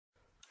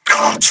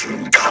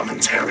Cartoon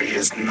commentary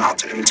is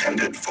not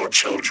intended for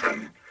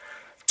children.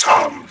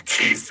 Tom,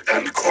 Keith,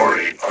 and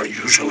Corey are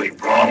usually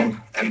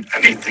wrong, and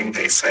anything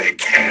they say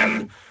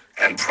can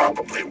and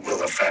probably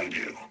will offend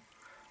you.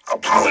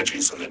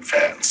 Apologies in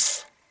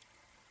advance.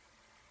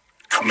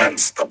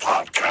 Commence the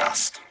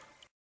podcast.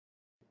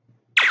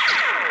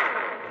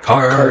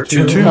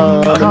 Cartoon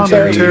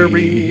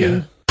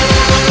commentary.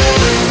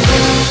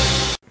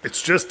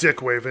 It's just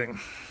dick waving.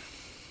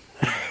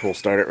 We'll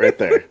start it right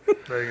there.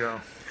 There you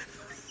go.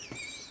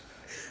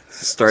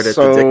 Start at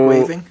the dick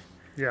waving?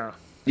 Yeah.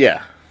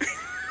 Yeah.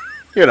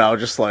 You know,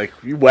 just like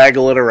you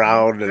waggle it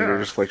around and you're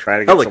just like trying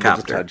to get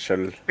someone's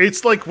attention.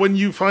 It's like when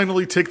you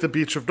finally take the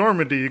beach of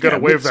Normandy, you gotta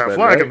wave that spin,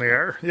 flag right? in the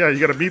air. Yeah, you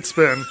gotta meat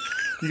spin.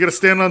 You gotta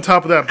stand on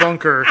top of that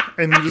bunker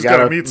and you just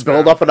gotta meat spin.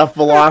 Build up enough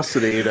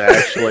velocity to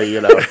actually,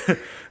 you know.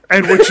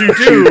 And what you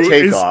do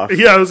is, off.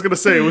 yeah, I was gonna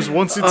say, it was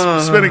once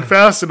it's spinning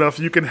fast enough,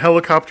 you can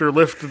helicopter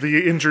lift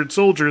the injured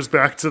soldiers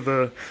back to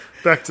the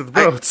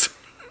boats.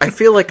 I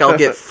feel like I'll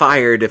get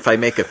fired if I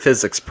make a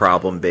physics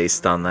problem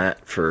based on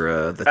that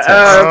for the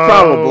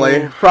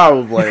test.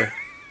 Probably.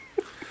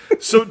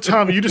 So,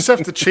 Tom, you just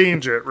have to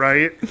change it,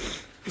 right?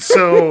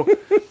 So,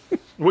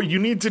 what you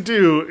need to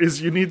do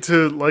is you need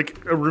to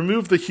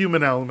remove the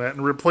human element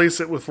and replace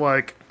it with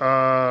a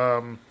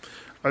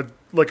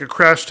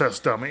crash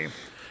test dummy,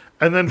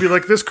 and then be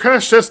like, this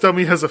crash test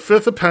dummy has a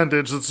fifth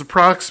appendage that's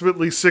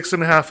approximately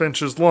 6.5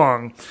 inches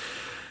long.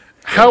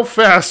 How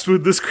fast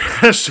would this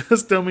crash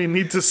test dummy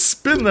need to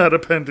spin that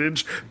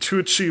appendage to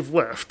achieve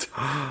lift?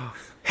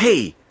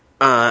 Hey,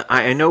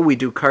 I know we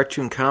do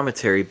cartoon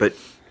commentary, but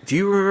do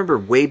you remember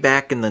way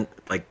back in the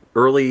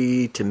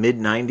early to mid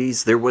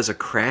 90s, there was a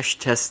crash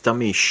test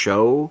dummy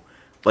show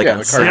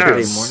on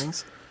Saturday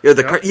mornings?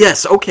 Yeah,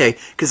 yes, okay,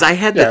 because I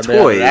had the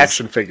toys. The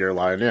action figure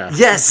line, yeah.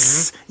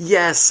 Yes,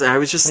 yes. I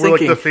was just Where,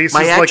 thinking, the faces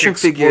my action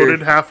exploded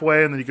figure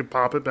halfway, and then you could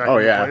pop it back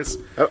into place.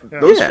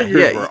 Those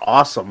figures were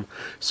awesome.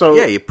 So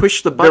yeah, you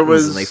push the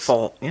buttons and they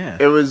fall. Yeah,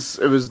 it was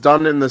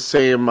done in the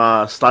same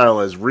style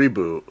as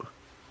Reboot,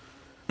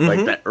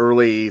 like that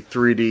early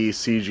 3D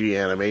CG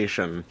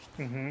animation.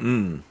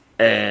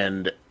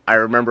 And I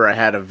remember I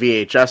had a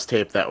VHS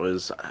tape that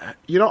was,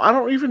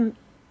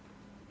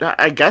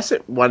 I guess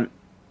it went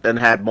and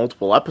had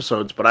multiple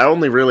episodes, but I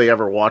only really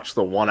ever watched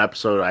the one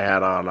episode I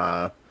had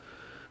on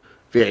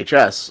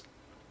VHS.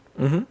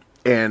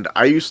 And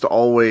I used to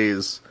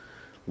always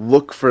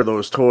look for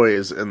those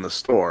toys in the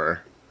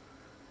store,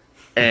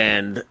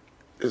 and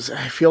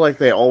I feel like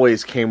they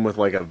always came with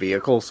a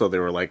vehicle, so they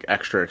were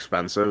extra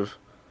expensive.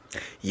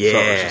 Yeah, so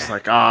it's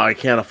just I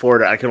can't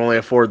afford it. I can only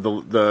afford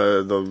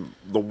the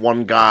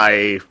one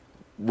guy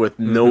with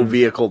no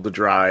vehicle to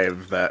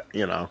drive. That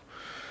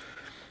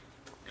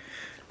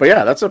But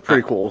yeah, that's a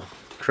pretty cool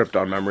trip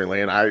down memory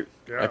lane. I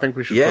think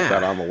we should put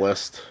that on the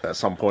list at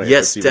some point.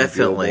 Yes,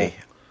 definitely.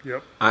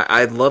 Yep.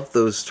 I love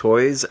those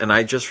toys, and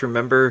I just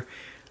remember,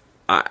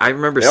 I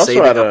remember They also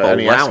saving had up a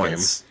NES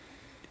allowance.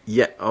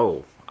 Yeah.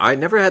 Oh, I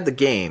never had the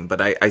game,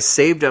 but I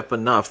saved up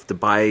enough to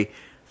buy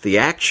the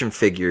action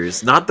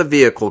figures, not the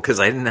vehicle, because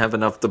I didn't have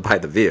enough to buy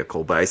the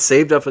vehicle. But I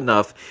saved up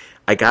enough.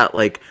 I got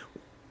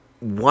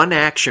one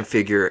action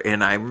figure,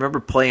 and I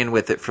remember playing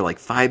with it for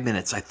 5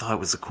 minutes. I thought it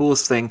was the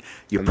coolest thing.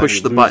 You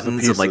push the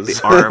buttons, and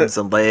the arms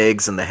and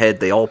legs and the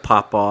head, they all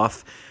pop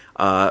off.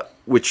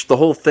 Which the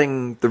whole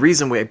thing, the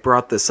reason we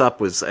brought this up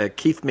was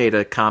Keith made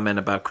a comment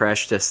about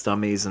crash test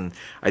dummies, and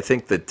I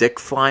think the dick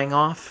flying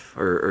off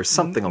or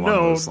something along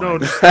those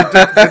lines. No,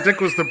 the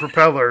dick was the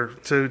propeller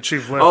to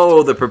achieve lift.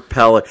 Oh, the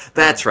propeller.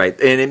 That's right.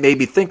 And it made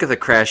me think of the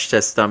crash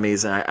test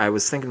dummies, and I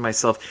was thinking to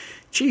myself,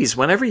 geez,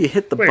 whenever you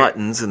hit the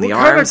buttons and the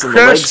arms and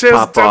the legs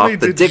pop off,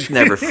 the dick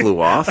never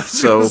flew off.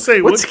 So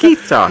what's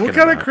Keith talking about?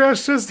 What kind of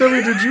crash test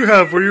dummy did you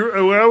have?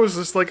 Where I was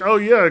just like, oh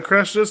yeah, a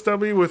crash test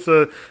dummy with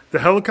the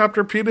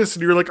helicopter penis,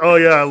 and you were like, oh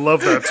yeah, I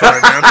love that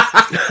toy, man.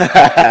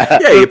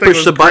 Yeah, you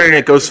push the button,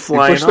 it goes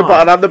flying. You push the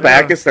button on the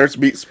back, it starts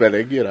meat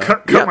spinning.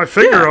 Cut my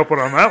finger open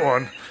on that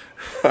one.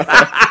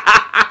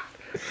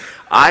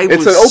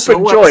 It's an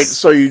open joint,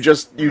 so you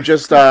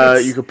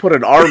could put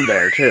an arm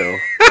there too.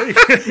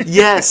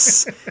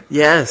 Yes.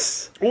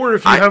 Or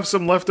if you have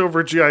some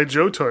leftover G.I.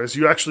 Joe toys,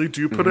 you actually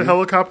do put a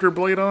helicopter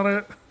blade on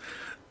it.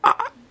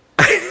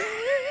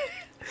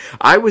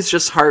 I was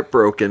just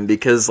heartbroken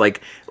because,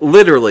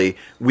 literally,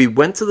 we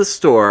went to the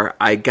store,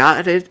 I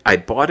got it, I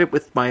bought it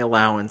with my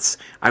allowance,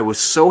 I was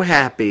so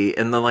happy,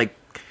 and then,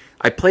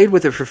 I played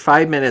with it for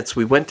 5 minutes,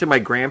 we went to my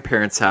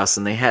grandparents' house,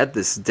 and they had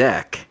this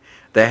deck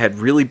that had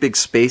really big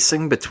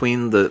spacing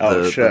between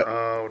between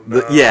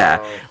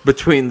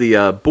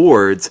the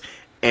boards,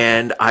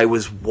 and I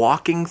was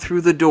walking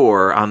through the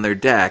door on their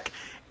deck,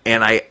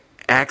 and I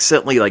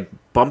accidentally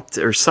bumped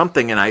or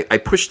something, and I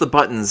pushed the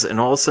buttons,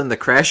 and all of a sudden the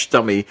crash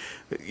dummy,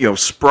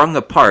 sprung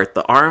apart.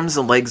 The arms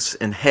and legs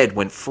and head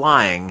went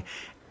flying,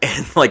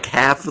 and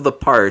half of the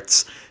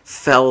parts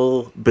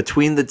fell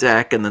between the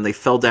deck, and then they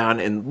fell down,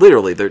 and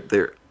literally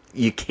they're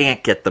you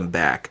can't get them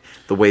back.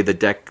 The way the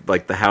deck,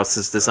 like the house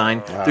is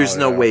designed, there's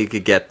no way you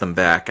could get them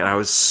back. And I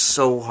was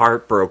so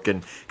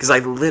heartbroken because I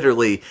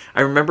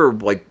remember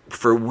like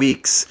for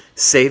weeks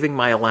saving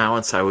my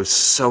allowance. I was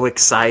so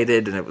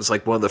excited, and it was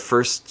like one of the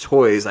first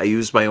toys I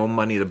used my own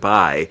money to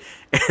buy.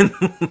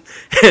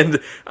 And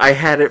I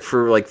had it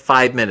for like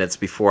 5 minutes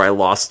before I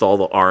lost all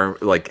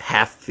the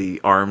half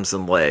the arms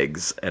and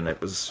legs, and it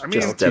was just teach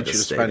you to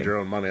devastating. spend your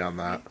own money on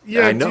that.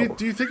 Yeah, I know.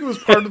 Do you think it was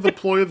part of the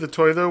ploy of the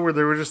toy, though, where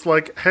they were just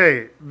like,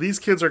 hey, these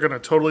kids are going to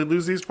totally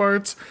lose these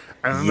parts,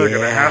 and then they're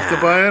going to have to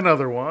buy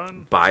another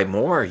one? Buy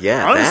more,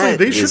 yeah. Honestly, that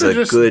they is should a have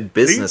just good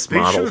business they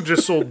model. should have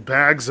just sold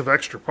bags of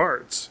extra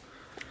parts.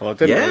 Well, it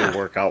didn't Yeah. really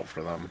work out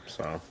for them,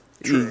 so.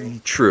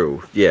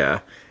 True,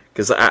 yeah.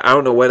 Because I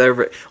don't know,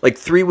 whatever. Like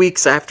 3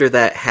 weeks after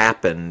that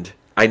happened,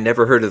 I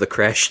never heard of the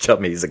Crash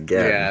Dummies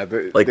again. Yeah,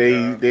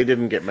 they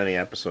didn't get many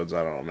episodes,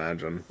 I don't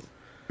imagine.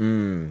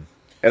 Mm.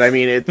 And I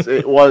mean,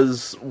 it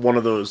was one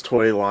of those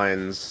toy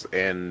lines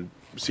and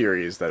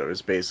series that it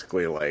was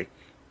basically like,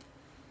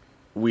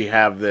 we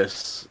have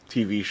this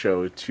TV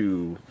show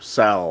to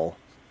sell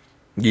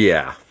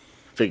Yeah.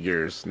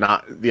 figures,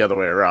 not the other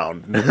way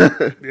around.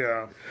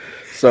 Yeah.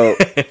 So,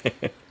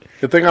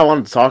 the thing I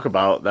wanted to talk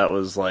about that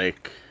was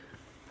like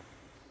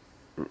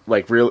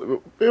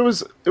real, it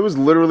was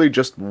literally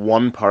just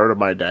one part of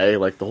my day.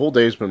 Like the whole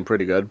day's been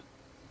pretty good.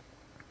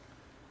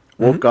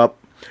 Woke up.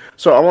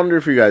 So I wonder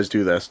if you guys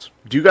do this.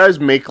 Do you guys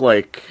make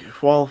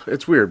well,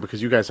 it's weird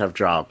because you guys have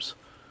jobs.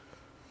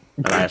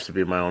 And I have to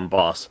be my own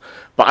boss.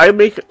 But I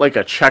make like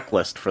a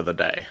checklist for the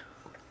day.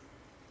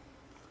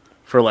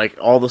 For like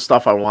all the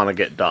stuff I want to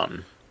get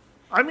done.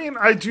 I mean,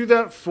 I do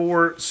that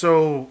for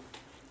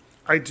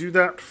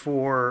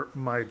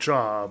my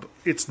job.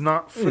 It's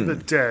not for the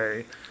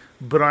day,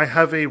 but I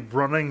have a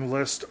running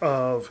list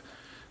of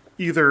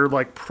either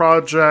like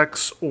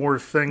projects or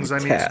things I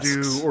need to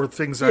do or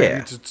things I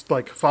need to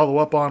like follow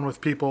up on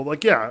with people.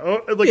 Like,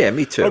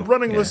 me too. A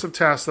running list of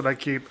tasks that I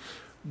keep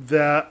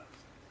that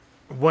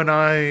when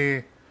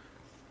I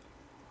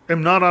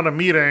am not on a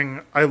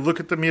meeting, I look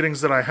at the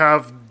meetings that I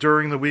have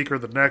during the week or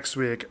the next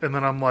week, and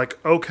then I'm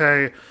like,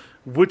 okay,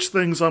 which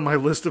things on my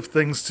list of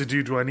things to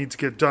do I need to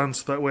get done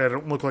so that way I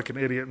don't look like an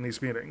idiot in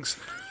these meetings?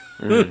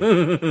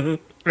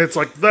 It's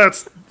like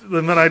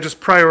and then I just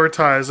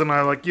prioritize and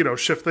I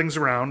shift things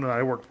around and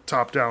I work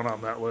top down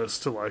on that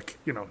list to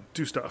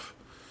do stuff.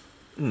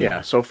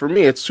 Yeah, so for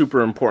me it's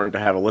super important to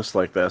have a list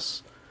like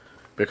this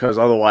because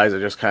otherwise I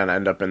just kind of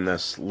end up in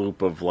this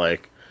loop of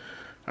like,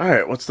 all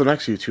right, what's the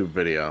next YouTube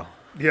video?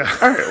 Yeah.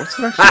 All right, what's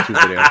the next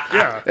YouTube video?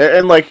 Yeah.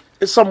 And like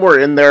somewhere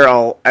in there,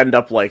 I'll end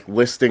up like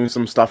listing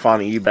some stuff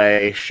on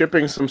eBay,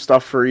 shipping some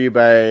stuff for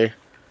eBay,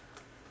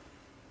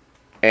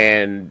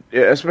 and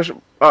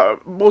especially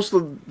most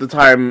of the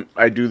time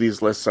I do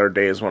these lists are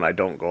days when I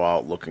don't go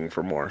out looking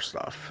for more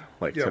stuff,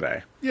 like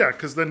today. Yeah,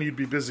 because then you'd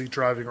be busy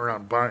driving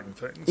around buying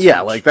things.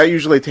 Yeah, like that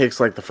usually takes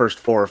like the first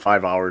 4 or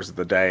 5 hours of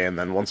the day, and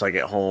then once I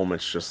get home,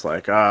 it's just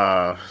like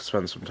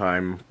spend some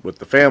time with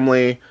the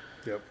family.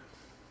 Yep.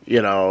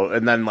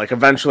 And then like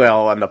eventually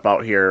I'll end up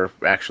out here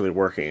actually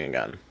working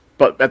again.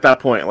 But at that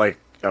point, like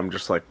I'm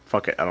just like,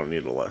 fuck it, I don't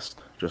need a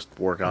list. Just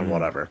work on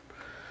whatever.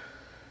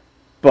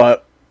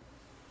 But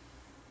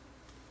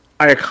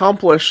I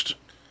accomplished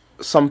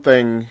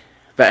something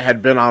that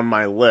had been on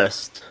my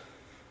list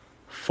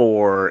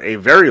for a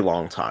very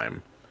long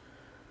time.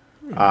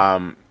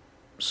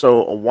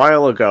 So a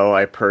while ago,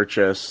 I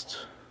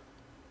purchased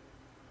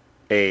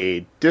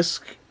a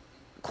disc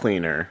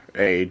cleaner,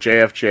 a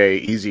JFJ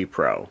Easy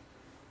Pro,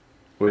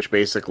 which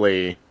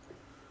basically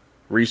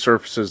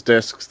resurfaces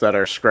discs that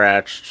are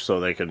scratched so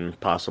they can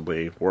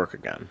possibly work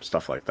again,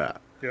 stuff like that.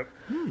 Yep.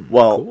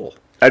 Well, Cool.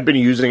 I'd been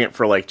using it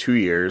for like 2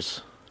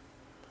 years,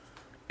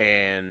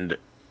 and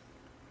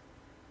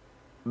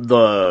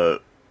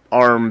the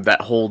arm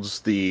that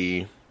holds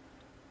the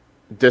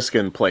disc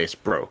in place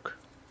broke.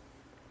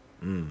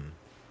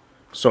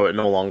 So it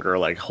no longer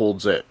like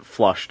holds it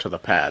flush to the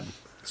pad.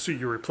 So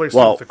you replaced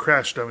it with a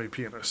crash dummy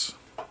penis.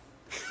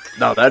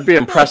 No, that'd be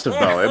impressive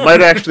though. It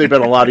might actually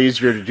been a lot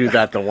easier to do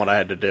that than what I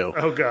had to do.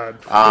 Oh god.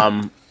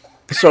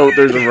 So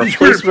there's a You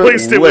replacement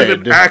replaced it lid.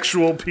 with an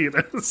actual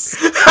penis.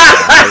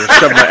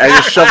 I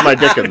just shoved my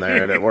dick in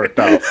there and it worked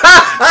out.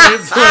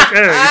 It's like,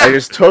 hey,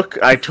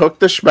 I took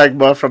the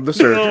schmegma from the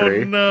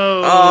surgery oh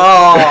no.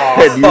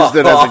 and used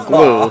it as a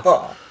glue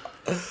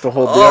to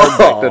hold the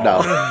arm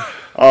down.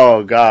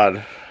 Oh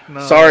god.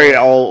 No. Sorry,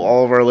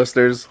 all of our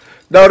listeners.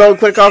 No, don't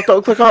click off.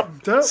 Don't click off.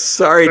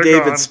 Sorry, They're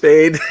David gone.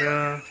 Spade.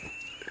 Yeah.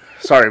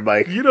 Sorry,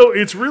 Mike.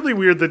 It's really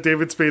weird that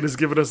David Spade has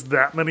given us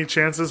that many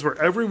chances where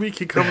every week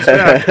he comes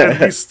back and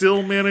we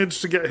still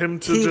manage to get him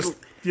to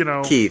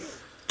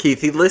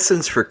Keith, he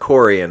listens for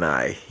Corey and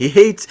I. He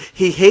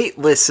hate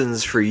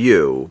listens for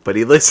you, but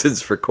he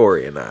listens for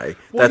Corey and I.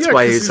 Well, That's yeah,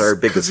 why 'cause he's our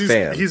biggest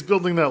fan. He's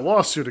building that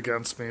lawsuit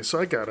against me, so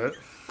I get it.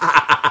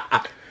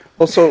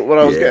 Well, so what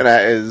I was Yeah. getting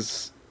at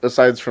is,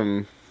 aside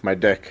from my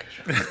dick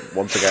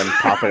once again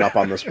popping up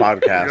on this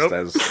podcast. Yep.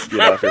 As you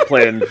know, if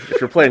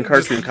you're playing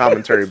cartoon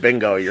commentary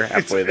bingo, you're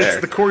halfway there.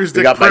 It's the Corey's We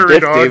Dick got my Prairie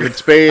dick, Dog. David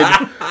Spade.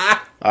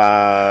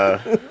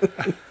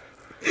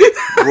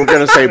 We're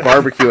gonna say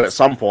barbecue at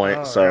some point.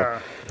 Yeah.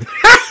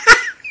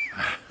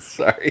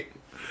 Sorry.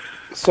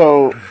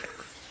 So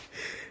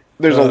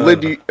there's a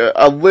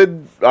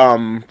lid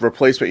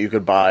replacement you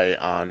could buy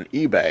on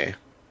eBay,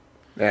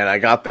 and I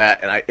got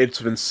that, and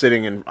it's been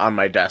sitting on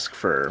my desk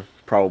for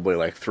probably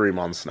like 3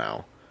 months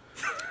now.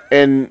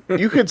 And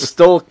you could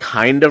still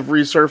kind of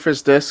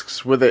resurface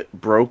discs with it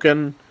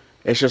broken.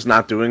 It's just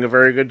not doing a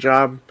very good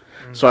job.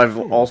 So I've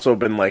also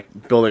been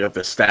like building up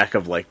this stack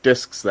of like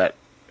discs that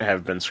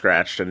have been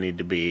scratched and need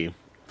to be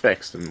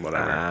fixed and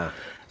whatever.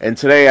 And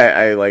today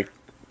I like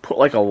put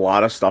like a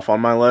lot of stuff on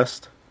my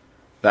list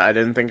that I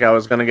didn't think I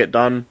was going to get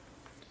done.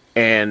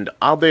 And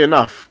oddly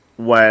enough,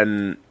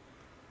 when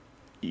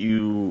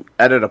you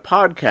edit a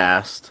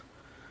podcast,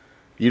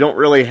 you don't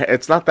really,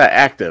 it's not that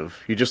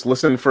active. You just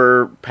listen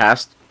for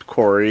past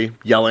Corey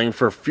yelling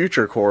for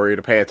future Corey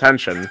to pay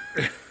attention.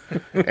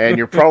 And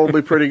you're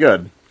probably pretty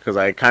good, because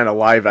I kind of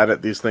live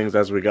edit these things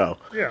as we go.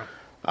 Yeah.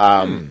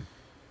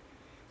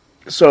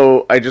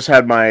 So I just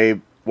had my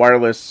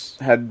wireless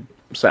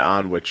headset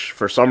on, which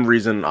for some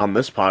reason on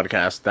this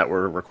podcast that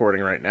we're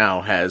recording right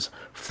now has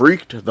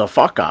freaked the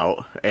fuck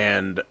out,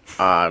 and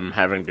I'm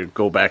having to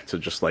go back to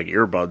just like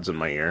earbuds in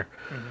my ear.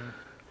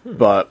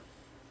 But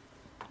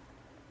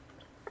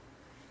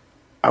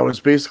I was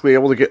basically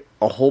able to get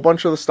a whole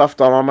bunch of the stuff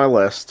done on my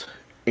list,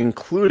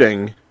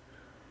 including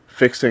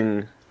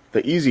fixing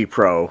the Easy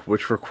Pro,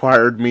 which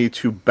required me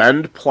to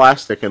bend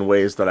plastic in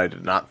ways that I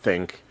did not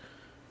think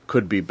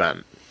could be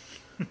bent.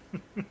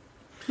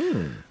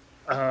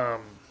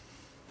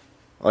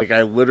 Like,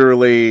 I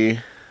literally...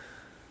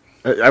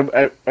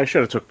 I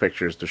should have took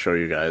pictures to show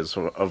you guys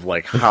of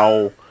like,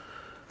 how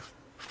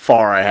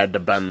far I had to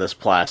bend this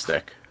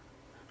plastic.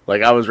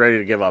 Like, I was ready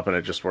to give up, and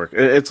it just worked.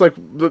 It's like...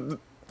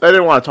 I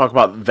didn't want to talk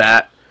about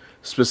that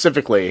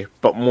specifically,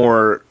 but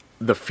more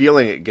the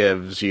feeling it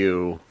gives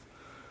you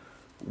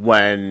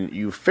when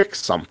you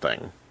fix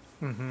something.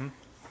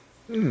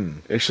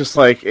 It's just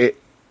like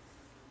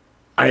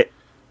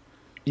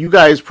you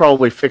guys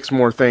probably fix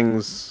more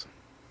things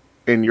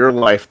in your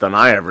life than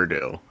I ever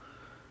do,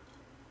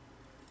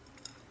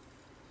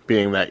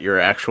 being that you're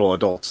actual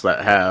adults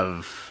that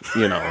have,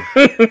 you know,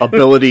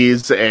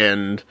 abilities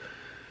and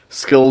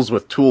skills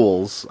with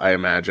tools, I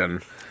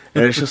imagine.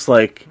 And it's just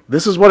like,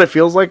 this is what it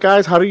feels like,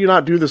 guys. How do you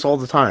not do this all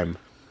the time?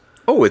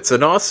 Oh, it's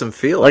an awesome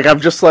feeling. Like, I'm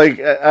just like,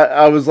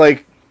 I was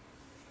like,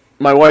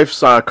 my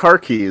wife's car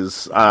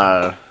keys,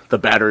 the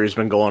battery's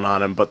been going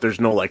on them, but there's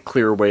no, like,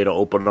 clear way to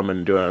open them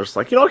and do it. I was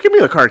like, you know, give me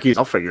the car keys.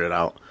 I'll figure it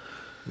out.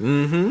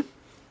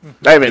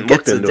 I haven't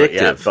looked into it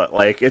yet, but,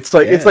 like, it's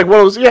like one of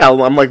those,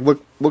 I'm, like,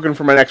 looking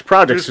for my next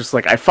project. It's just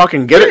like, I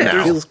fucking get it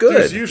now. It feels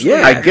good. Usually,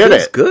 I get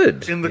it.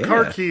 Good. in the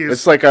car keys,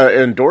 It's like an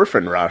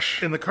endorphin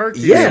rush. in the car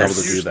keys, Yes. there's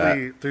Able to do that.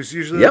 usually, there's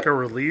usually Yep. like a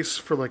release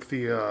for like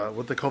the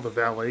what they call the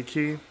valet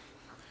key.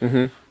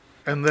 And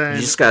then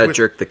You just gotta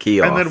jerk the key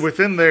And off. then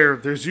within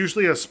there's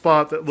usually a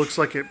spot that looks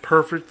like it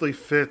perfectly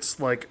fits,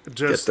 like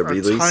just the a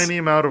release? tiny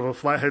amount of a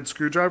flathead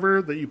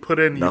screwdriver that you put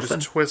in. You Nothing?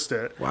 just twist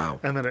it. Wow.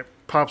 And then it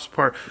pops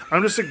apart.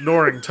 I'm just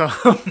ignoring Tom.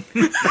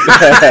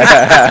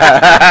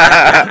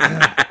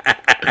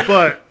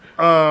 But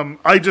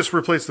I just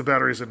replaced the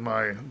batteries in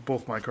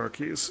both my car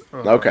keys.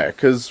 Okay,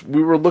 because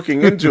we were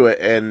looking into it,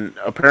 and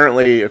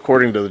apparently,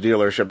 according to the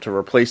dealership, to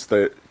replace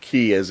the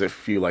key as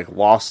if you, like,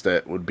 lost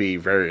it would be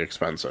very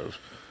expensive.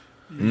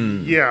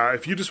 Yeah,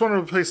 if you just want to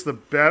replace the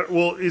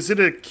well, is it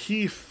a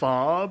key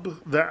fob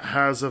that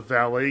has a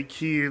valet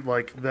key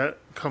like that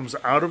comes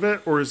out of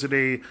it, or is it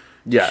a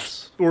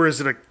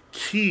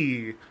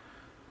key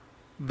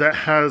that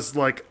has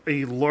like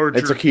a larger?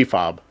 It's a key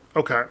fob.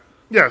 Okay,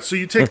 yeah. So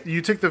you take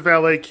the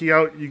valet key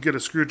out, you get a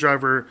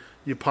screwdriver,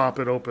 you pop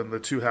it open. The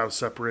two halves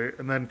separate,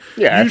 and then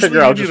Yeah, I usually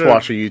figure I'll you just need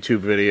watch a YouTube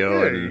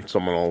video Yeah. and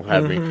someone will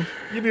have me.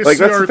 you need a Like,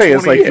 that's the thing.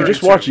 It's like, you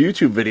just CR2032. watch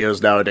YouTube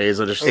videos nowadays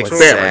and it's just like,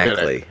 totally. bam, I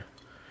did it.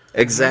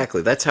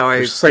 Exactly. That's how I.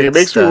 It's just like, it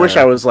makes me wish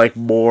I was like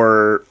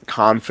more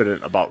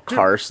confident about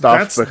car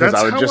stuff, because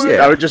I would how just I-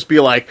 I would just be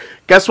like,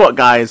 guess what,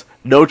 guys?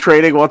 No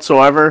trading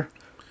whatsoever.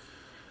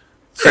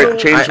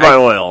 Change my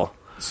oil.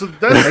 So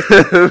that's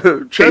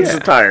Change the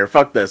tire.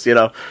 Fuck this, you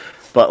know.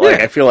 But like,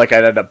 Yeah. I feel like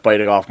I'd end up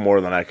biting off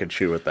more than I could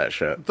chew with that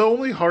shit. the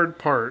only hard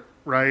part,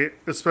 right?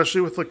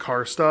 Especially with the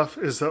car stuff,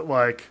 is that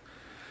like,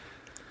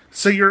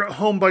 say you're at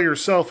home by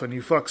yourself and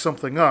you fuck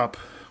something up.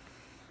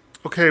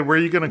 Okay, where are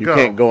you gonna You go?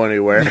 can't go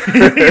anywhere.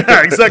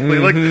 Yeah, exactly.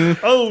 Like,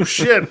 oh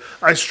shit,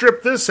 I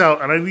stripped this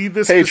out and I need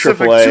this Hey,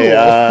 specific AAA, tool.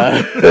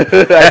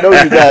 I know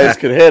you guys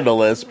can handle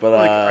this, but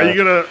Like, are you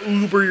gonna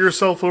Uber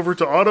yourself over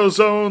to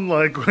AutoZone?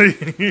 Like, what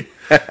are you-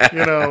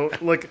 You know,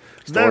 like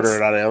Just order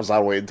it on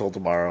Amazon, wait until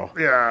tomorrow.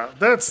 yeah,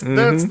 that's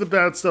the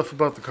bad stuff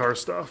about the car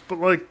stuff. But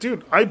like,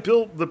 dude, I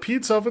built the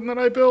pizza oven that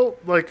I built.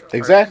 Like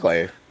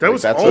Exactly.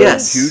 was that's all- a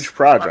Yes. huge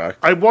project.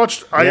 I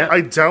watched. Yeah.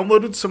 I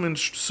downloaded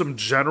some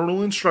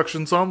general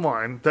instructions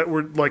online that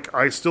were like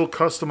I still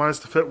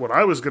customized to fit what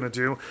I was going to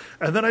do,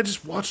 and then I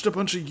just watched a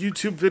bunch of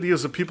YouTube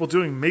videos of people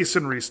doing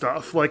masonry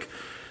stuff. Like,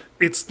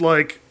 it's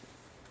like,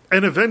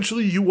 and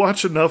eventually you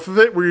watch enough of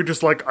it where you're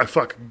just like, I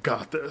fucking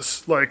got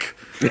this. Like,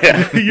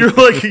 you're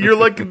like you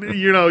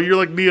know you're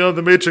like Neo in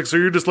the Matrix, or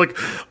you're just like,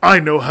 I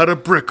know how to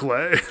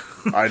bricklay.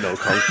 I know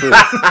Kung Fu.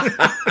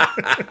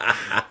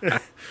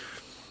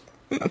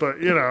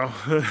 But you know,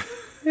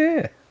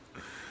 Yeah.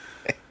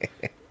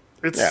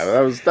 it's Yeah,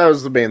 that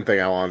was the main thing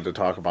I wanted to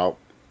talk about.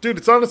 dude,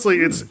 it's honestly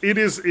it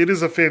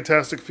is a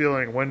fantastic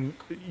feeling when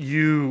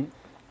you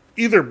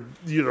either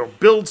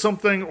build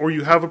something or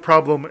you have a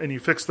problem and you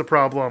fix the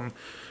problem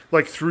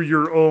like through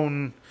your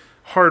own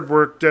hard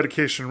work,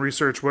 dedication,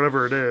 research,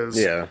 whatever it is.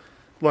 Yeah.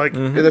 Like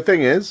And the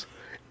thing is,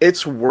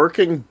 it's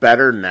working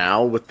better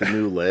now with the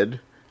new lid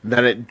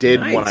than it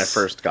did when I Nice.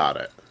 first got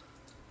it.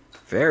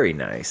 Very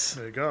nice.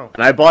 there you go.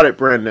 And I bought it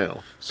brand new.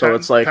 So Patent-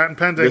 it's like, patent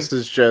pending. this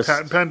is just...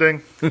 Patent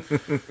pending.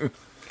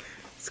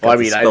 It's got Well, I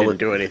the mean, I spell didn't it-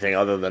 do anything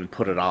other than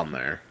put it on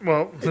there.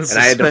 Well, It's And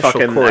a I had to special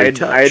fucking, Corey I had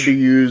touch. to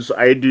use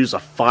a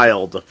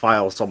file to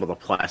file some of the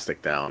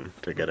plastic down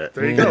to get it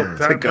there you go. to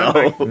Patent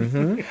go.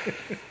 pending.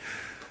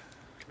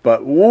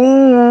 But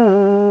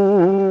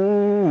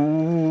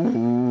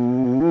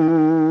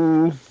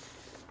woo,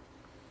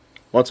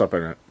 what's up,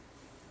 internet?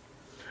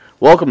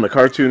 Welcome to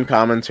Cartoon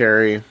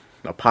Commentary,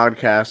 a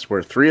podcast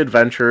where three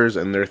adventurers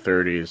in their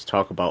 30s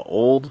talk about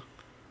old,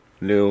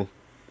 new,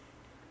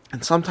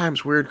 and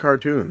sometimes weird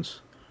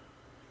cartoons.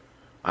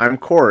 I'm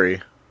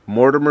Corey,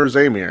 Mortimer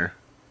Zamir.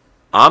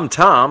 I'm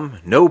Tom.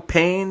 No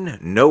pain,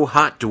 no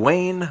hot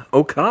Dwayne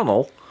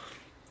O'Connell.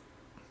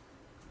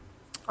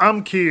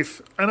 I'm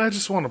Keith, and I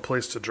just want a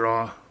place to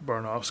draw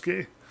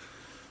Barnofsky.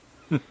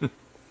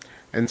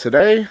 And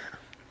today,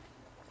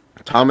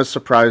 Thomas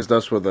surprised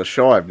us with a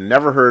show I've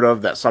never heard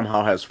of that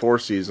somehow has 4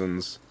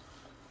 seasons.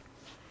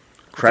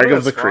 Craig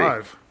of the Creek.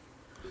 5.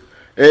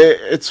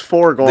 It's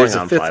 4 going There's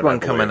on a fifth 5, one I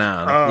coming believe,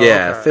 out. Oh,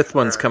 Yeah, okay. fifth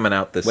one's coming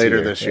out later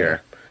year. this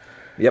year.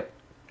 Yep.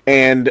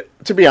 And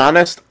to be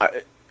honest,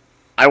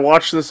 I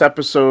watched this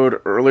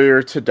episode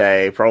earlier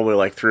today, probably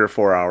like 3 or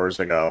 4 hours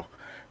ago,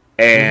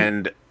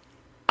 and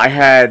I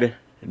had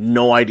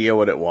no idea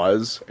what it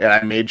was, and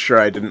I made sure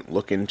I didn't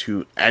look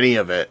into any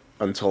of it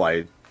until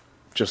I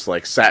just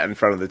like sat in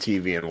front of the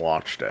TV and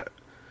watched it.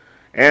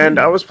 And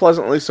I was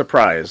pleasantly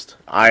surprised.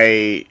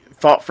 I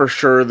thought for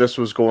sure this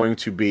was going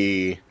to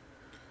be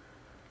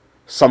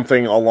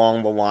something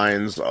along the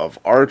lines of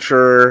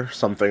Archer,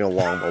 something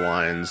along the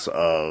lines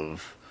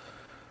of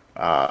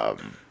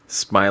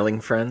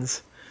Smiling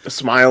Friends.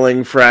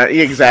 Smiling Friend.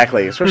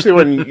 Exactly. Especially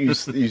when you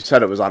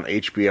said it was on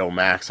HBO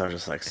Max. I was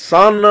just like,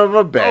 son of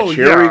a bitch,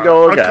 here we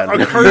go again.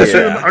 A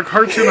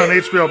cartoon on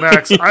HBO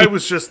Max. I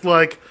was just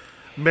like,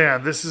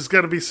 man, this is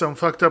going to be some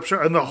fucked up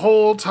show. And the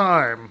whole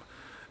time,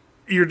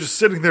 you're just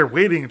sitting there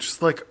waiting,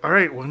 just like, all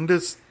right, when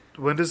does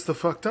the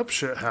fucked up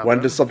shit happen? When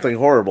does something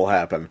horrible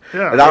happen?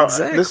 Yeah, And this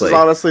is exactly.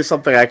 honestly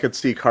something I could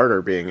see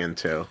Carter being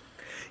into.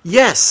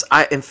 Yes,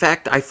 in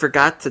fact, I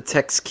forgot to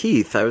text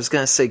Keith. I was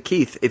going to say,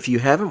 Keith, if you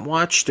haven't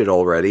watched it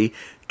already,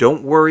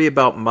 don't worry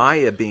about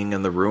Maya being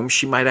in the room.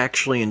 She might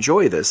actually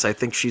enjoy this. I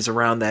think she's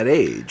around that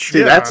age. See,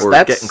 Yeah. that's or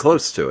getting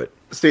close to it.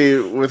 See,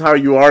 with how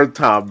you are,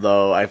 Tom,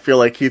 though, I feel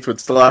like Keith would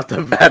still have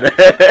to vet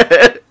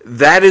it.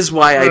 That is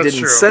why I That's didn't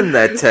true. send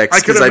that I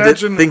text, could because I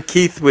imagine- didn't think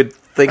Keith would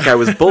think I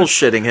was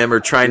bullshitting him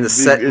or trying to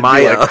set It'd be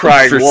Maya like up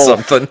crying for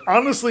wolf. something.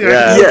 Honestly,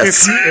 Yeah. I think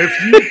Yes.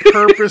 if you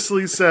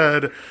purposely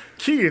said,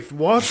 Keith,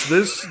 watch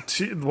this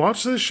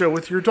show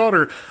with your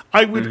daughter,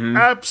 I would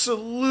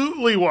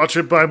absolutely watch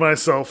it by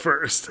myself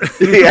first.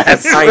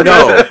 Yes. I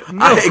know.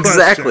 No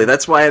exactly. question.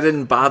 That's why I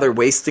didn't bother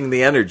wasting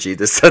the energy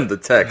to send the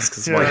text,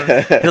 because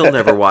Yeah. he'll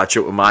never watch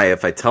it with Maya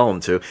if I tell him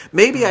to.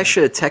 Maybe I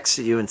should have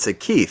texted you and said,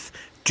 Keith,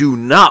 do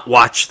not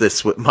watch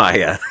this with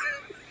Maya.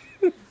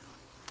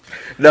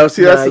 No,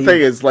 see, that's Nah, the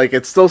thing is, like,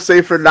 it's still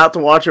safer not to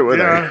watch it with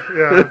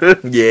her.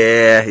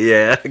 yeah.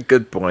 Yeah,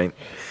 good point.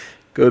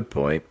 Good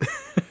point.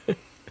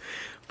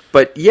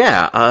 But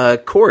yeah,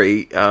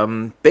 Corey,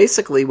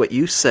 basically what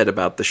you said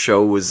about the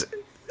show was,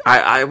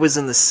 I was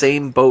in the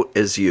same boat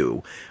as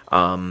you.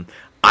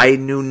 I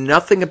knew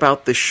nothing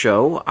about the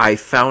show. I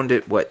found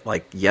it,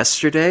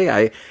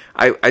 yesterday?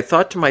 I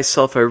thought to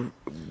myself, I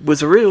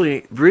was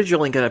originally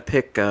going to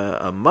pick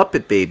a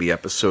Muppet Baby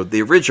episode,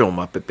 the original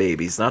Muppet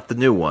Babies, not the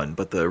new one,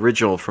 but the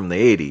original from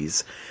the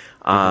 80s.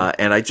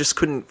 And I just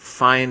couldn't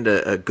find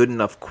a good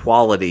enough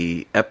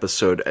quality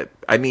episode.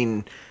 I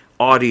mean,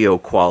 audio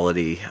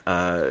quality.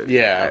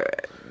 Yeah.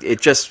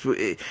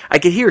 I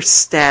could hear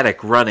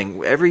static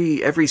running.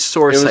 Every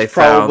source It I was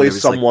found, probably there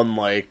was someone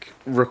like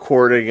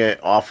recording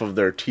it off of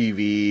their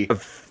TV,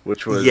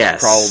 which was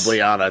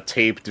probably on a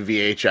taped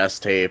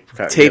VHS tape.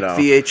 Taped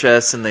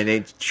VHS, and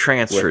they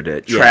transferred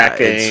it,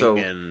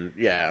 tracking,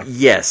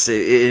 Yes,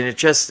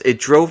 it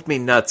drove me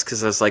nuts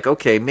because I was like,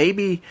 okay,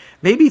 maybe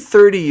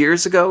 30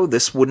 years ago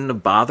this wouldn't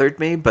have bothered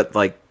me, but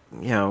like,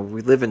 we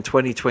live in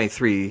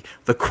 2023.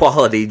 The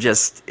quality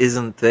just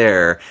isn't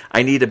there.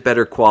 I need a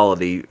better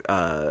quality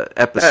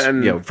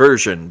episode,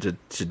 version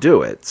to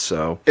do it.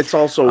 So it's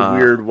also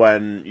weird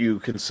when you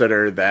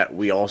consider that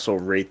we also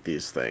rate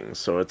these things.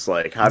 So it's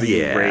like, how do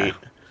you rate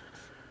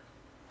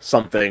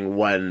something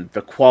when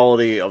the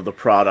quality of the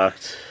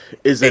product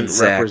isn't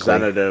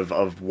representative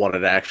of what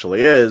it actually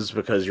is,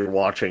 because you're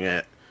watching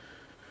it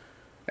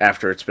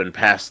after it's been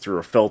passed through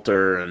a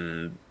filter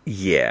and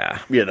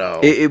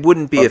it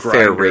wouldn't be a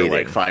fair rating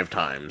like 5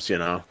 times,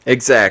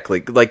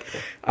 Exactly. Like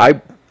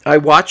I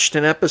watched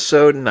an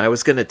episode and I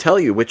was going to tell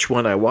you which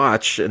one I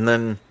watched, and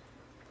then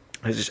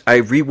I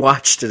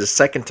rewatched it a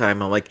second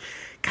time. I'm like,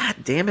 God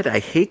damn it, I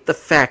hate the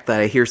fact that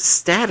I hear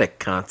static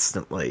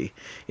constantly.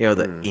 While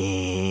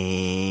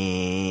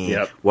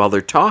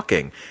they're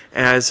talking.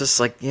 And I was just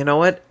like, you know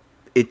what?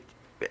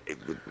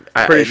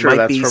 Pretty sure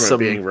that's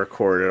from it being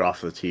recorded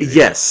off the TV.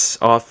 Yes,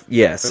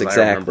 exactly.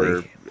 I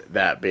remember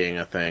that being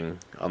a thing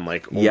on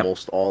like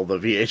almost all the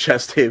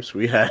VHS tapes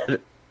we had.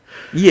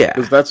 Yeah,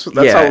 because that's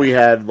how we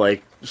had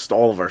like just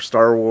all of our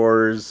Star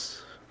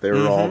Wars. They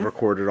were all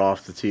recorded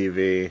off the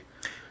TV.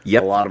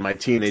 Yep, a lot of my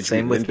Teenage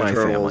Mutant Ninja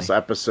Turtles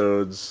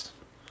episodes.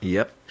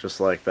 Yep, just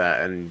like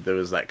that, and there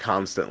was that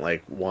constant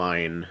like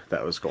whine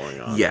that was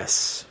going on.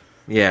 Yes,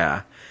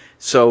 yeah.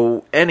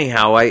 So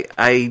anyhow,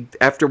 I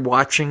after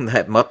watching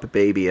that Muppet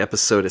Baby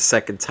episode a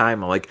second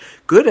time, I'm like,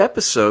 good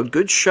episode,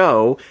 good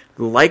show.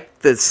 Like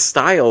the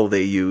style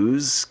they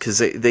use, because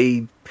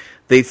they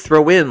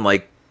throw in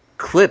like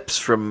clips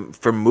from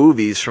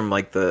movies from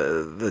like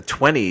the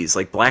 20s,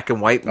 like black and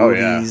white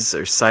movies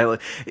or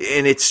silent,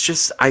 and it's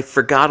just, I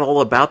forgot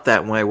all about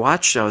that when I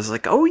watched it. I was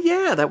like, oh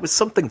yeah, that was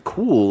something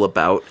cool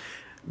about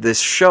this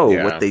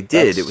show. What they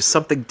did, it was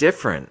something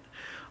different.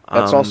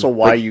 That's also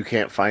why you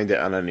can't find it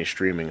on any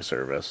streaming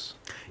service.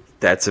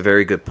 That's a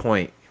very good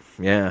point.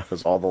 Yeah.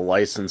 Because all the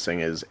licensing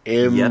is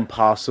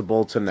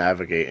impossible to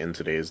navigate in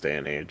today's day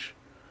and age.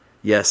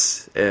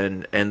 Yes,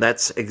 and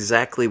that's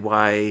exactly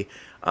why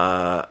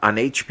on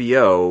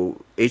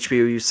HBO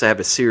used to have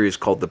a series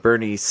called The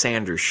Bernie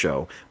Sanders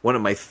Show, one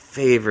of my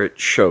favorite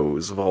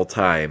shows of all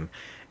time.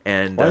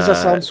 And why does that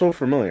sound so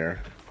familiar?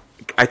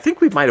 I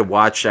think we might have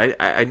watched.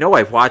 I know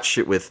I've watched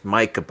it with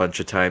Mike a bunch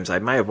of times. I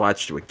might have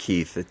watched it with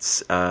Keith.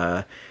 It's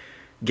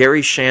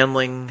Gary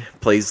Shandling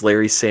plays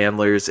Larry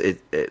Sanders.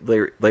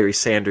 Larry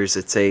Sanders.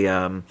 It's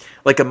a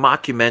like a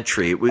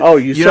mockumentary.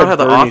 You know how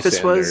The Office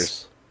Sanders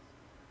was?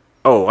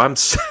 Oh, I'm.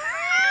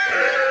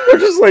 We're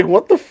just like,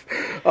 what the?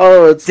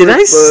 It's. Did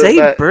I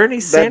say Bernie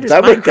Sanders?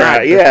 My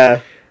God,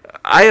 yeah.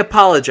 I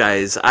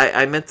apologize.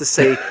 I meant to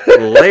say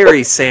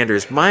Larry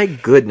Sanders. My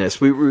goodness,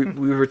 we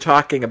were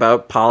talking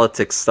about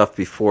politics stuff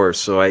before,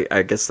 so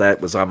I guess that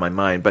was on my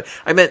mind. But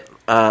I meant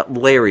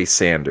Larry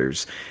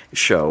Sanders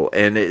Show,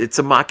 and it's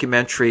a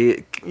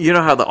mockumentary. You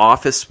know how The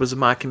Office was a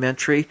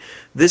mockumentary?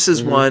 This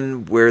is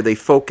one where they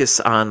focus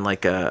on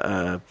like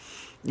Johnny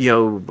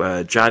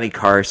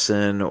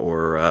Carson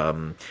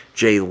or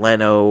Jay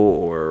Leno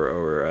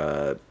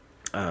or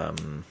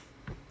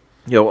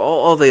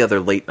all the other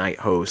late night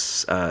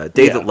hosts,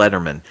 David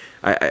Letterman.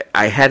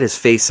 I had his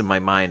face in my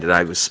mind and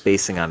I was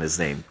spacing on his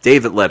name.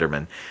 David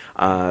Letterman.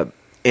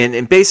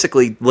 And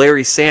basically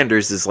Larry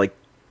Sanders is like,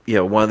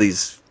 one of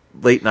these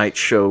late night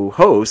show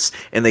hosts,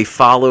 and they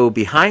follow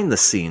behind the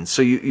scenes.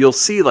 So you'll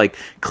see like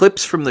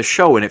clips from the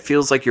show and it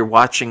feels like you're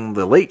watching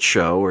The Late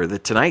Show or The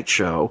Tonight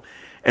Show.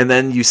 And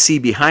then you see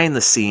behind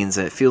the scenes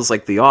and it feels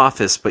like The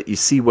Office, but you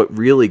see what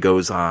really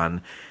goes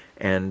on.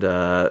 And,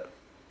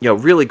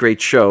 really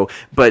great show,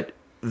 but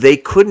they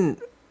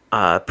couldn't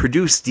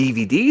produce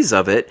DVDs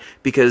of it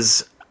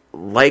because,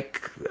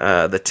 like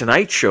The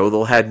Tonight Show,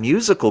 they'll have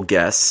musical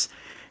guests,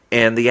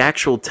 and the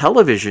actual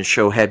television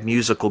show had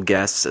musical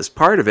guests as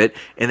part of it,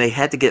 and they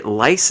had to get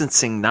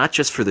licensing not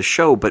just for the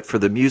show, but for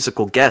the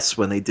musical guests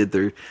when they did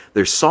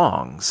their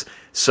songs.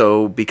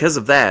 So because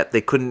of that,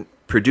 they couldn't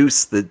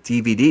produce the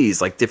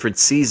DVDs like different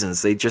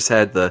seasons. They just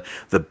had the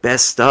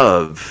best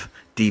of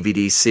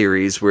DVD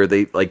series where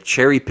they like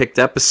cherry picked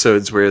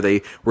episodes where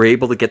they were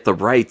able to get the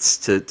rights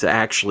to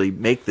actually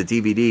make the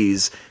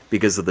DVDs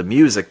because of the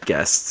music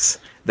guests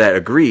that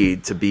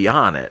agreed to be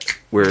on it.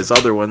 Whereas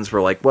other ones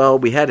were like, well,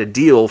 we had a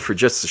deal for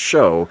just the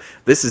show.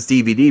 This is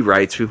DVD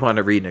rights. We want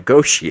to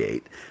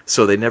renegotiate.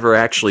 So they never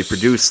actually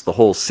produced the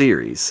whole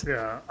series.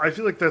 Yeah, I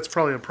feel like that's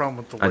probably a problem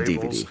with the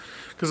labels. DVD.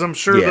 Because I'm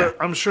sure that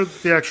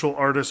the actual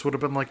artist would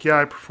have been like,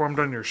 yeah, I performed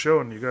on your show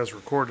and you guys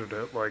recorded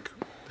it. Like,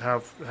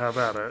 have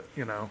at it,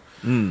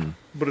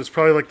 But it's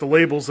probably like the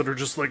labels that are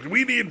just like,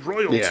 we need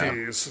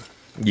royalties.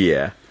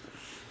 Yeah.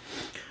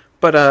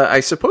 But I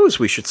suppose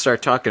we should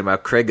start talking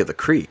about Craig of the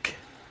Creek.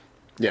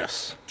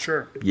 Yes.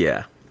 Sure.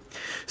 Yeah.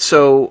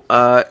 So,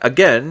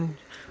 again,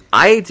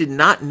 I did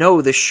not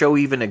know this show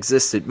even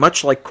existed,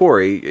 much like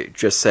Corey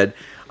just said.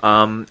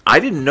 I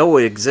didn't know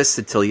it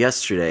existed till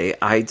yesterday.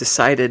 I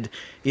decided,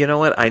 you know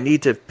what, I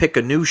need to pick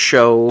a new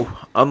show.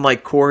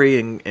 Unlike Corey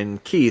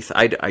and Keith,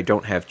 I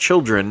don't have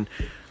children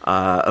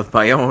of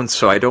my own,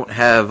 so I don't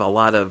have a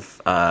lot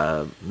of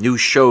new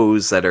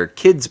shows that are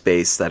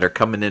kids-based that are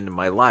coming into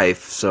my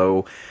life.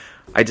 So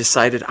I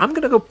decided I'm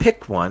going to go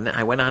pick one.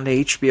 I went on to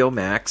HBO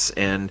Max,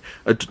 and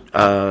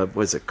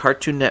was it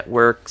Cartoon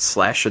Network /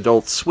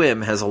 Adult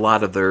Swim has a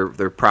lot of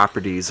their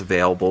properties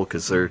available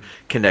because they're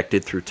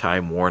connected through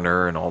Time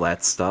Warner and all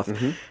that stuff.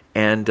 Mm-hmm.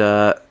 And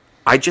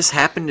I just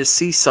happened to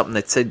see something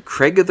that said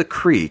Craig of the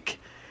Creek,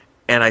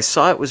 and I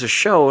saw it was a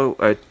show,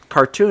 a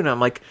cartoon. I'm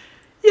like,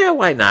 yeah,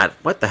 why not?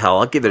 What the hell?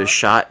 I'll give it a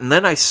shot. And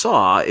then I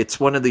saw it's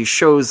one of these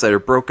shows that are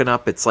broken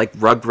up. It's like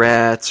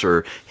Rugrats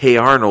or Hey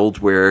Arnold,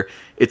 where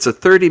it's a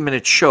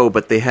 30-minute show,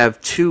 but they have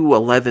 2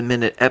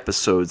 11-minute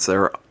episodes that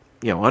are,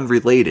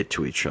 unrelated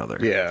to each other.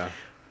 Yeah.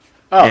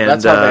 Oh, and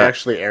that's how they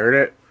actually aired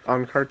it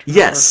on Cartoon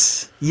Network?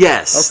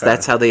 Yes, okay.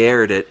 That's how they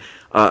aired it.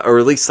 Or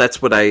at least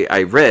that's what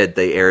I read.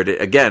 They aired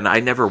it. Again, I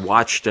never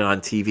watched it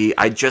on TV.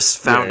 I just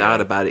found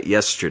out about it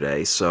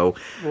yesterday. So,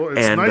 well,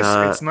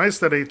 it's nice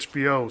that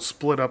HBO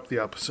split up the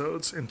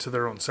episodes into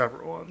their own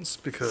separate ones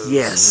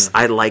because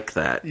I like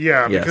that.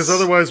 Yeah, because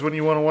otherwise, when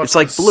you want to watch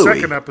the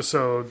second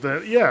episode,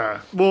 then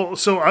Well,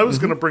 so I was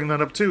going to bring that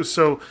up too.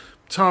 So,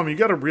 Tom, you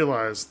got to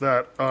realize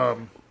that.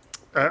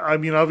 I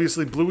mean,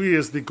 obviously, Bluey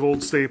is the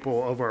gold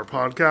staple of our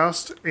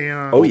podcast,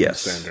 and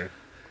standard.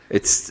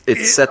 It's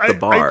set the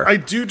bar. I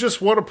do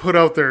just want to put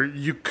out there,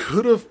 you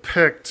could have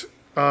picked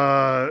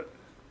an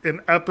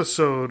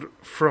episode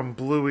from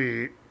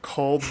Bluey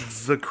called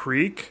The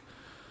Creek.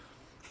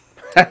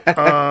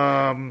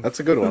 That's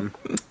a good one.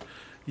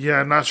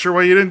 Yeah, not sure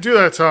why you didn't do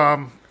that,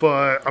 Tom,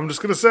 but I'm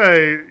just going to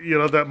say,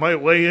 that might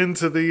weigh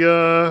into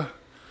the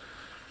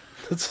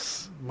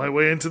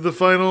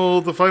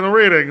final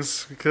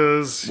ratings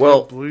because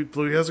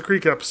Bluey has a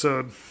Creek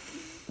episode.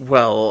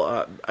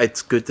 Well,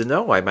 it's good to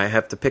know. I might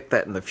have to pick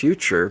that in the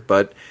future.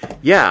 But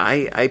yeah,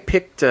 I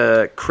picked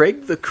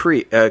Craig of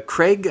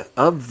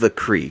the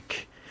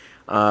Creek,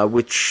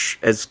 which,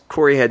 as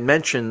Corey had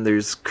mentioned,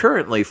 there's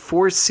currently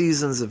 4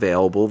 seasons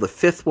available. The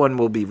 5th one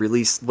will be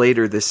released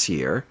later this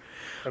year.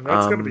 And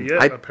that's going to be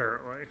it,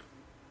 apparently.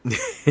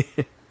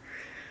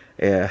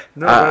 Yeah.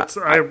 No,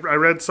 I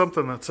read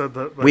something that said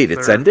that. Wait,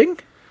 it's ending?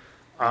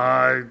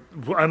 And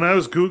I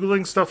was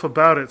Googling stuff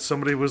about it.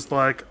 Somebody was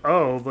like,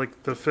 oh,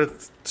 like the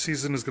 5th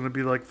season is going to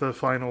be like the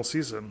final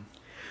season.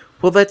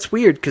 Well, that's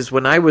weird because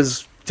when I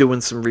was doing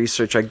some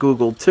research, I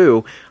Googled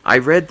too. I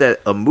read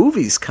that a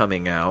movie's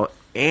coming out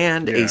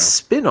and a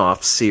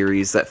spin-off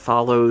series that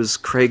follows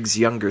Craig's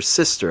younger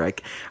sister.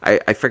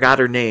 I forgot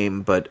her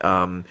name, but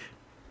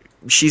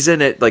she's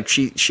in it. Like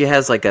she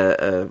has like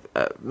a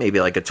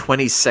maybe like a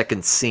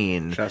 20-second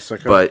scene.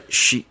 Jessica? But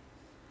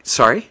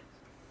sorry?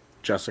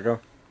 Jessica?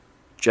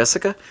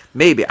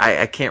 Maybe.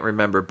 I can't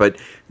remember, but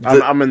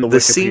I'm in the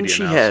scene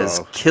she now, has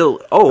so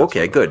killed. Oh,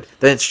 okay, good.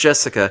 Then it's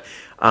Jessica.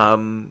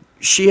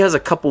 She has a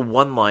couple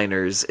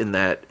one-liners in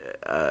that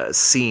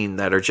scene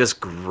that are just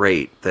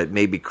great, that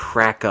made me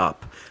crack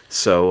up.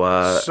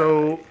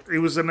 So it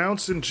was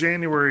announced in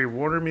January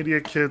Warner Media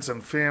Kids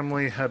and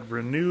Family had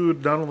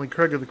renewed not only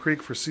Craig of the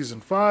Creek for season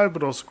 5,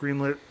 but also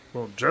greenlit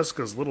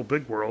Jessica's Little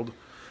Big World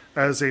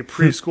as a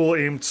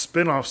preschool-aimed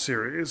spin-off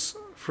series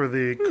for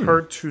the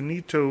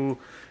Cartoonito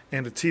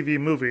and a TV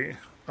movie.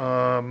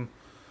 But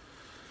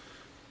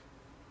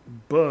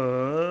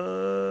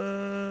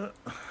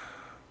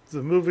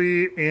the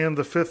movie and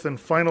the 5th and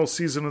final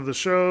season of the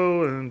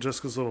show and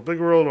Jessica's Little Big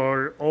World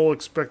are all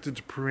expected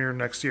to premiere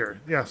next year.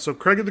 Yeah, so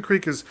Craig of the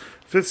Creek is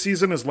 5th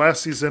season is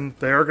last season.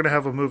 They are going to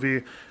have a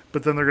movie,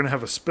 but then they're going to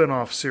have a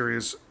spin-off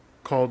series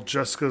called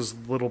Jessica's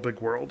Little Big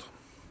World.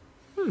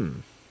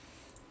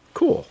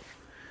 Cool.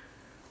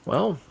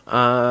 Well,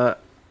 I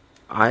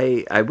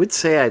would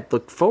say I'd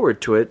look forward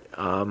to it.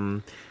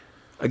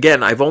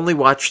 Again, I've only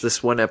watched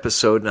this one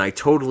episode, and I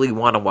totally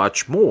want to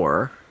watch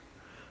more.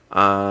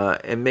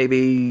 And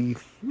maybe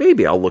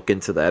I'll look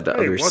into that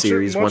other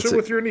series. Watch it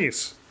with your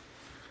niece.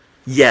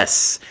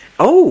 Yes.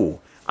 Oh,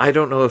 I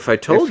don't know if I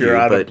told you,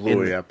 but of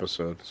Bluey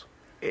episodes.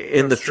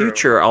 In the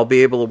future, I'll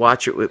be able to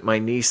watch it with my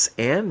niece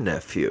and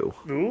nephew.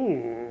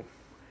 Ooh.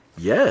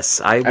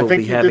 Yes, I will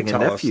be having a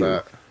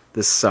nephew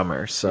this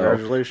summer,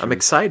 so I'm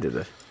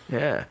excited.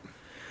 Yeah.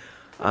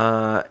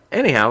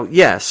 Anyhow,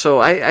 yeah.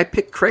 So I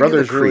picked Craig of the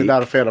Creek. Brother's really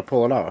not a fan of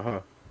pulling out, huh?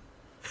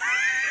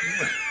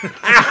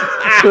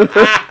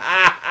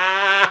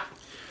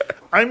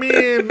 I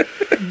mean,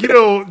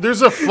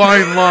 there's a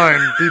fine line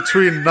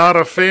between not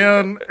a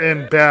fan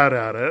and bad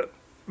at it.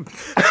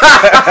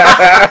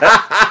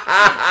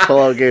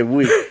 Pull-out game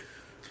week.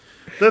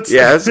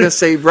 Yeah, I was gonna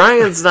say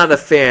Ryan's not a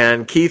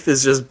fan. Keith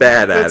is just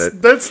bad at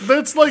it. That's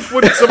like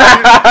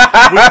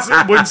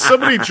when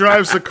somebody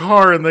drives a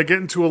car and they get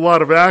into a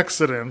lot of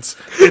accidents.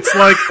 It's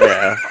like,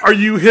 are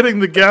you hitting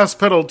the gas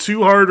pedal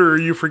too hard, or are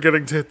you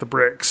forgetting to hit the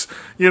brakes?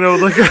 You know,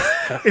 like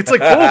it's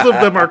like both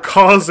of them are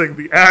causing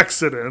the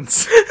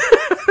accidents.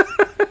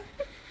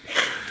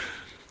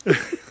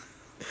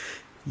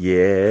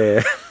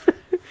 Yeah.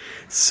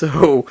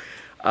 So,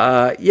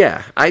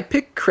 I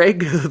picked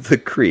Craig of the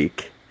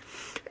Creek,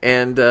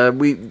 and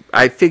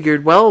I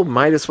figured, well,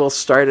 might as well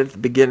start at the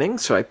beginning.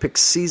 So I picked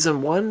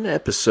season 1,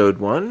 episode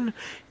 1,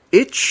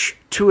 Itch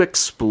to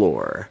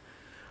Explore,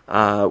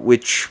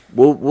 which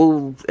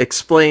we'll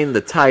explain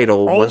the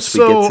title once we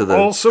get to the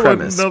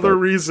premise. Also, another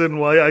reason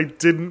why I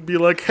didn't be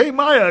like, "Hey,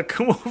 Maya,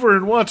 come over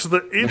and watch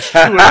the Itch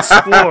to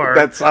Explore."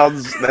 That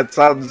sounds.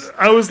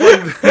 I was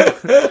like,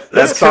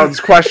 that sounds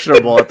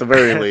questionable at the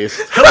very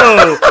least.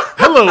 Hello,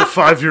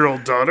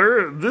 5-year-old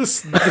daughter.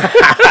 This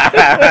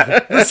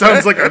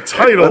sounds like a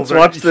title. Let's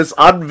watch this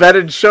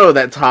unvetted show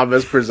that Tom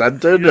has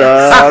presented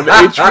on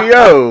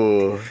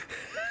HBO.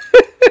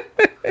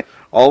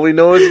 All we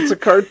know is it's a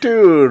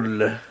cartoon.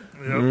 Yep.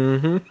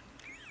 Mm-hmm.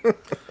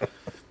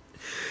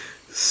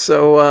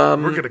 So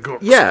we're gonna go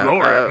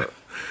explore.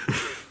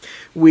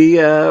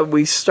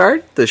 We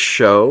start the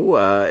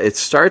show. It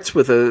starts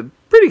with a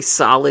pretty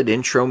solid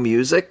intro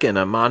music and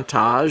a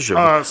montage of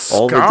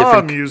all the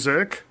different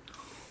music.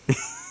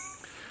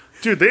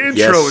 Dude, the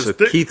intro yes,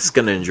 is... Keith's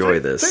going to enjoy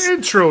this. The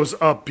intro is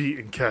upbeat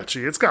and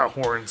catchy. It's got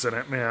horns in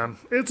it, man.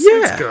 It's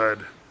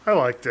good. I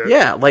liked it.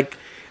 Yeah, like,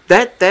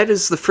 that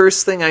is the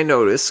first thing I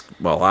noticed.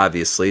 Well,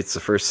 obviously, it's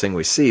the first thing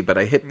we see, but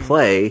I hit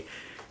play,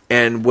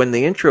 and when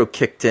the intro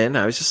kicked in,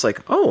 I was just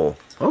like, oh,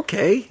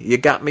 okay, you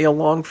got me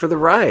along for the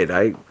ride.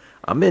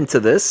 I'm into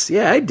this.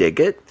 Yeah, I dig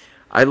it.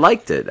 I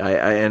liked it.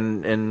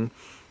 And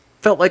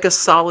felt like a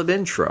solid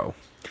intro.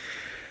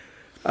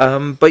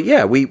 But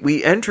yeah,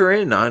 we enter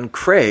in on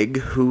Craig,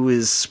 who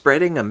is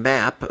spreading a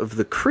map of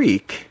the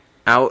creek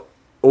out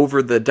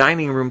over the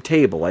dining room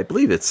table. I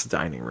believe it's the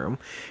dining room.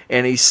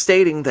 And he's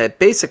stating that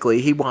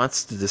basically he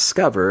wants to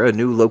discover a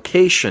new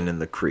location in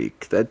the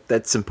creek.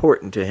 That's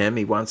important to him.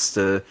 He wants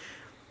to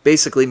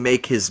basically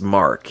make his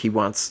mark. He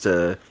wants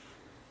to,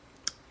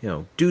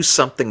 do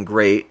something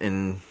great,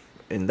 and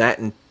that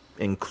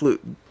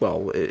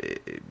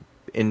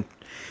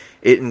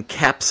it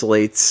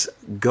encapsulates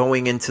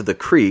going into the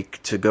creek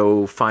to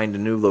go find a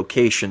new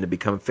location to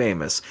become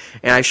famous.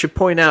 And I should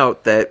point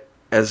out that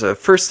as a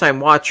first-time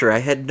watcher, I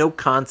had no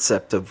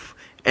concept of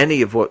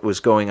any of what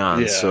was going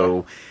on. Yeah.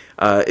 So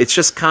it's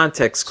just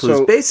context clues.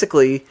 So,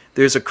 basically,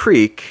 there's a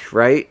creek,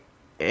 right?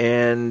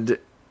 And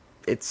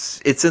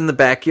it's in the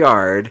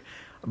backyard,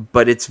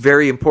 but it's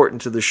very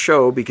important to the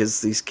show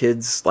because these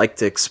kids like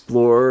to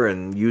explore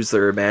and use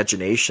their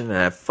imagination and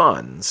have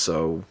fun.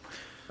 So...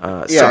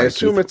 I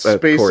assume it's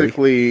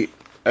basically.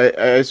 I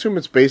assume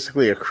it's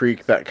basically a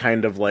creek that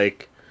kind of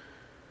like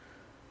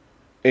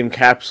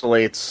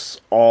encapsulates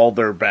all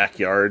their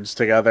backyards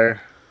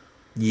together.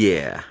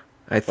 Yeah,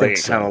 I think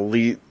so.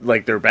 Kind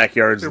of their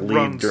backyards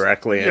lead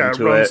directly into it.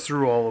 It runs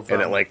through all of them,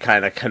 and it like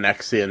kind of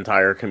connects the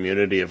entire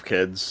community of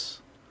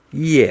kids.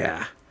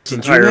 Yeah, the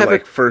entire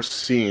first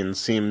scene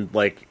seemed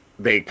like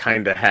they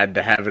kind of had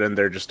to have it in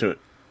there just to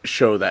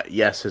show that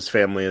yes, his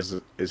family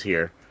is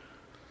here.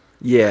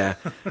 Yeah.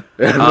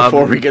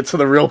 Before we get to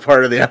the real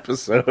part of the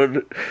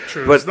episode.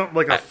 True, but it's not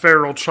like a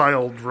feral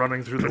child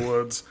running through the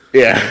woods.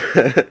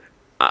 Yeah.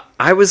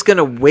 I was going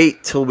to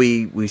wait till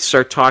we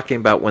start talking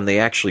about when they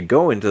actually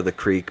go into the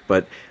creek,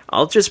 but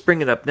I'll just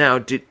bring it up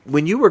now.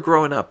 When you were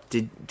growing up,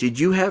 did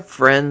you have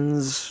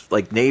friends,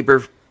 like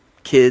neighbor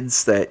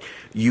kids, that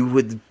you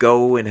would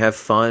go and have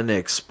fun and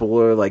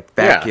explore like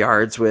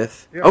backyards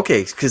with? Yeah.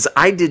 Okay, because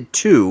I did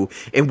too,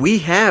 and we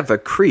have a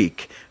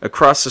creek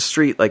across the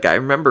street. Like I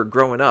remember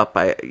growing up,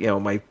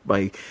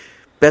 my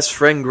best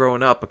friend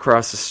growing up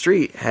across the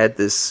street had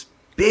this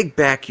big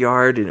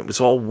backyard, and it was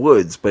all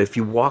woods. But if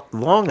you walked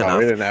long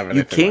enough,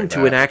 you came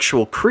to an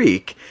actual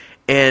creek,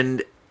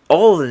 and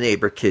all the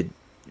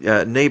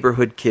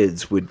neighborhood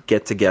kids would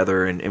get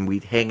together, and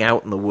we'd hang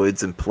out in the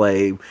woods and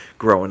play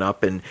growing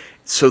up. And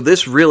so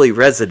this really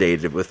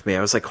resonated with me.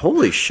 I was like,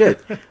 holy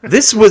shit,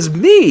 this was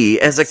me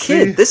as a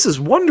kid. This is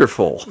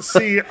wonderful.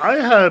 See,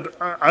 I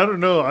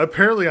don't know,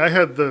 apparently I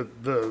had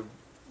the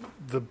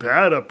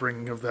bad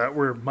upbringing of that,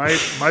 where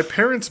my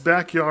parents'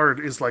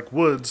 backyard is like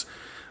woods,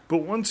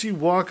 but once you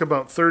walk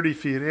about 30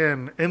 feet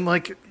in, and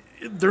like,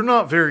 they're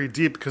not very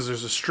deep because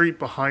there's a street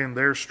behind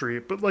their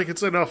street, but like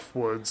it's enough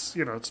woods,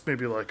 it's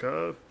maybe like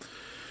I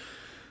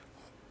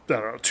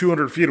don't know,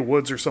 200 feet of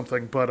woods or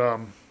something, but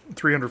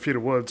 300 feet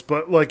of woods.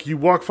 But like you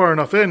walk far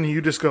enough in, and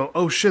you just go,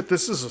 oh shit,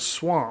 this is a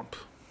swamp.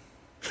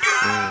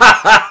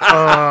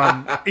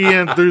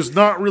 And there's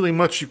not really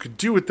much you could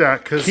do with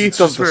that because Keith it's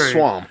of just the very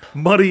swamp.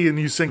 muddy and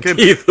you sink in.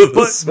 Keith of the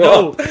but swamp.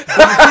 no, but the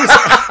thing is,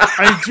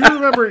 I do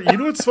remember. You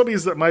know what's funny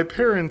is that my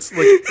parents,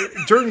 like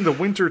during the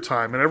winter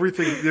time and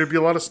everything, there'd be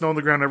a lot of snow on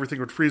the ground. Everything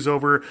would freeze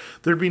over.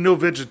 There'd be no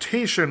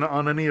vegetation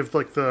on any of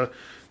like the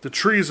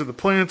trees or the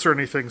plants or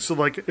anything. So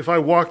like if I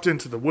walked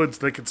into the woods,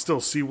 they could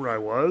still see where I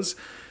was.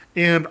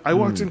 And I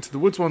walked into the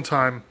woods one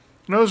time,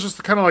 and I was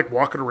just kind of like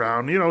walking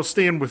around,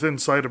 staying within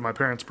sight of my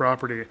parents'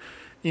 property.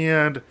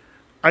 And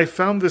I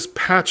found this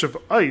patch of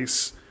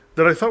ice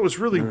that I thought was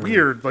really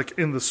weird, like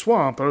in the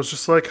swamp. I was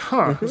just like,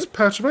 there's a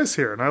patch of ice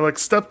here. And I like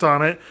stepped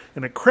on it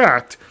and it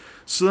cracked.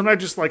 So then I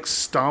just like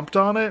stomped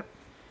on it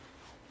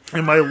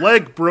and my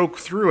leg broke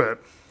through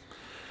it.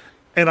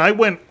 And I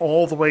went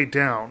all the way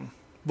down.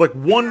 Like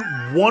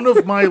one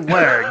of my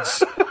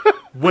legs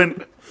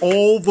went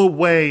all the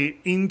way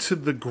into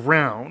the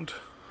ground.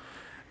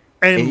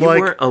 And you like,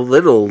 weren't a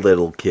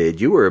little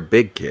kid. You were a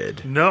big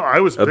kid. no,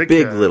 I was A big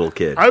big kid. little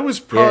kid. I was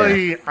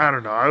probably, I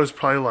don't know, I was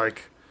probably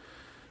like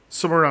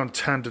somewhere around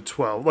 10 to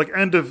 12, like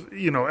end of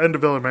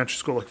elementary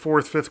school, like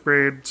 4th, 5th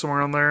grade, somewhere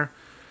around there.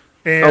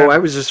 And Oh, I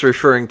was just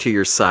referring to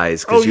your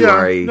size because Oh, you yeah.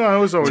 are a No, I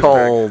was always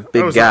tall, big. I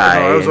big was- guy,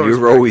 no, I was and always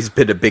you've big. always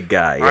been a big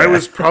guy. I yeah.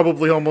 was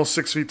probably almost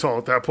 6 feet tall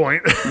at that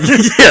point.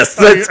 Yes,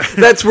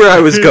 that's where I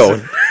was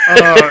going.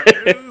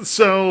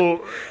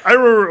 So I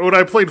remember when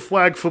I played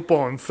flag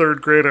football in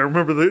 3rd grade. I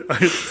remember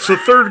so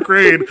 3rd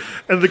grade,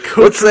 and the coach.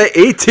 What's that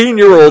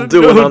 18-year-old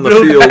doing on the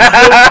field?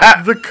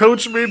 The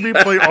coach made me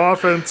play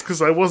offense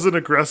because I wasn't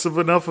aggressive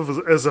enough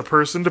as a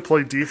person to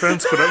play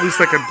defense, but at least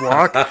I could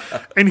block.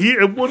 And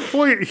at one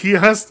point he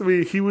asked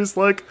me, he was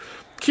like,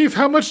 Keith,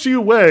 how much do you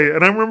weigh?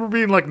 And I remember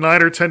being like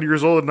 9 or 10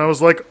 years old, and I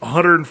was like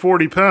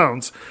 140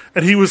 pounds.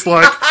 And he was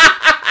like,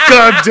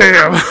 God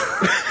damn.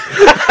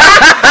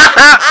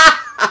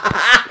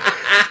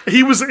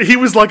 He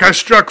was like, I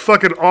struck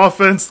fucking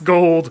offense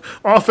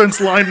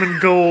lineman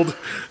gold.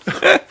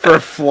 For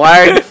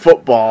flag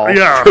football.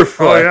 Yeah.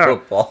 Flag yeah.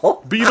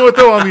 football. But you know what,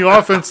 though? On the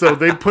offense, though,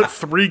 they'd put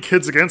 3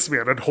 kids against me,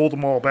 and I'd hold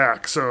them all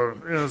back. So,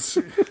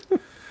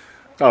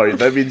 Oh,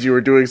 that means you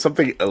were doing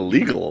something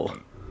illegal.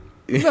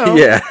 no,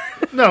 Yeah.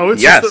 no,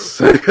 it's Yes,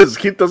 just because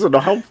Keith doesn't know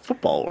how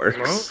football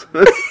works.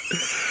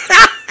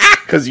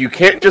 Because you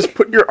can't just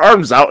put your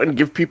arms out and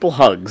give people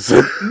hugs.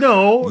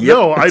 no.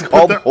 it's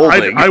called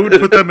holding. I would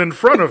put them in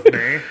front of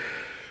me,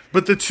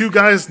 but the 2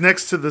 guys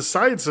next to the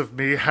sides of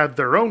me had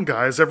their own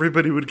guys.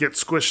 Everybody would get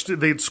squished.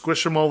 They'd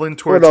squish them all in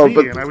towards no, me,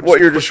 but and I would what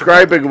just you're push them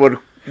back. describing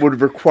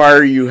would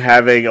require you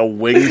having a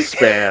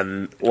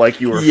wingspan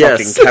like you were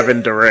Yes. fucking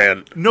Kevin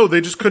Durant. No,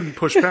 they just couldn't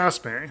push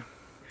past me.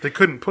 They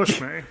couldn't push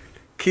me.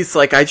 Keith's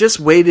like, I just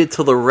waited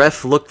till the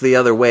ref looked the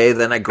other way,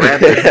 then I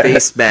grabbed his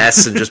face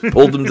mask and just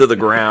pulled him to the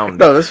ground.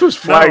 No, this was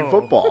flag No.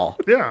 football.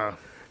 Yeah.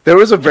 There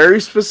was a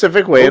very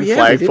specific way in yeah,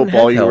 flag they didn't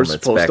football have you were helmets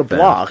supposed back to then.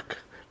 block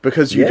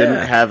because you Yeah.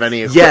 didn't have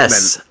any equipment.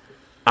 Yes.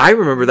 I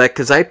remember that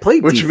because I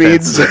played Which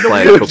defense means, in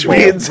flag which football.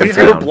 means if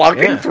We you were had-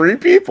 blocking yeah. 3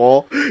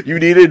 people, you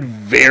needed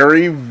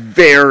very,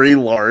 very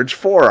large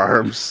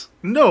forearms.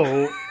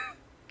 No.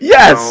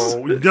 Yes.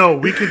 No,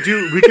 we could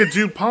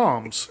do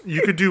palms.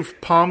 You could do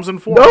palms and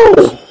forearms.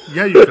 No.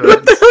 Yeah, you could.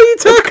 What the hell are you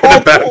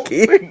talking about,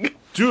 Keith?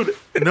 Dude,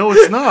 no,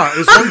 it's not.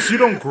 As long as you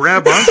don't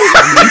grab onto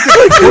them, you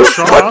can push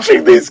off.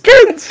 Punching these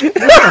kids.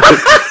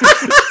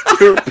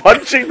 You're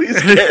punching these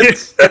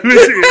kids.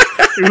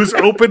 It was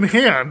open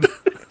hand.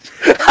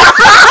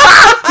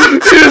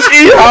 Just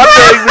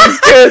e-hondaing these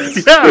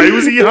kids. Yeah, it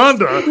was E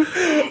Honda.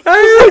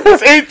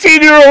 This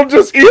 18-year-old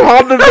just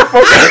e-honda the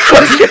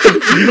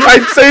fucking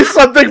I'd say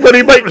something, but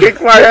he might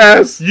kick my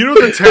ass. You know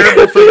the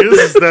terrible thing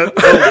is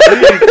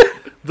that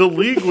the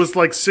league was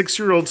like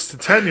 6-year-olds to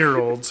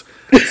 10-year-olds.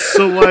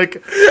 So like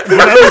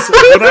when I was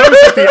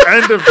at the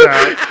end of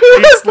that,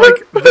 it's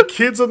like the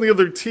kids on the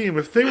other team,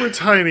 if they were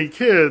tiny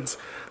kids,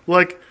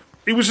 like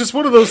it was just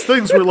one of those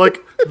things where like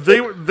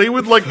they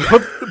would like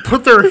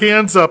put their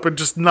hands up and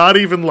just not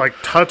even like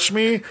touch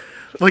me.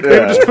 Like they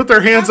would just put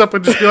their hands up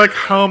and just be like,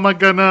 how am I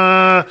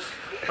gonna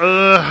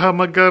and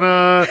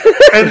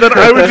then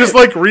I would just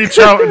like reach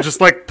out and just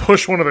like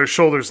push one of their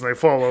shoulders and they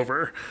fall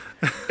over.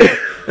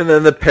 And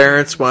then the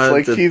parents wanted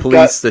like the he's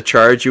police to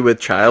charge you with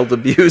child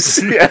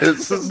abuse. Yeah,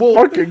 this is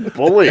fucking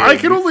bullying. I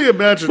can only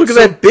imagine. Look at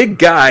that big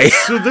guy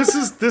So this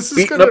is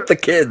beating gonna up the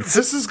kids.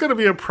 this is gonna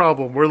be a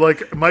problem where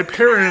like my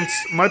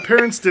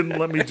parents didn't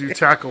let me do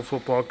tackle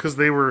football because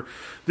they were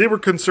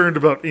concerned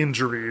about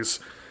injuries.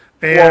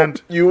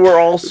 And you were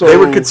also They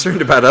were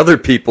concerned about other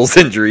people's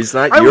injuries,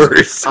 not I was-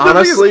 yours.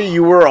 honestly,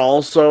 you were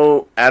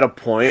also at a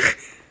point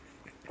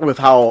with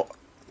how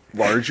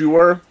large you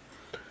were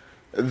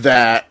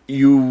that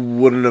you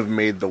wouldn't have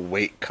made the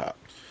weight cut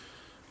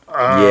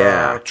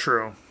Yeah,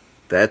 true.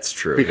 that's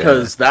true.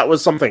 because that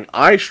was something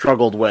I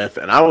struggled with,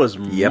 and I was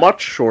Yep.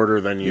 much shorter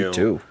than yeah. you. Me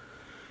too.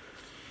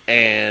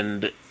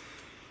 And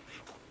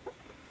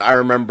I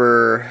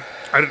remember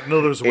I didn't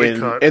know there was a weight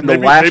cut. in the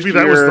maybe, last maybe year,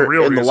 that was the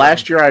real in the reason.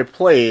 last year I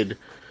played,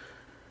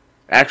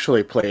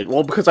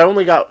 well, because I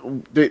only got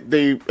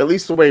they at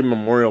least the way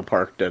Memorial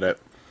Park did it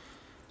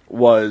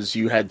was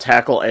you had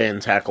tackle A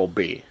and tackle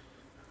B.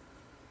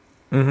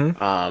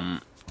 Mm-hmm.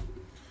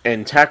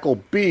 And tackle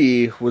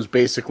B was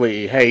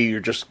basically, hey, you're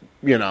just,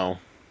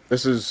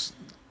 this is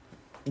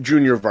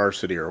junior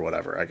varsity or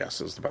whatever, I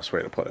guess is the best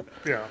way to put it.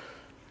 Yeah.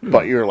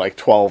 But you're like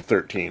 12,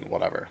 13,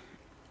 whatever.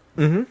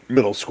 Mm-hmm.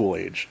 Middle school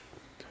age.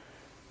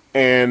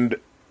 And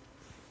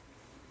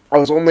I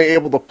was only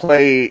able to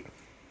play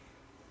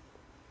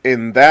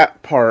in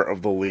that part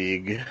of the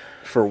league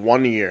for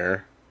 1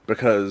 year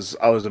because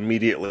I was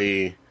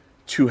immediately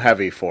too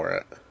heavy for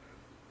it.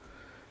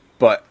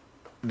 But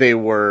they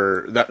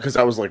were because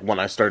that was like when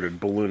I started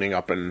ballooning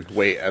up in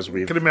weight, as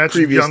we've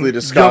previously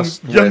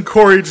discussed. Young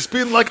Corey just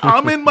being like,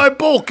 "I'm in my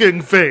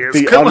bulking phase."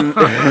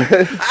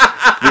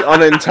 The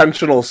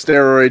unintentional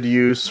steroid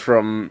use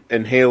from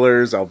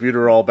inhalers,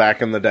 albuterol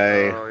back in the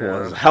day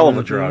was a hell of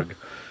a drug.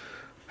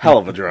 Hell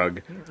of a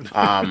drug.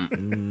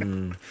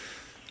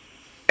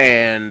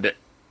 And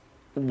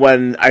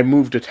when I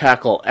moved to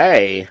tackle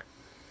A,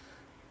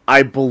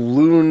 I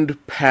ballooned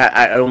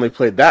I only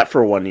played that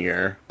for 1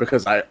 year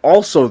because I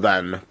also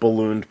then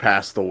ballooned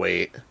past the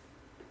weight.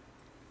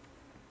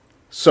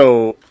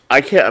 So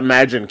I can't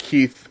imagine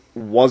Keith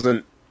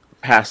wasn't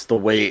past the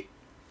weight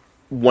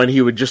when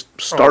he would just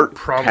start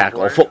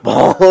tackle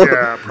football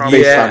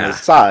based on his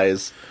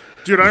size.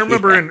 Dude, I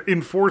remember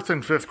in 4th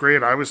and 5th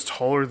grade, I was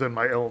taller than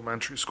my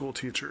elementary school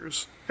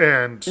teachers.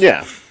 And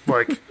I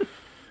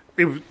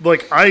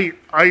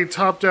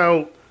topped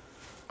out,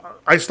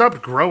 I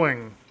stopped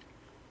growing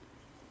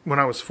when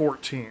I was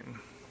 14,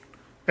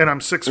 and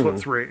I'm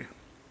 6'3".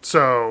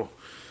 So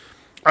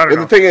I don't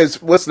know. The thing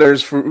is,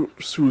 listeners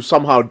who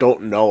somehow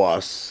don't know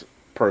us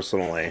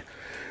personally,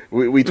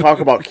 we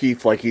talk about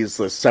Keith like he's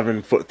the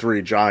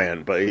 7'3"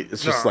 giant, but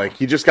it's just like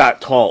he just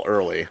got tall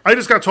early. I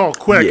just got tall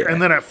quick,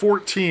 and then at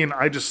 14,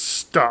 I just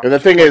stopped. And the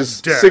thing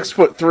is,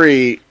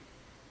 6'3"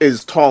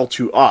 is tall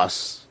to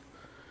us.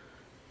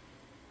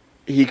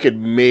 He could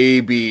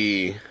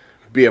maybe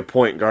be a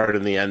point guard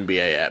in the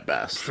NBA at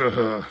best.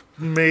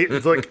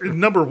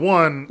 Number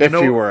one, if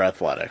you were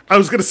athletic. I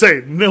was gonna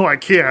say no, I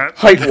can't.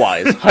 Height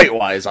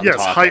wise, I'm yes,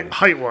 talking.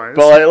 height wise.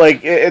 But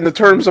like in the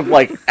terms of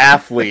like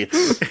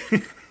athletes,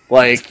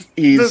 like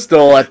he's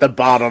still at the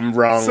bottom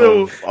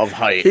rung of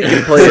height. He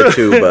can play a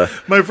tuba.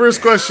 My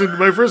first question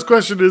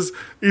is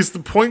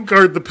the point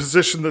guard the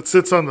position that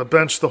sits on the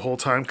bench the whole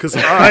time? Because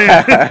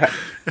I.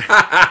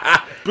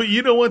 But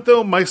you know what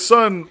though, my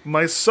son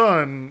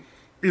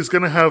is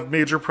going to have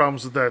major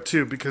problems with that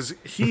too, because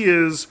he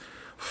is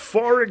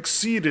far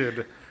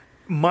exceeded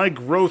my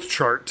growth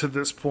chart to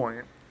this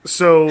point.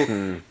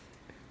 So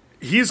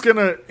he's going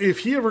to, if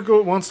he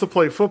ever wants to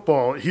play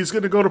football, he's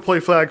going to go to play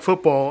flag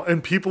football,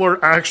 and people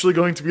are actually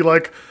going to be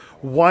like,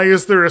 why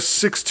is there a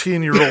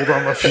 16-year-old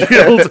on the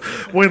field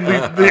when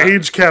the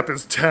age cap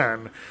is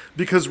 10?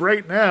 Because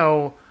right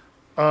now,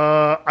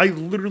 I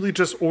literally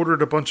just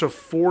ordered a bunch of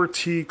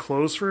 4T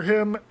clothes for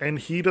him, and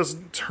he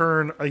doesn't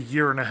turn a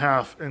year and a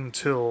half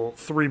until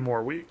 3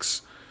 more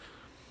weeks.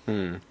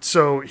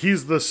 So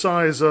he's the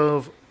size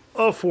of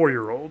a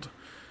 4-year-old.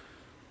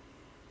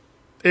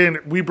 And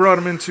we brought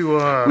him into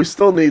we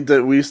still need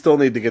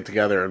to get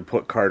together and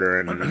put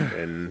Carter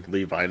and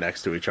Levi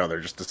next to each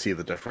other just to see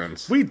the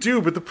difference. We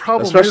do, but the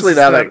problem especially is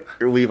now that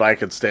Levi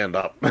could stand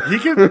up. He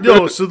can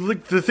so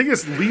the thing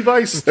is,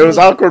 Levi still, it was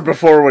awkward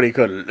before when he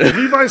couldn't.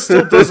 Levi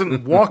still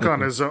doesn't walk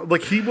on his own.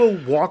 Like, he will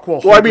walk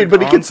while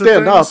but he can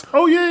stand up.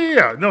 Oh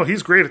yeah. No,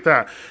 he's great at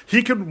that.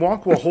 He can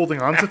walk while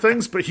holding on to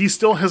things, but he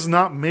still has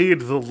not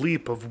made the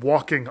leap of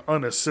walking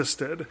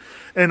unassisted.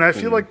 And I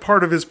feel like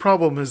part of his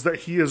problem is that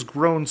he has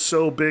grown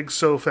so big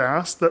so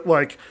fast that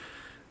like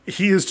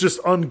he is just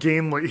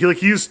ungainly.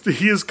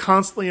 He is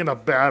constantly in a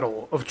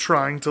battle of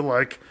trying to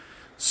like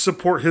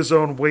support his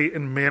own weight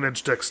and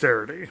manage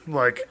dexterity.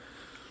 Like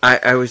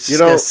I was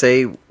just gonna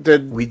say,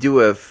 we do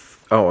have.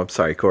 Oh, I'm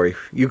sorry, Corey.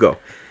 You go.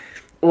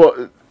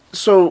 Well,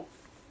 so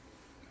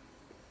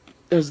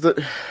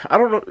I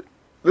don't know.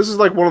 This is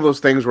like one of those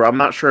things where I'm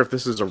not sure if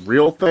this is a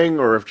real thing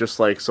or if just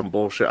like some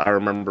bullshit I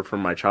remember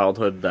from my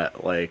childhood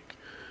that like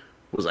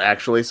was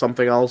actually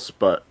something else,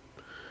 but.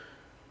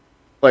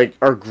 Like,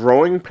 are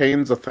growing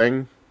pains a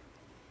thing?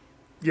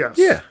 Yes.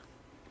 Yeah.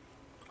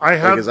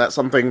 Is that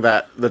something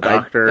that the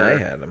doctor... I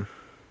had them.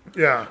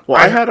 Yeah. Well,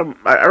 I had them...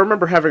 I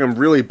remember having them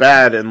really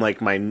bad in,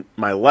 like,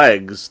 my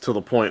legs to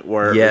the point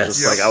where it was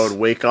just, like, I would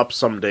wake up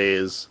some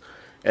days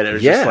and it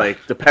was just,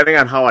 like, depending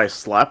on how I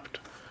slept,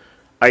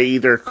 I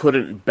either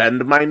couldn't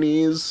bend my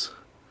knees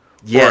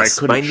or I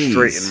couldn't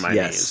straighten my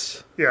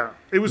knees. Yeah,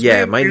 it was.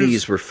 Yeah, my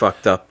knees were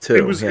fucked up too.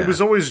 It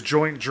was always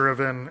joint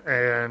driven,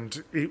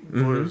 and it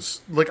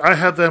was like I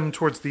had them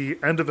towards the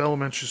end of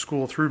elementary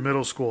school through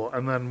middle school,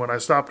 and then when I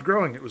stopped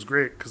growing, it was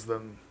great because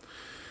then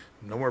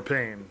no more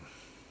pain.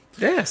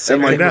 Yeah,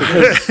 and like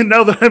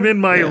now that I'm in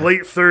my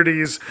late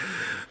 30s,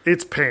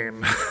 it's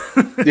pain.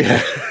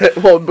 Yeah,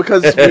 well,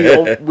 because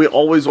we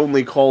always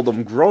only called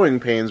them growing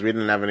pains. We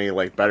didn't have any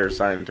like better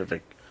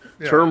scientific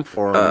term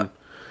for them.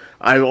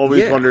 I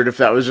always wondered if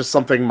that was just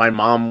something my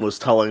mom was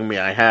telling me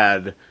I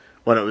had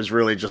when it was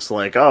really just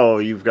like, oh,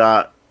 you've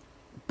got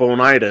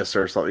bonitis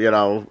or something. I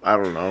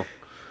don't know.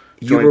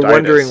 You were Jointitis.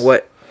 wondering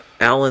what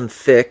Alan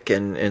Thicke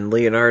and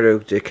Leonardo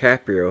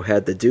DiCaprio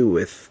had to do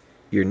with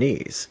your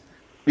knees.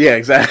 Yeah,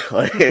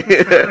 exactly.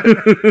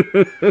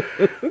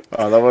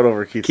 Oh, that went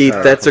over Keith. Keith,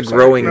 that's a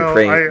growing No,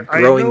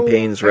 growing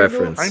pains I know-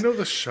 reference. I know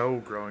the show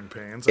Growing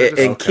Pains.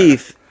 And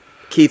Keith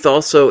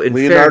also, in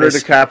Leonardo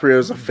fairness, DiCaprio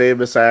is a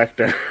famous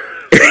actor.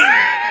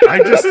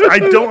 I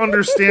don't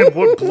understand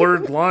what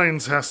blurred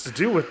lines has to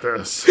do with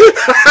this.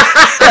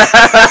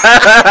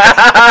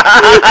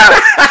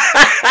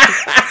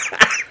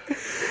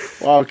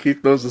 Wow,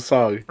 Keith knows the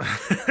song.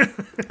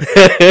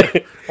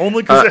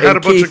 Only because it had and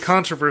a bunch Keith- of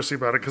controversy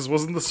about it. Because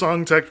wasn't the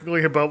song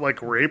technically about like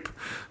rape?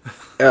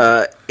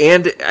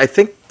 and I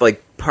think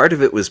like part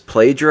of it was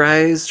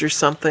plagiarized or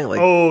something. Like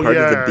Oh part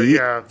yeah, of the beat.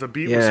 yeah. The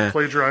beat Yeah. was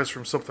plagiarized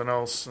from something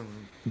else. And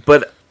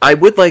But I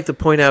would like to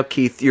point out,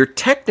 Keith, you're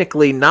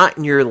technically not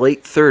in your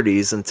late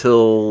 30s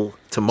until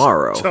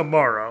tomorrow.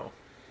 tomorrow,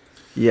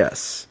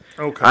 Yes.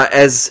 okay.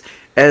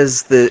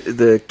 As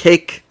the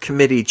cake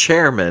committee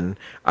chairman,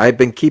 I've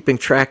been keeping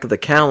track of the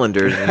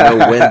calendar to know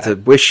when to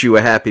wish you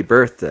a happy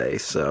birthday.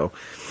 So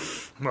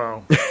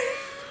Well,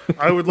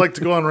 I would like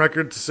to go on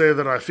record to say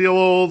that I feel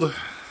old,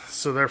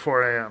 so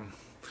therefore I am.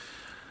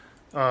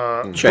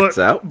 checks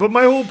out. But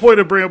my whole point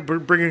of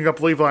bringing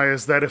up Levi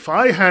is that if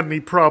I had any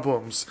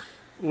problems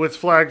with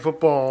flag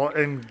football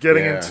and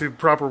getting Yeah. into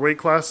proper weight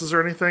classes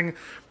or anything,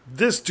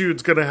 this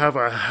dude's gonna have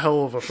a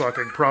hell of a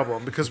fucking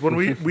problem. Because when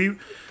we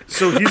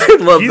so he's I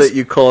love he's, that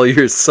you call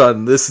your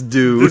son this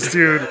dude. this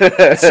dude.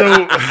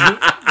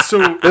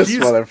 So This he's,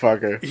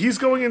 motherfucker. he's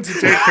going into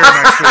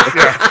daycare next week.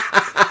 Yeah.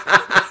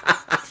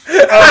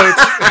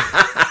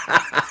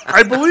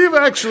 I believe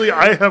actually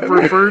I have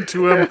referred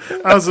to him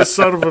as a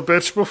son of a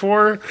bitch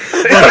before,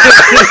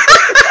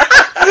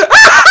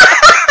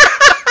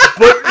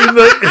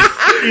 but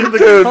in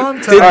the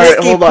context, Did right,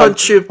 Nikki hold on.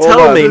 punch you? Hold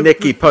Tell on. me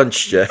Nikki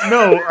punched you.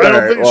 no, I don't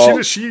Alright, think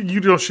well-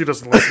 she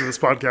doesn't listen to this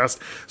podcast.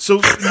 So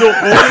no,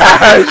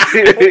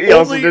 He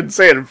also only- didn't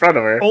say it in front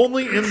of her.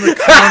 only in the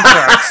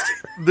context.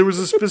 There was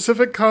a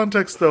specific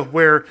context though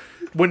where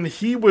when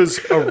he was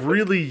a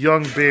really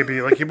young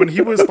baby, like when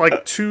he was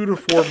like 2 to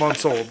 4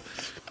 months old,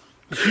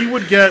 he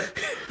would get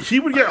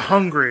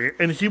hungry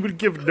and he would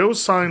give no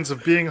signs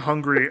of being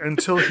hungry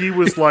until he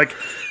was like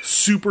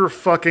super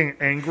fucking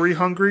angry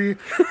hungry.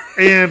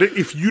 And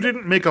if you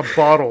didn't make a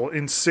bottle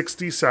in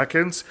 60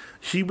 seconds,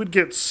 he would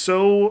get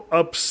so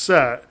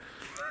upset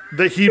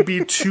that he'd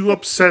be too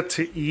upset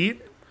to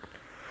eat,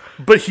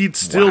 but he'd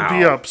still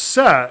be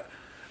upset.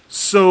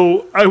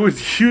 So I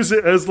would use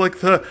it as like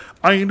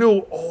I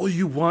know all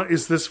you want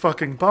is this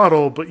fucking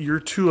bottle, but you're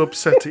too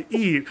upset to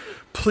eat.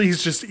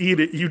 Please just eat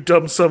it, you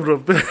dumb son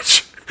of a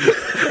bitch.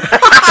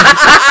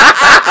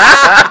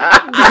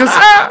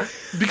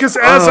 because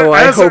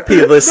I hope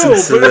he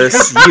listens to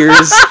this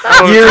years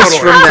totally,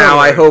 from now.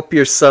 I totally. hope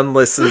your son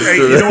listens Hey,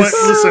 to you this. know what?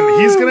 Listen,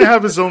 he's gonna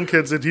have his own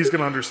kids and he's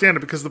gonna understand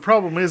it, because the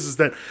problem is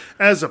that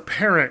as a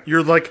parent,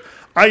 you're like,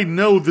 I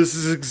know this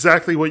is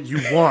exactly what you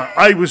want.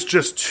 I was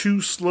just too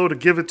slow to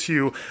give it to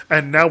you,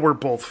 and now we're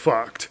both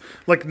fucked.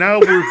 Like now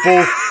we're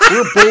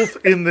both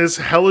in this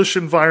hellish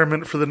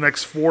environment for the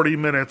next 40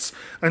 minutes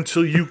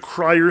until you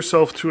cry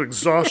yourself to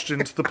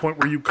exhaustion to the point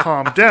where you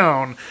calm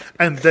down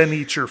and then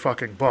eat your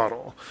fucking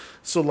bottle.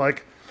 So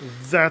like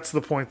that's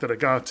the point that I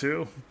got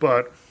to.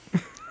 But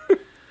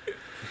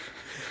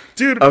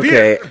dude,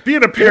 Okay. being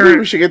a Maybe parent,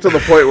 we should get to the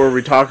point where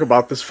we talk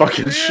about this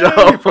fucking you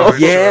show. probably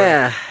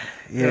should.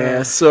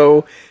 Yeah.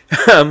 So,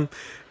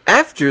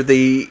 after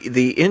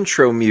the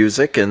intro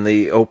music and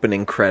the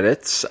opening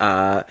credits,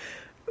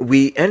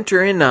 we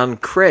enter in on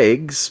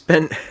Craig.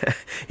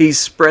 He's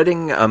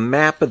spreading a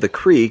map of the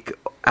creek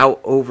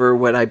out over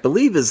what I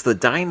believe is the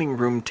dining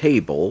room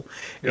table,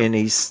 and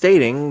he's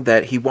stating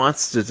that he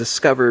wants to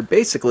discover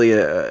basically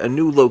a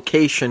new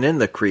location in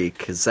the creek,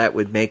 because that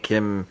would make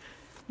him,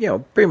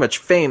 pretty much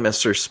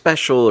famous or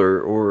special,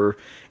 or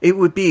it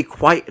would be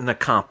quite an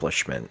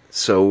accomplishment.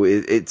 So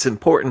it's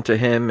important to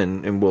him,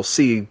 and we'll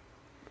see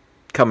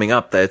coming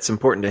up that it's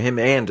important to him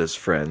and his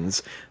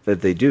friends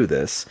that they do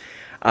this.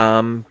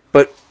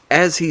 But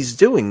as he's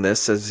doing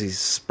this, as he's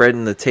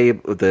spreading the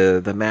table,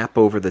 the map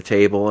over the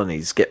table, and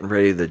he's getting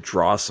ready to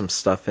draw some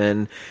stuff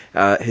in,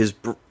 his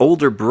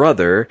older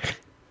brother,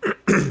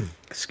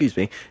 excuse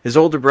me, his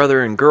older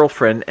brother and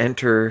girlfriend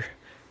enter,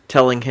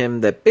 telling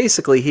him that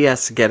basically he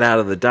has to get out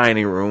of the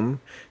dining room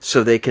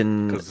so they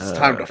can. It's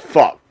time to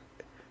fuck.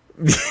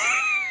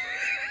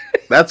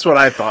 That's what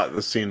I thought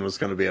the scene was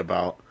going to be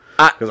about.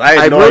 Because I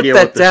had no wrote idea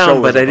that what the show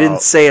down, was but I didn't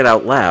about. say it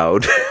out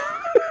loud.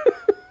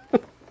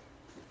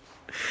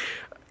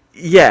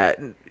 Yeah,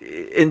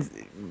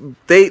 and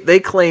they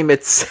claim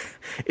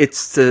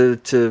it's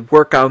to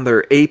work on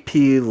their AP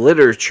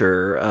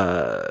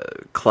literature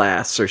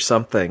class or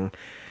something,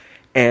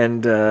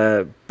 and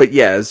but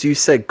yeah, as you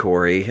said,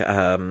 Corey,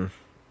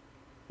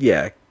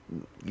 yeah,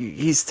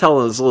 he's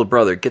telling his little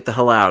brother, "Get the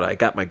hell out! I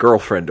got my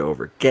girlfriend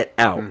over. Get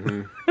out."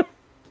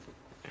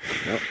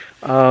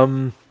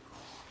 Mm-hmm.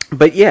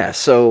 But yeah,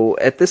 so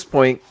at this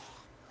point,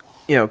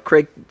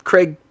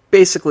 Craig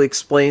basically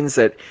explains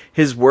that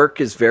his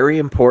work is very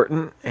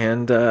important,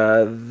 and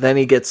then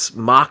he gets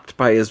mocked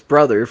by his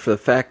brother for the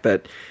fact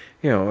that,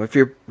 if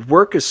your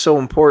work is so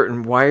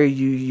important, why are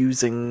you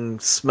using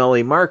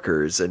smelly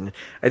markers? And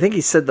I think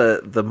he said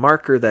the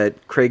marker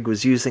that Craig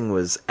was using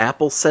was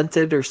apple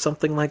scented or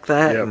something like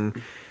that.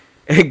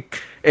 Yep.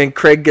 And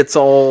Craig gets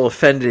all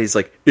offended. He's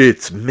like,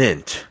 "It's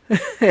mint,"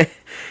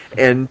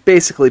 and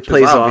basically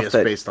plays off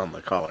that based on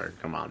the color.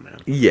 Come on, man.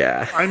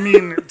 Yeah. I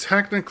mean,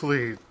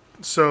 technically,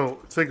 so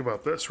think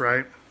about this,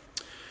 right?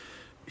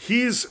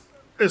 He's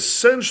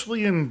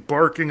essentially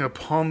embarking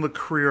upon the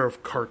career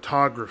of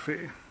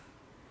cartography.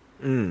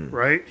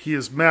 Right? He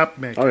is map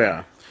making. Oh,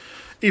 yeah.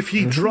 If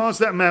he draws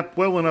that map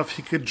well enough,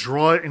 he could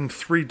draw it in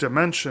 3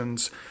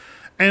 dimensions.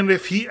 And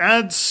if he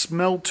adds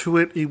smell to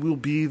it, it will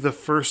be the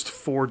first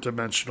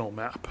 4-dimensional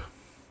map.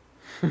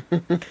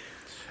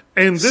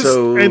 And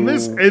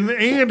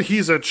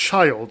he's a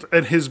child,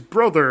 and his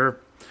brother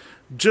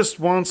just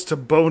wants to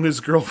bone his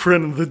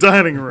girlfriend in the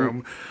dining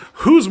room.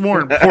 Who's more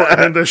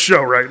important in this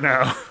show right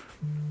now?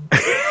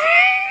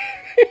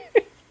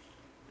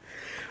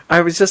 I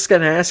was just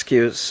going to ask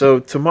you, so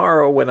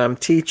tomorrow when I'm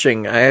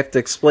teaching, I have to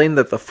explain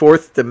that the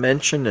 4th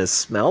dimension is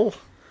smell?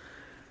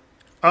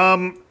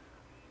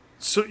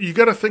 So you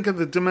got to think of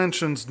the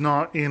dimensions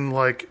not in,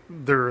 like,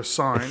 they're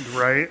assigned,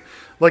 right?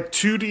 Like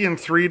 2D and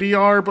 3D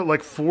are, but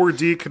like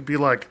 4D could be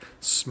like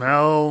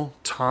smell,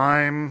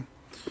 time.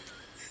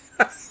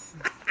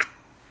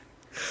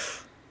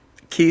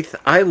 Keith,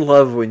 I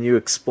love when you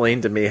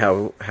explain to me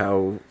how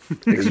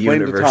the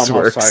universe to Tom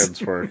works. how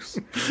science works.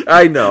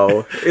 I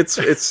know.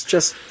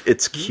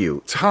 It's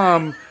cute.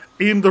 Tom,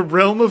 in the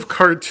realm of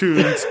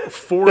cartoons,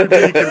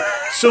 4D can...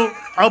 So,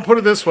 I'll put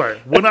it this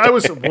way. When I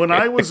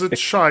was a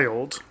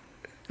child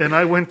and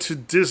I went to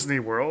Disney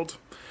World,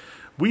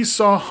 we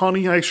saw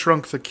Honey, I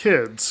Shrunk the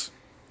Kids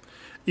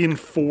in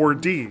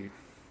 4D.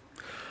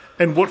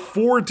 And what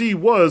 4D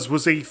was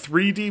a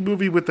 3D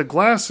movie with the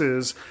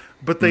glasses,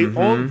 but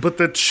but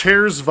the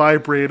chairs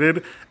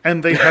vibrated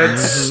and they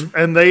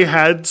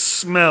had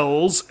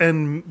smells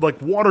and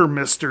like water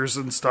misters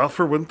and stuff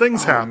for when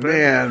things happen.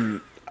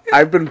 Man,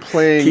 I've been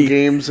playing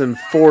games in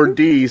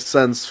 4D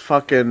since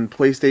fucking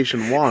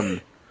PlayStation 1.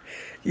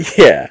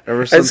 Yeah.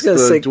 Ever since the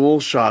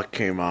DualShock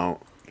came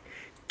out.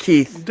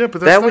 Keith, yeah,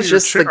 but that was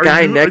just the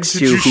guy next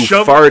to you who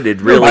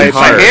farted really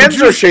hard. My hands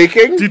are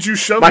shaking. Did you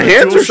shove my the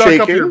hands are DualShock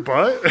shaking up your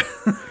butt?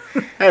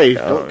 Hey,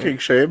 don't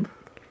kink shame.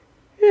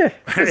 Yeah.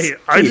 Hey,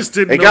 I just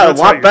didn't. It know got a that's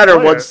lot how better you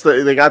play once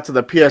they got to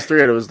the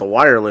PS3 and it was the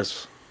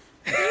wireless.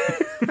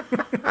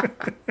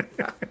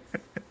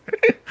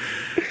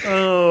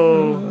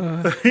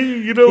 Oh,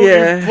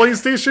 if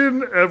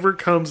PlayStation ever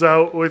comes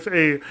out with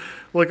a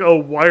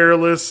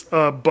wireless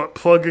butt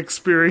plug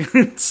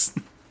experience.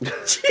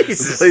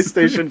 Jesus. The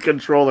PlayStation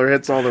controller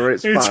hits all the right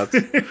spots. No,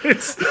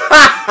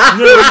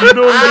 you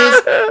know what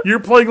it is? You're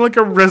playing like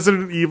a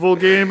Resident Evil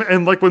game,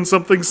 and like when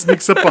something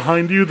sneaks up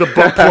behind you, the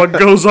butt plug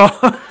goes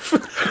off. God,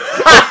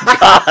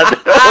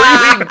 what do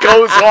you mean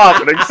goes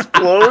off and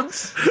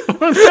explodes?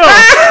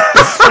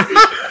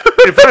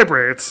 It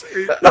vibrates.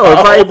 No, it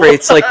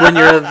vibrates like when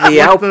you're in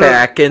the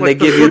Outback and they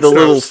give you the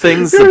little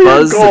things to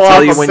buzz to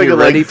tell you when you're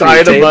ready for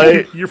your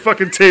table. Your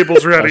fucking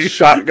table's ready. A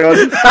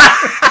shotgun.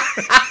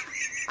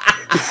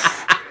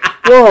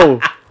 Whoa.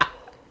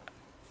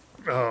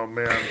 Oh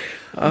man.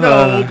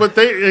 No, but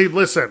hey,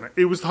 listen.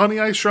 It was Honey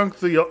I Shrunk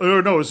the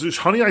it was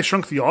Honey I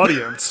Shrunk the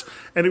Audience,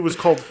 and it was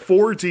called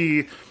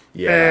 4D.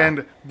 Yeah.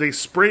 And they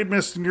sprayed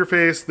mist in your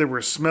face. There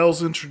were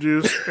smells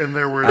introduced, and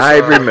there was. I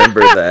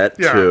remember that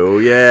too.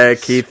 Yeah,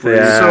 Keith.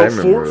 Yeah, so I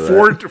remember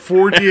that.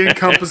 4D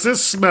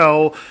encompasses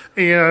smell,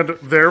 and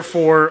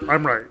therefore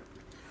I'm right.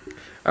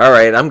 All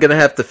right, I'm going to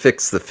have to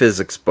fix the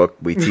physics book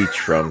we teach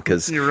from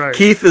because right.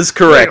 Keith is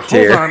correct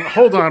here.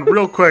 Hold on,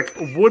 real quick.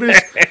 What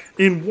is,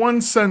 in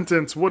one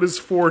sentence, what does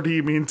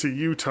 4D mean to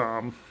you,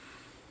 Tom?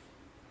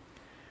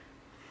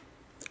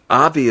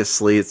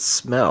 Obviously, it's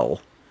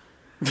smell.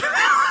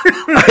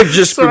 I've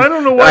just I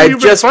don't know why I've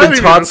just been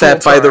taught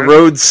that by the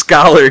Rhodes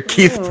Scholar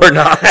Keith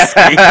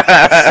Bernofsky.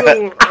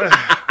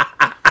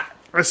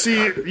 I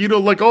see,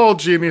 like all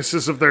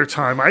geniuses of their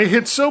time, I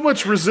hit so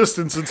much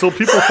resistance until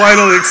people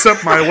finally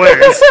accept my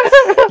ways.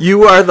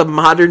 You are the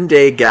modern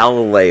day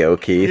Galileo,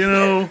 Keith.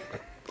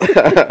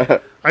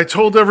 I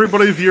told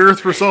everybody the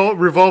Earth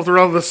revolved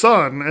around the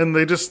sun, and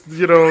they just,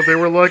 they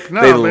were like,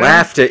 no, They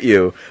laughed at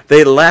you.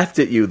 They laughed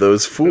at you,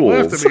 those fools.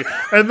 They laughed at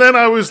me. And then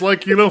I was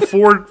like, the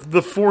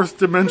 4th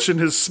dimension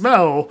is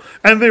smell,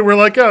 and they were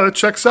like, oh, it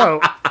checks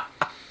out.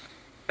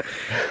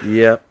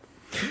 Yep.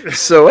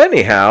 So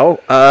anyhow,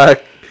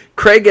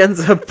 Craig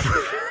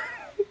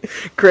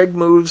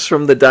moves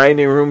from the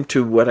dining room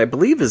to what I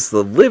believe is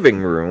the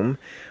living room,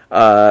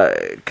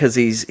 because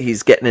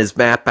he's getting his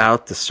map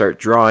out to start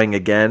drawing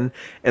again,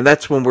 and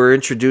that's when we're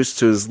introduced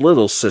to his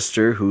little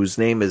sister, whose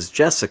name is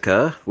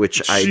Jessica,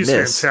 which I miss.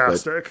 She's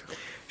fantastic.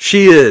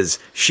 She is.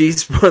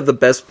 She's one of the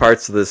best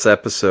parts of this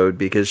episode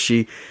because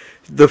she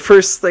the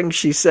first thing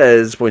she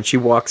says when she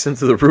walks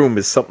into the room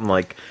is something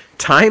like,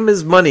 "Time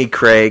is money,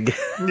 Craig."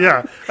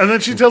 Yeah, and then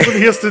she tells him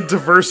he has to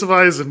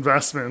diversify his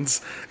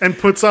investments and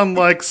puts on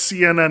like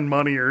CNN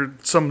Money or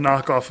some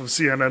knockoff of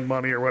CNN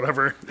Money or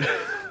whatever.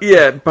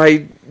 Yeah,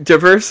 by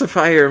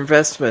diversify your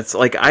investments.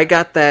 Like, I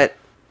got that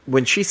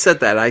when she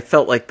said that. I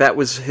felt like that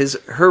was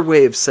her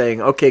way of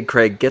saying, "Okay,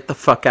 Craig, get the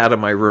fuck out of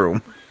my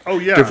room. Oh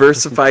yeah,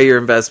 Diversify your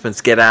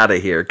investments. Get out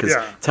of here, because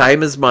Yeah.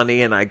 time is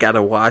money, and I got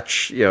to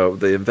watch,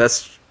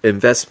 the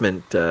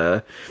investment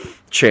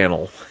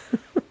channel."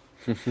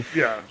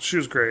 yeah, she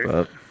was great.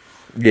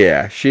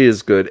 Yeah, she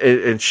is good,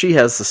 and she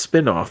has the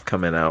spin-off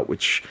coming out,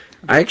 which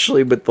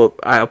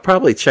I'll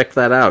probably check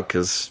that out,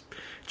 because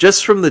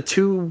just from the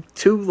two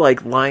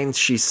like lines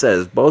she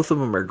says, both of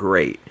them are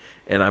great,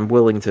 and I'm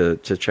willing to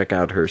check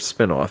out her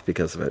spin-off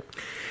because of it.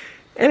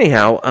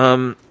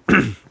 Anyhow,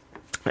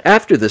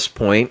 after this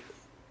point,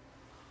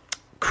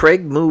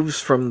 Craig moves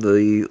from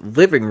the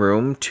living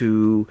room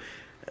to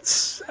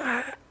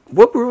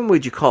what room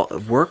would you call it? A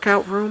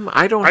workout room?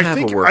 I don't have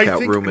a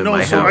workout room in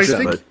my house.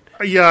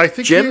 I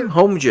think Gym?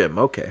 Home gym.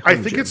 Okay. I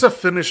think it's a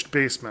finished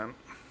basement.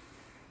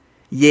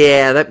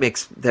 Yeah, that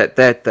makes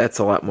that's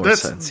a lot more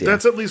sense. Yeah.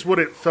 That's at least what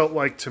it felt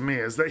like to me,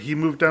 is that he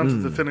moved down to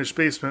the finished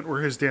basement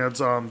where his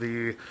dad's on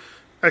the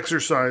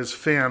exercise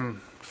fan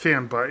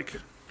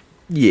bike.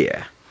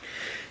 Yeah.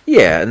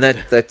 Yeah, and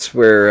that's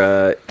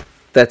where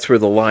the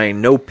line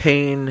 "No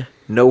pain,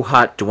 no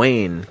hot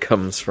Dwayne"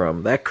 comes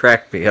from. That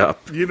cracked me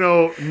up.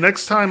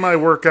 Next time I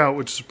work out,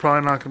 which is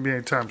probably not going to be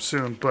anytime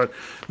soon, but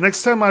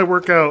next time I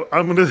work out,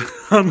 I'm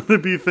gonna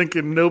be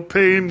thinking "No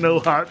pain, no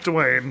hot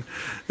Dwayne."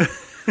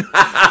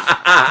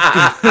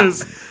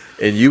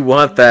 And you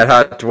want that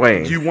hot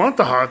Dwayne. You want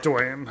the hot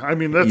Dwayne. I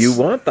mean, You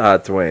want the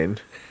hot Dwayne.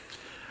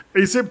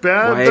 Is it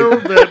bad though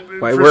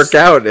that why work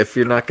out if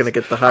you're not going to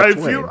get the hot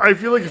Dwayne? I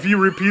feel like if you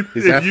repeat,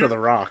 He's after The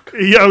Rock.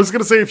 Yeah, I was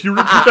going to say, if you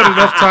repeat that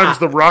enough times,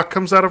 The Rock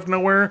comes out of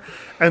nowhere,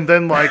 and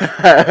then like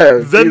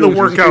then the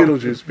workout,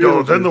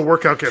 then the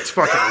workout gets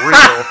fucking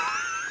real.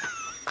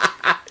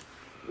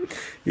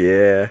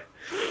 Yeah.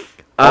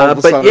 All of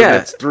a sudden,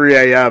 it's 3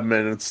 a.m.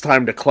 and it's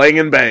time to clang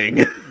and bang.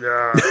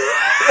 Yeah.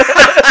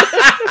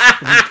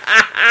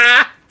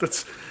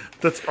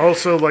 That's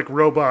also like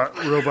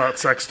robot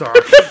sex talk.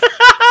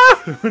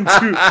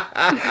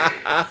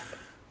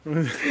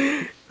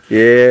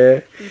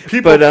 Yeah.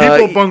 People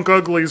bunk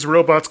uglies,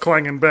 robots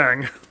clang and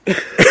bang.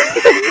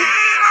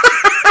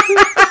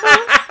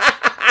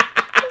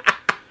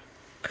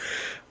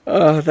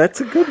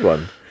 That's a good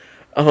one.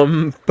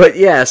 But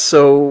yeah,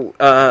 so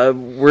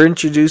we're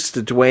introduced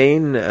to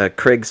Dwayne,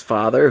 Craig's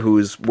father,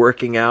 who's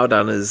working out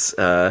on his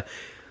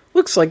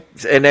looks like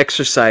an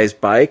exercise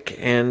bike,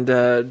 and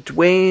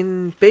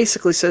Dwayne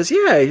basically says,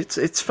 "Yeah,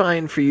 it's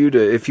fine for you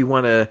to, if you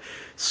want to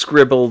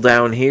scribble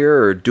down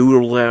here or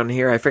doodle down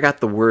here." I forgot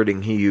the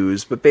wording he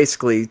used, but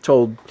basically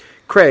told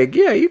Craig,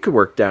 "Yeah, you could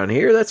work down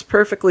here. That's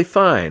perfectly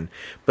fine."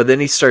 But then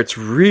he starts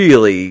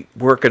really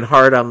working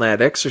hard on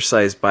that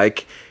exercise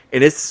bike.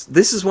 And this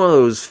is one of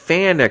those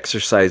fan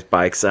exercise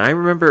bikes. And I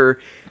remember,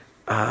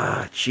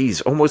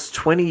 almost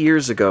 20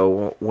 years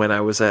ago when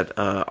I was at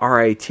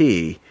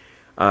RIT,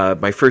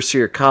 my first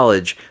year of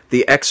college,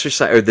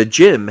 the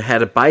gym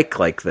had a bike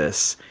like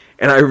this.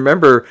 And I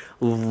remember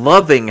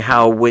loving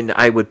how when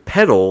I would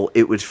pedal,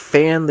 it would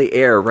fan the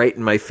air right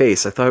in my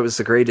face. I thought it was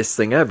the greatest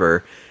thing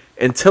ever.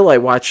 Until I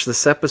watched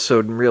this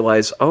episode and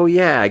realized, oh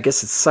yeah, I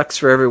guess it sucks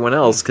for everyone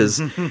else, because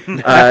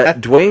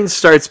Dwayne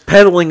starts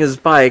pedaling his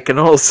bike, and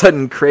all of a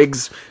sudden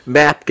Craig's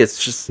map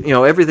gets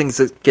everything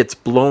gets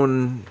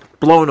blown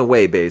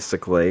away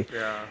basically.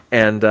 Yeah.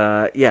 And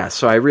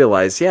so I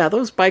realized,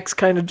 those bikes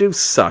kind of do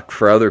suck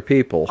for other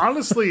people.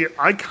 Honestly,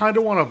 I kind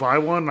of want to buy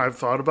one. I've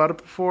thought about it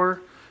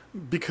before,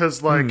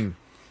 because I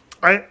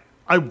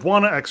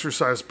want to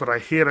exercise, but I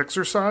hate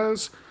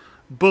exercise,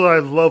 but I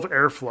love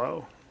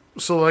airflow.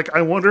 So,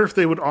 I wonder if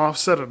they would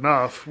offset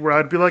enough where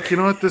I'd be like, you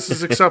know what, this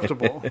is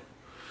acceptable.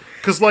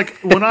 Because,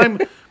 when I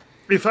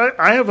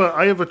have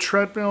a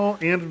treadmill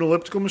and an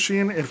elliptical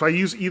machine, and if I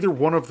use either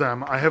one of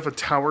them, I have a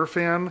tower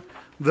fan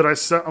that I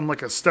set on,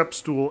 a step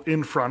stool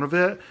in front of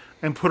it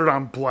and put it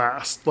on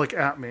blast,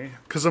 at me.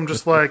 Because I'm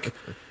just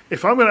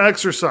if I'm going to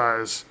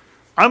exercise,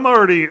 I'm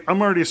already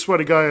a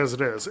sweaty guy as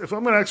it is. If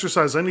I'm going to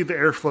exercise, I need the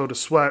airflow to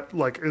sweat,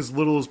 as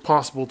little as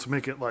possible to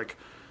make it,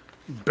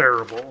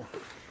 bearable,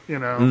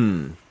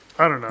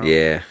 I don't know.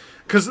 Yeah.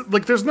 Because,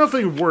 there's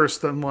nothing worse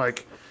than,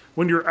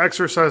 when you're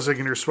exercising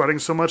and you're sweating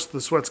so much,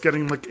 the sweat's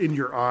getting, in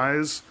your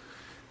eyes.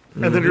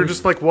 And then you're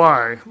just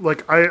why?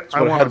 That's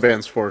what a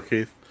headband's for,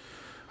 Keith.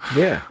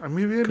 Yeah.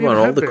 Maybe Come on,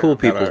 all the cool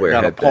people wear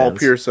headbands. Paul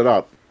Pierce it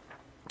up.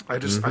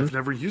 I've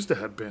never used a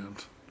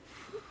headband.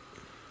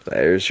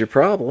 There's your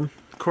problem.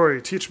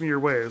 Corey, teach me your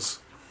ways.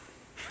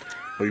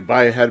 Well, you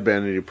buy a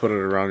headband and you put it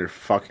around your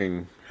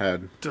fucking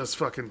head. That's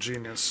fucking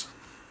genius.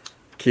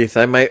 Keith,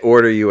 I might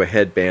order you a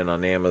headband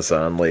on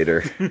Amazon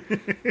later. You're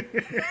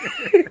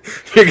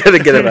gonna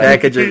get a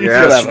package at your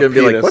house. You're gonna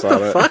be like, "What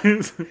the fuck?"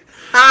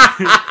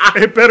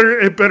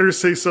 It better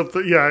say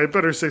something. Yeah, it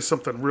better say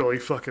something really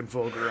fucking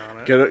vulgar on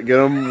it. Get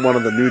him one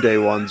of the New Day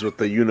ones with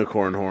the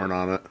unicorn horn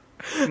on it.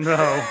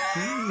 No.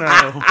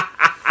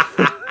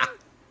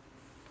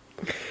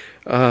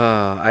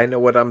 I know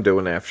what I'm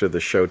doing after the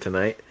show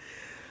tonight.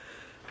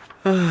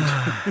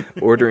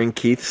 Ordering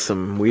Keith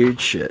some weird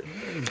shit.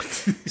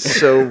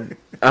 So,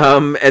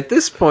 at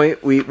this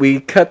point, we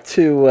cut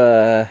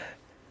to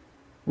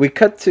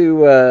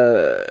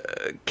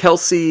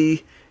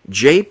Kelsey,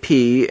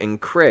 JP, and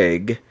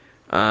Craig,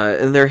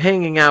 and they're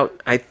hanging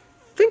out. I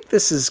think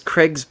this is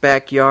Craig's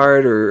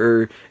backyard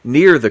or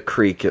near the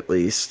creek at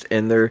least,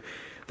 and they're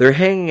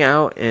hanging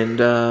out and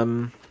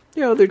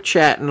they're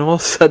chatting. All of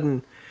a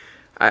sudden,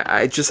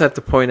 I just have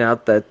to point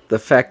out that the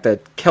fact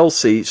that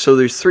Kelsey, so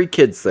there's 3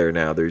 kids there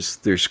now.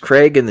 There's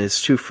Craig and his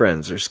 2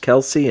 friends. There's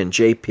Kelsey and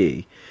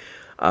JP.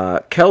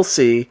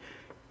 Kelsey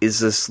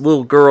is this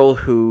little girl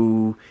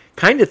who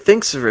kind of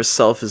thinks of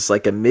herself as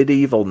like a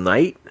medieval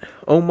knight,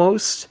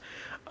 almost.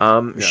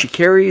 She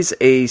carries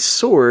a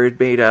sword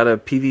made out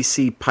of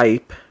PVC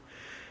pipe,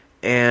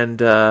 and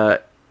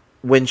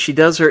when she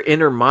does her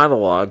inner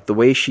monologue, the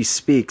way she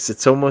speaks,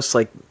 it's almost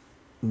like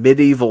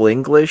medieval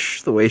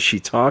English, the way she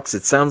talks.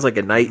 It sounds like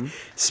a knight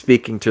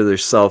speaking to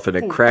herself, and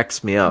it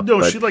cracks me up.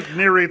 No, she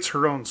narrates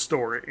her own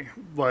story.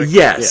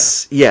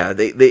 Yes, yeah.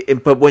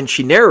 But when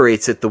she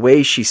narrates it, the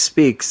way she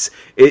speaks,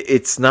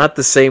 it's not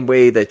the same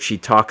way that she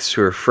talks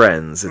to her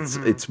friends.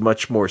 It's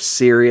much more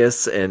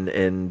serious,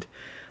 and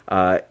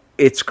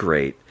it's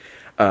great.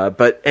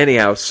 But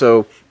anyhow,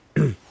 so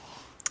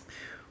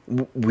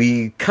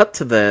we cut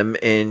to them,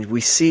 and we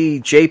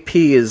see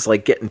JP is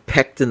getting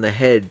pecked in the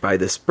head by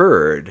this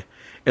bird.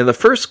 And the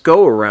first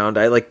go around,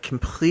 I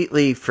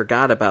completely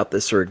forgot about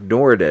this or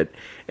ignored it.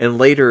 And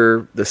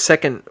later, the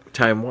second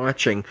time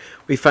watching,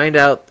 we find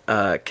out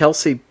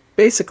Kelsey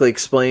basically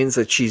explains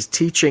that she's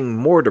teaching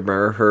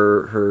Mortimer,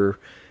 her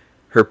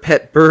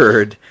pet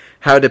bird,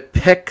 how to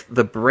peck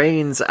the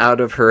brains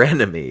out of her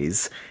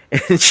enemies.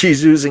 And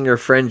she's using her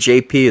friend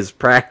JP as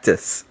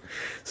practice.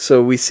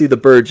 So we see the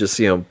bird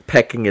just,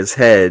 pecking his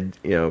head,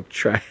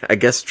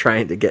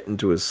 trying to get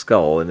into his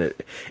skull. And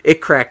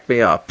it cracked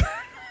me up.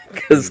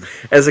 Because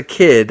as a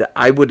kid,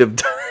 I would have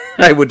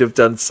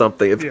done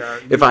something.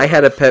 If I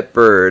had a pet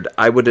bird,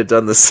 I would have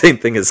done the same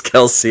thing as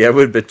Kelsey. I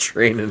would have been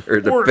training her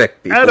to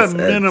peck people's heads. At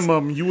a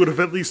minimum, you would have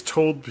at least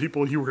told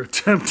people you were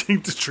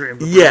attempting to train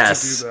the bird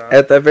yes, to do that.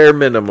 At the very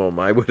minimum,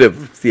 I would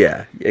have.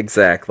 Yeah,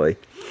 exactly.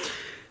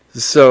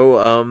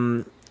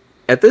 So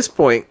at this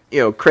point,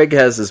 Craig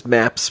has his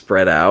map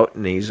spread out,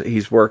 and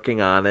he's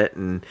working on it,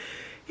 and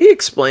he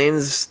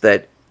explains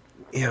that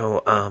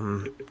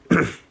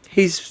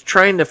he's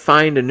trying to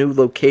find a new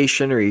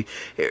location, or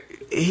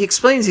he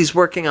explains he's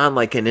working on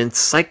an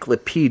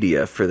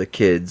encyclopedia for the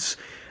kids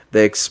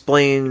that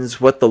explains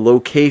what the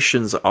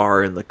locations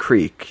are in the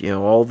creek,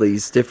 all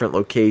these different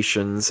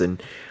locations.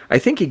 And I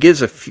think he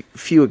gives a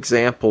few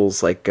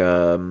examples, like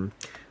a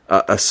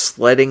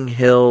sledding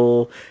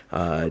hill,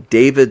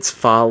 David's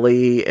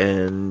Folly,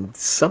 and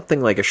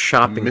something like a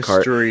shopping cart.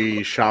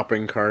 Mystery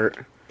shopping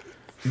cart.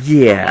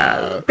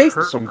 Yeah.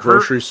 Some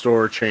grocery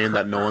store chain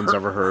that no one's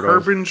ever heard of.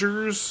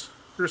 Harbingers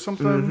or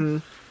something. Mm-hmm.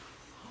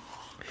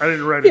 I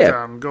didn't write it down.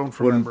 I'm going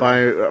from wouldn't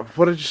buy.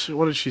 What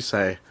did she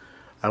say?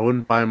 I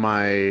wouldn't buy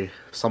my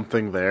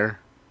something there.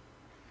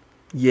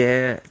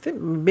 Yeah, I think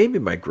maybe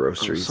my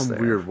groceries. Some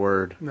there. Weird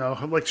word. No,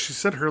 she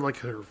said her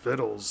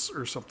vittles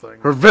or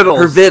something. Her vittles.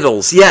 Her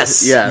vittles.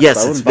 Yes.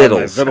 Yes, it's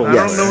vittles. I don't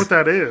know what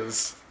that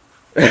is.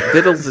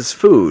 Vittles is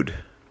food.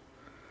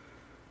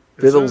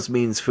 Vittles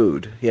means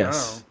food.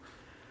 Yes. Oh.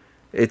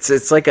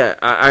 It's like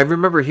I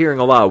remember hearing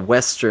a lot of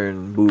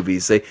Western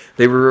movies.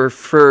 They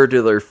refer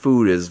to their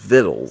food as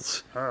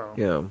vittles.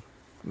 Oh.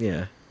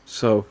 Yeah.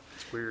 So.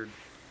 It's weird.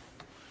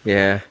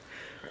 Yeah.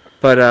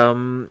 But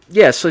so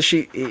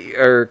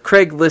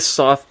Craig lists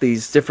off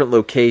these different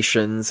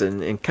locations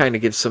and kind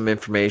of gives some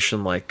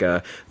information, like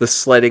the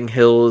sledding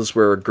hills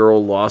where a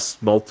girl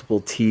lost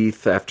multiple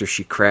teeth after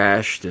she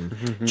crashed, and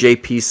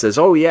JP says,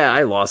 "Oh yeah,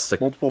 I lost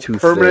multiple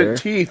tooth permanent there.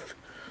 Teeth."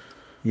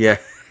 Yeah.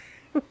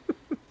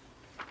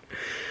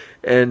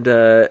 And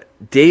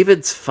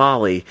David's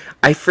Folly.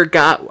 I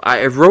forgot.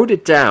 I wrote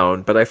it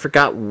down, but I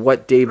forgot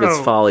what David's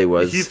Folly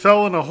was. He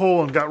fell in a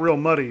hole and got real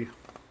muddy.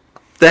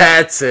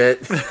 That's it.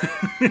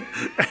 And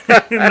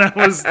that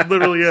was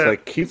literally it. It's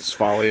like Keith's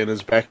Folly in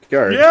his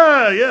backyard.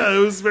 Yeah. It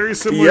was very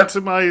similar to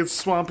my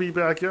swampy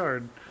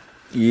backyard.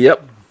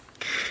 Yep.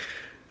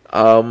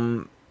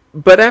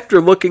 But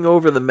after looking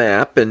over the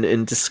map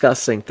and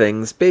discussing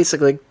things,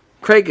 basically,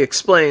 Craig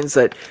explains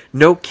that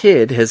no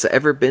kid has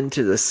ever been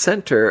to the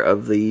center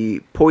of the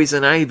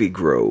poison ivy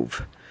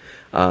grove.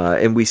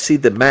 And we see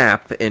the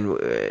map, and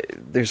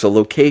there's a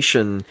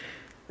location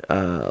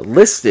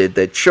listed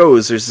that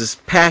shows there's this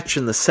patch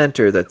in the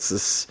center that's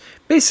this.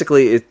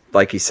 Basically,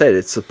 like he said,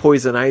 it's the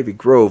poison ivy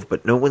grove,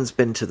 but no one's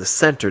been to the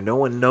center. No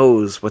one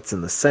knows what's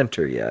in the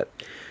center yet.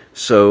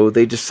 So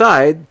they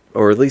decide,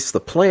 or at least the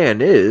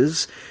plan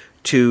is,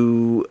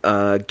 to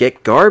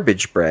get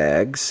garbage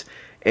bags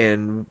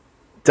and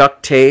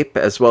duct tape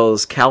as well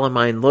as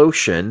calamine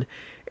lotion,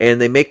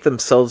 and they make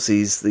themselves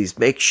these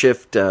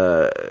makeshift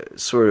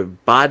sort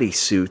of body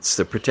suits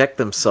to protect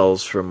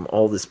themselves from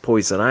all this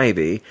poison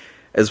ivy,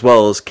 as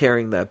well as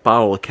carrying that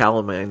bottle of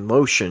calamine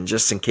lotion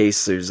just in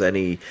case there's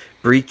any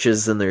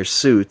breaches in their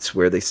suits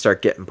where they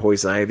start getting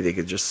poison ivy. They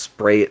could just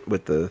spray it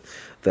with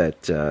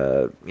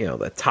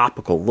that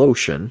topical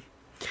lotion.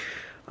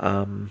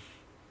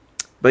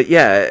 But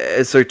yeah,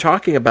 as they're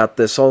talking about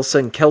this, all of a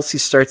sudden Kelsey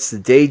starts to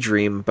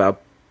daydream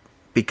about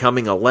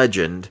becoming a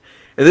legend.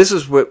 And this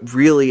is what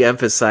really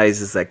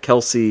emphasizes that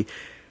Kelsey's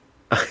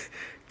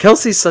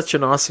such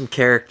an awesome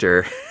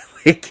character.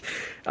 She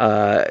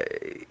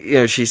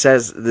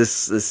says this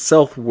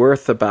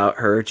self-worth about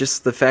her,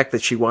 just the fact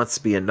that she wants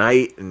to be a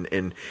knight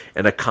and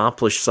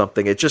accomplish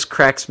something. It just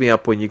cracks me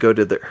up when you go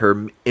to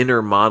her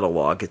inner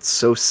monologue. It's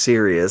so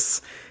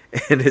serious.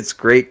 And it's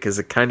great because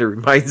it kind of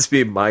reminds me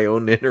of my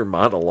own inner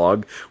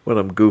monologue when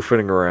I'm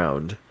goofing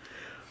around.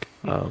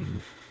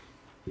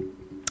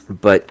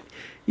 But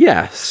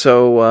yeah,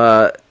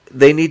 so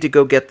they need to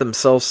go get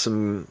themselves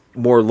some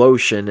more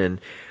lotion.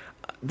 And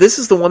this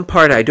is the one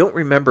part I don't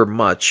remember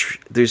much.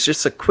 There's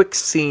just a quick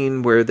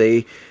scene where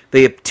they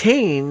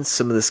obtain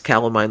some of this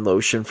calamine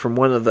lotion from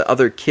one of the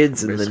other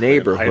kids in the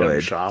neighborhood. An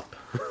item shop.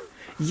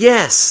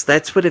 Yes,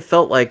 that's what it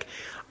felt like.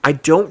 I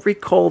don't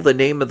recall the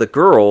name of the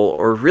girl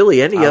or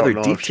really any other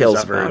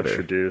details about her.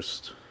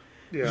 Introduced.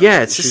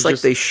 Yeah, it's just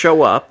like they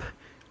show up.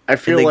 I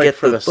feel like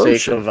for the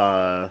sake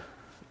of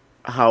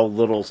how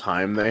little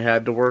time they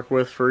had to work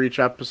with for each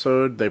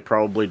episode, they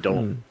probably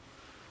don't.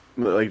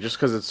 Like, just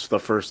because it's the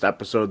first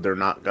episode, they're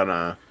not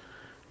gonna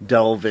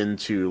delve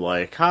into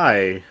like,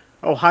 hi,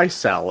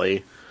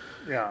 Sally.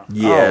 Yeah.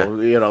 Yeah.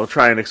 Oh,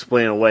 try and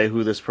explain away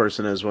who this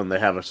person is when they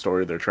have a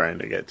story they're trying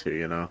to get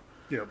to.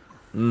 Yep.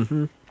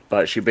 Mm-hmm.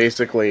 But she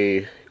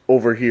basically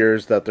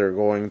overhears that they're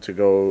going to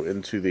go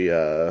into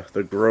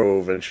the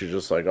grove, and she's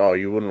just like, "Oh,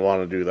 you wouldn't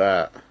want to do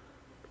that."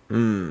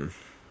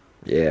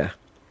 Yeah.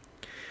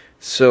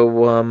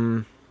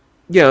 So,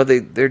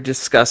 they're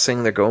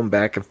discussing. They're going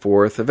back and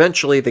forth.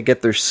 Eventually, they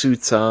get their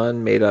suits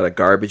on, made out of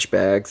garbage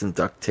bags and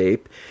duct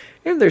tape,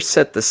 and they're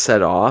set to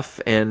set off.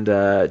 And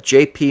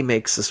JP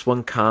makes this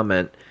one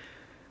comment.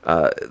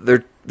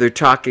 They're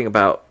talking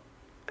about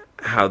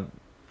how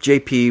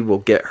JP will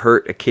get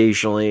hurt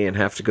occasionally and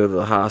have to go to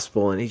the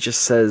hospital, and he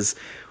just says,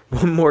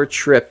 "One more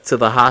trip to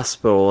the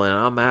hospital and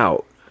I'm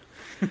out."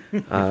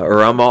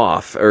 Or I'm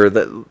off. Or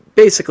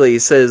basically, he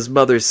says,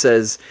 mother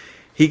says,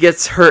 he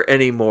gets hurt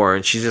anymore,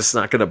 and she's just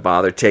not going to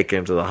bother taking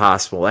him to the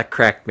hospital. That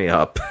cracked me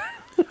up.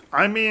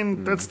 I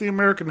mean, that's the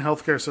American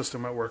healthcare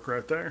system at work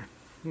right there.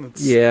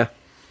 Yeah.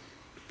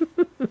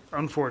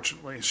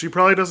 Unfortunately. She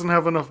probably doesn't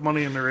have enough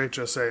money in their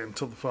HSA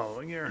until the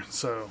following year,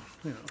 so,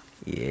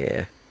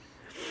 Yeah.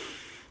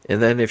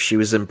 And then if she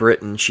was in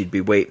Britain, she'd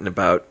be waiting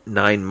about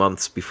 9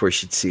 months before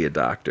she'd see a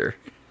doctor.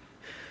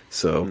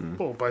 So,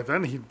 well, by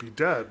then he'd be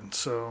dead,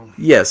 so...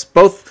 Yes,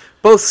 both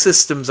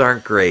systems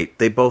aren't great.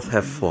 They both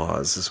have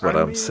flaws, is what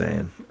I'm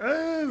saying.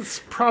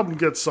 This problem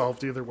gets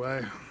solved either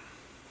way.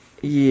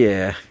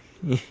 Yeah.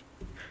 You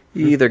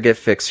either get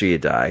fixed or you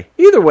die.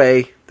 Either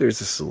way,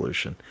 there's a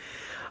solution.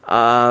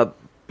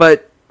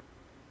 But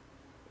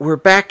we're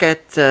back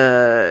at,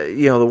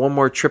 the one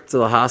more trip to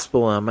the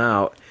hospital and I'm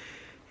out.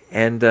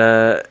 And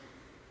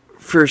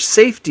for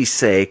safety's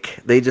sake,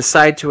 they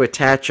decide to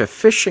attach a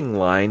fishing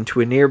line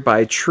to a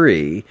nearby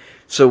tree.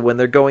 So when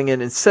they're going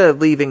in, instead of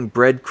leaving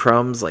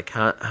breadcrumbs like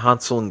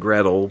Hansel and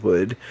Gretel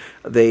would,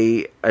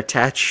 they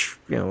attach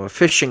a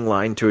fishing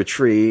line to a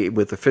tree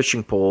with a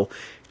fishing pole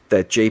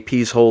that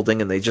JP's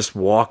holding, and they just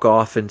walk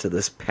off into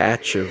this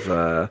patch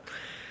of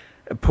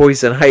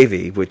poison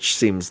ivy, which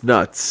seems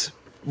nuts.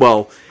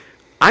 Well,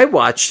 I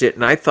watched it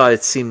and I thought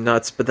it seemed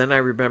nuts, but then I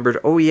remembered,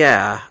 oh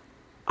yeah,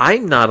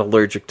 I'm not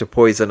allergic to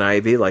poison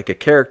ivy, like a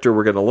character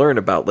we're going to learn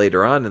about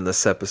later on in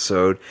this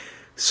episode.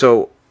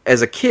 So,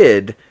 as a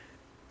kid,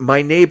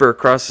 my neighbor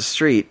across the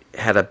street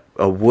had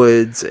a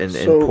woods and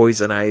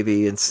poison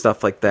ivy and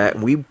stuff like that,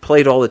 and we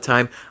played all the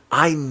time.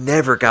 I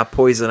never got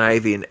poison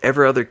ivy, and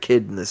every other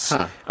kid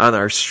on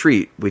our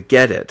street would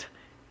get it,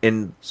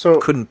 and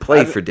couldn't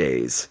play for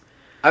days.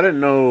 I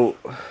didn't know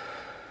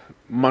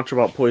much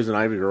about poison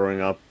ivy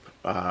growing up,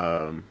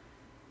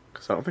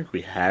 because I don't think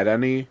we had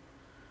any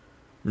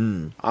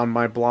on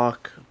my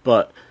block,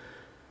 but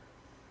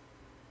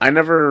I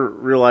never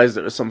realized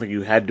it was something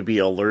you had to be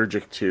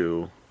allergic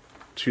to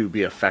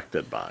be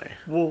affected by.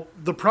 Well,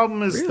 the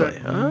problem is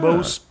that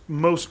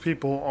most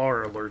people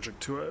are allergic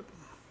to it.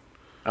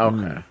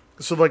 Okay.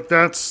 So like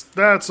that's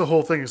the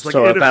whole thing. It's like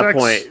so at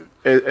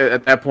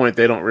that point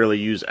they don't really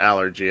use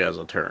allergy as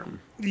a term.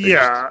 They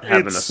just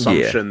have an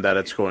assumption that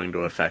it's going to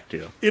affect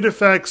you. It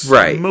affects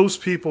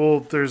most people.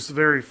 There's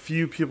very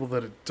few people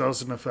that it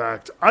doesn't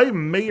affect. I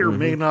may or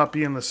may not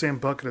be in the same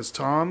bucket as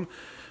Tom,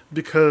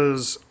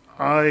 because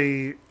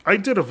I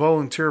did a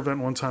volunteer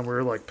event one time where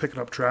we were like picking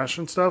up trash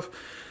and stuff,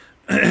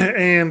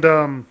 and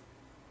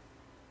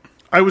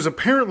I was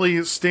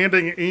apparently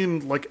standing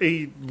in like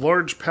a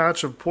large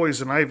patch of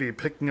poison ivy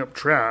picking up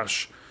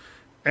trash,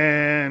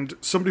 and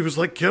somebody was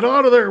like, "Get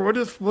out of there! What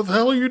the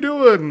hell are you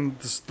doing?"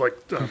 This like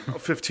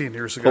 15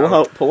 years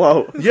ago. Pull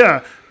out.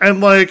 Yeah,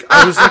 and like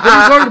I was like, "What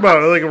are you talking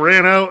about?" I like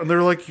ran out, and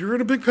they're like, "You're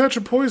in a big patch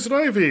of poison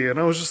ivy," and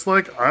I was just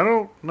like, "I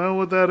don't know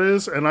what that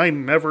is," and I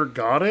never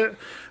got it.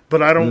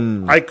 But I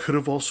don't. I could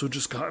have also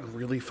just gotten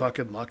really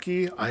fucking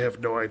lucky. I have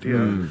no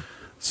idea.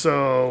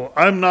 So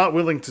I'm not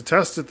willing to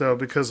test it though,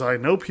 because I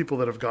know people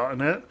that have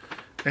gotten it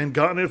and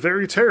gotten it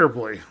very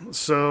terribly.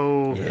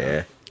 So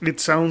Yeah. it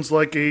sounds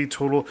like a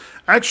total.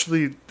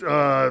 Actually,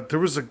 there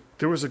was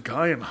a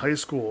guy in high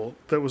school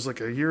that was like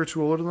a year or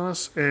two older than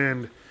us,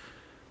 and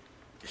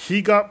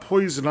he got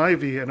poison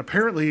ivy. And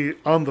apparently,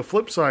 on the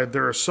flip side,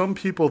 there are some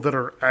people that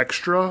are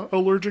extra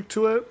allergic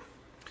to it.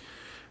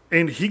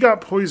 And he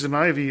got poison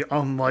ivy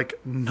on like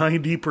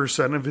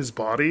 90% of his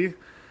body.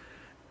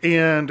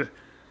 And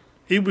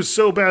it was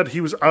so bad,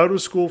 he was out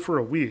of school for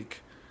a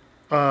week.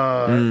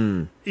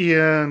 And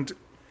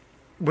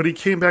when he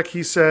came back,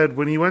 he said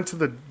when he went to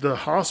the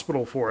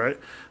hospital for it,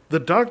 the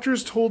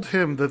doctors told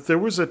him that there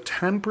was a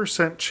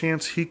 10%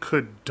 chance he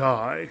could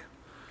die.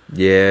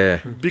 Yeah.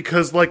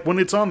 Because like when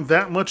it's on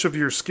that much of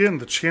your skin,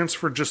 the chance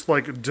for just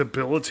like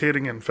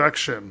debilitating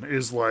infection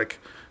is like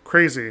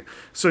crazy.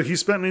 So he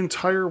spent an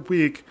entire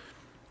week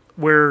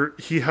where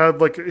he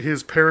had like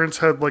his parents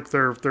had like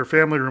their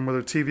family room where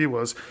their TV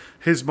was.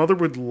 His mother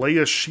would lay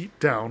a sheet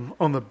down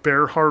on the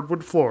bare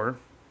hardwood floor.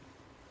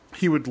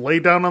 He would lay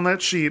down on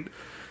that sheet.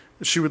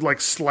 She would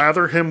like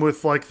slather him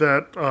with like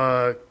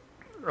that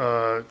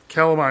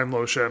calamine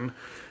lotion,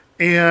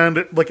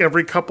 and like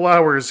every couple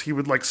hours he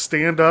would like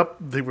stand up.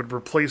 They would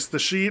replace the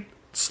sheet,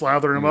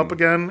 slather him up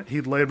again.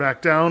 He'd lay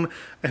back down,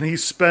 and he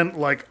spent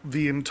like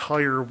the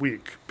entire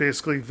week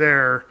basically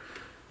there,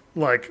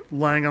 like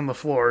lying on the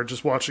floor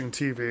just watching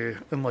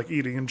TV and like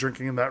eating and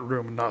drinking in that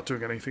room and not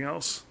doing anything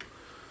else.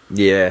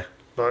 Yeah.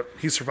 But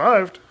he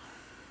survived.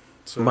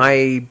 So.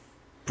 My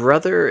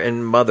brother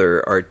and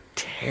mother are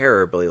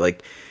terribly,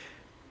 like,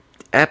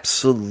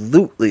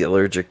 absolutely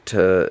allergic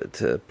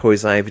to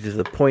poison ivy, to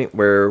the point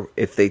where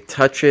if they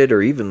touch it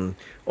or even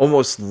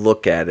almost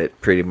look at it,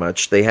 pretty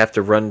much, they have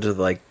to run to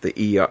like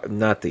the ER,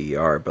 not the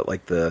ER, but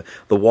like the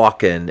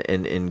walk-in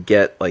and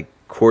get like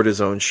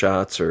cortisone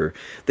shots, or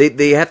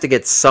they have to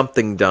get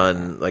something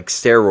done like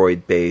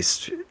steroid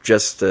based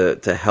just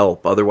to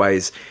help.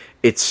 Otherwise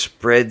it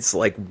spreads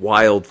like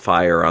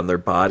wildfire on their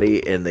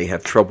body and they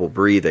have trouble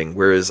breathing,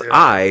 whereas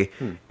I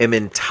am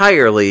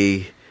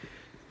entirely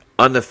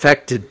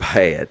unaffected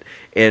by it.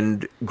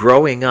 And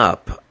growing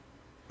up,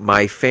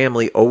 my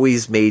family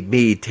always made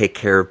me take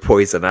care of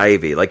poison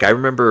ivy. Like I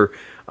remember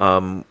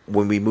when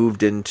we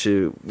moved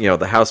into,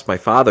 the house my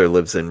father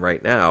lives in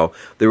right now,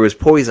 there was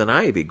poison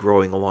ivy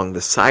growing along the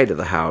side of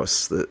the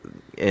house.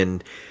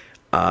 And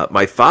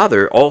my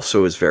father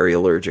also is very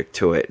allergic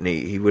to it, and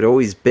he would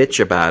always bitch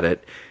about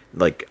it.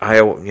 Like,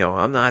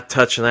 I'm not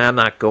touching that, I'm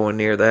not going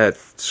near that,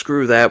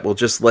 screw that, we'll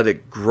just let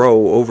it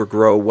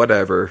overgrow,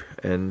 whatever.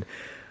 And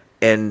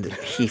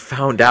he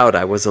found out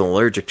I wasn't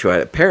allergic to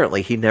it.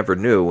 Apparently he never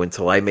knew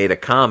until I made a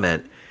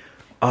comment.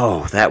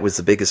 Oh, that was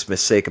the biggest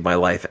mistake of my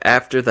life.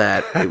 After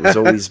that, it was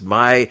always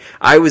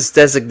I was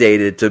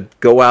designated to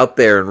go out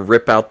there and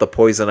rip out the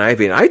poison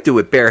ivy, and I'd do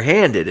it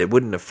barehanded. It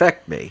wouldn't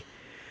affect me.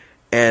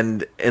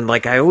 And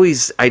like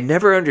I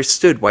never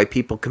understood why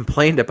people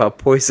complained about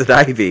poison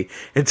ivy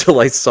until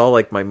I saw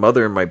like my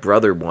mother and my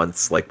brother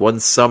once, like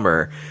one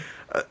summer,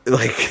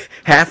 like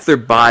half their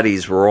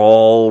bodies were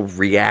all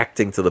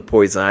reacting to the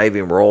poison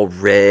ivy and were all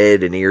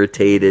red and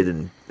irritated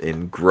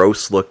and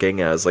gross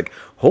looking. I was like,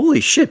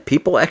 holy shit,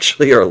 people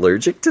actually are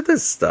allergic to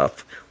this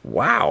stuff.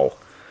 Wow.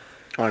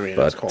 I mean,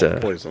 it's called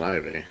poison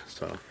ivy,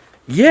 so.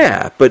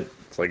 Yeah, but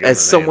like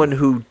as someone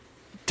who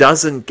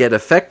doesn't get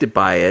affected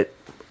by it,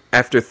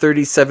 after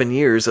 37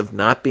 years of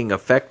not being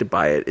affected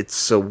by it, it's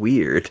so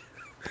weird.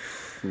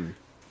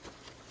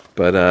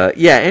 But,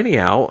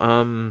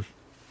 anyhow,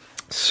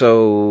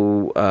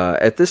 so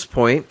at this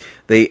point,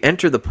 they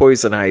enter the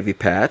poison ivy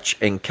patch,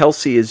 and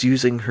Kelsey is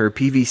using her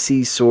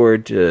PVC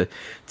sword to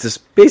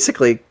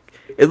basically,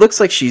 it looks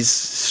like she's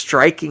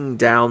striking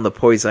down the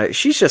poison ivy.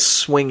 She's just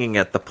swinging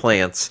at the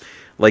plants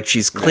like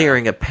she's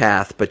clearing a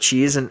path, but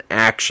she isn't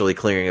actually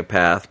clearing a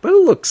path, but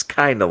it looks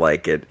kind of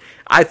like it.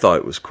 I thought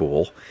it was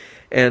cool.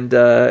 And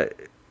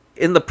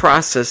in the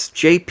process,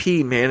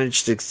 JP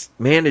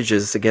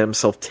manages to get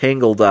himself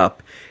tangled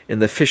up in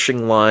the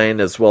fishing line,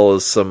 as well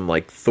as some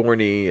like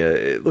thorny,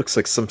 it looks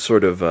like some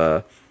sort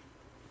of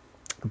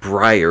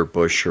briar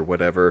bush or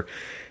whatever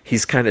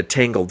he's kind of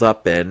tangled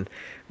up in.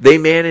 They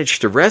manage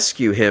to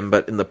rescue him,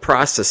 but in the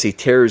process he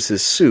tears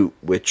his suit,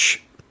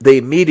 which they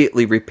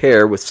immediately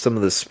repair with some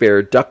of the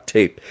spare duct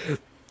tape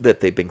that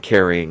they've been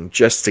carrying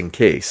just in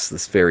case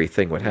this very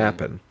thing would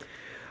happen.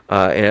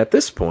 And at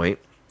this point,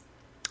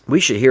 we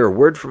should hear a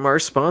word from our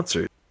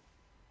sponsors.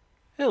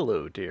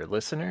 Hello, dear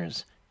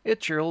listeners.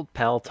 It's your old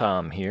pal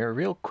Tom here,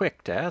 real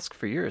quick to ask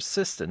for your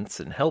assistance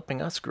in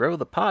helping us grow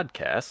the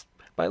podcast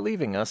by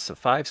leaving us a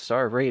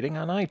 5-star rating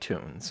on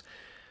iTunes.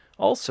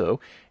 Also,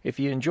 if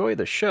you enjoy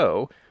the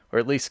show, or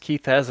at least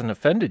Keith hasn't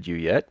offended you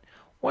yet,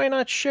 why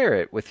not share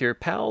it with your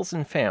pals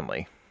and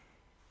family?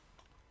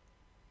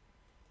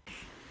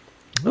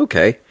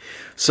 Okay.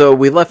 So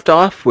we left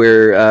off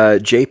where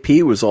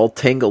JP was all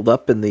tangled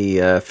up in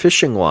the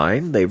fishing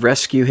line. They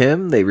rescue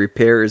him. They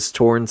repair his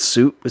torn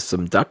suit with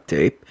some duct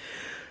tape.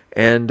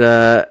 And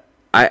I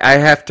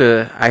have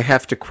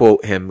to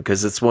quote him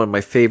because it's one of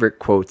my favorite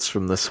quotes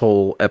from this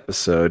whole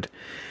episode.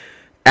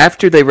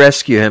 After they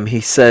rescue him,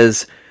 he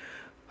says,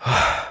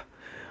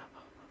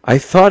 I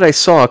thought I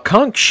saw a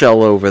conch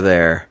shell over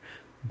there,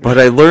 but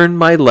I learned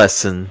my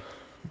lesson.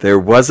 There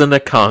wasn't a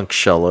conch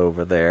shell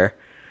over there.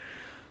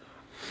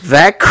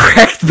 That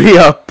cracked me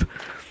up.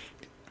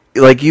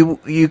 Like,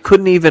 you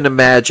couldn't even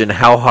imagine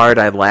how hard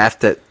I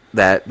laughed at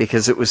that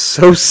because it was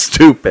so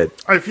stupid.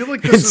 I feel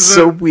like this it's is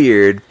so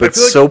weird, but like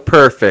so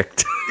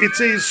perfect. It's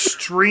a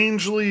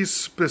strangely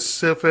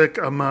specific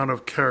amount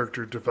of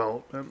character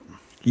development.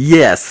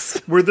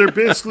 Yes. Where they're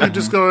basically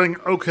just going,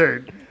 okay,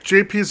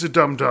 JP's a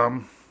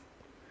dum-dum.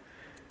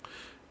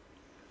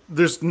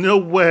 There's no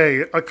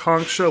way a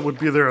conch shell would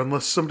be there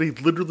unless somebody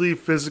literally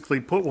physically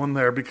put one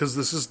there because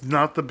this is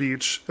not the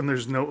beach and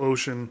there's no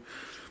ocean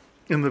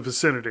in the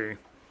vicinity.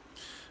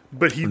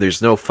 There's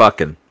no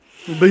fucking.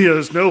 But yeah,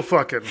 there's no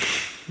fucking.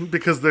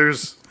 Because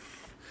there's...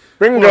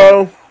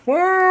 Bingo!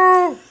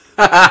 Well,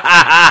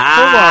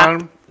 hold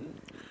on.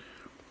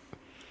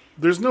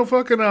 There's no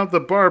fucking out the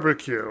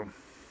barbecue.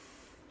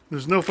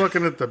 There's no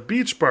fucking at the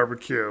beach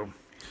barbecue.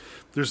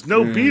 There's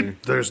no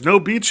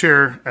beach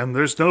here, and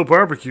there's no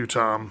barbecue,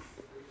 Tom.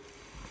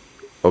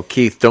 Oh,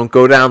 Keith, don't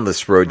go down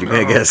this road. You're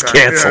going to get us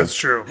canceled. Yeah, that's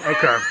true.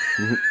 Okay.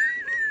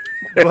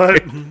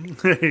 But,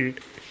 hey.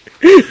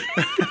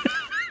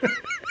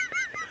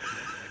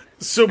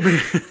 So,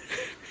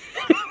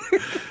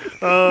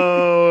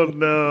 oh,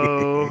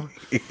 no.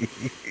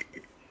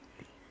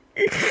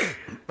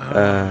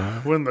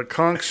 When the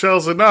conch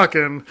shells are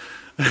knocking...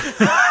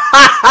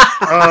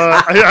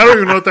 I don't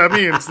even know what that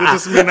means. That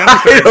doesn't mean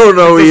anything. I don't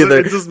know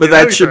either, but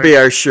that should be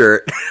our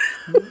shirt.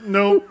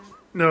 No,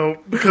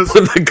 because...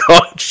 When the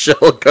conch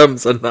shell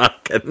comes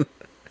a-knocking.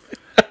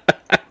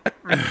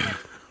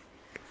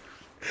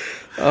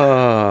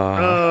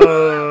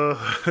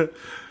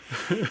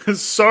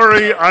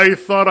 Sorry, I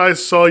thought I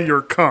saw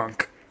your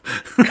conch.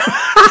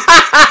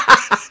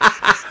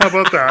 How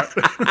about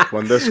that?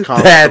 When this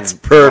comes That's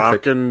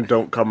perfect. Rockin',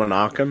 don't come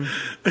a-knockin'.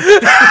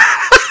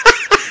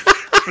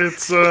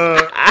 It's,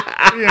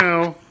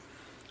 I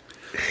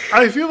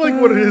feel like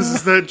what it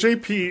is that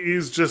JP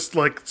is just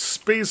like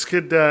space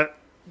cadet,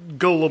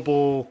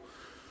 gullible,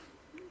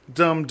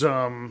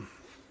 dum-dum.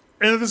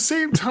 And at the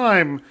same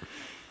time,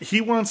 he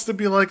wants to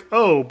be like,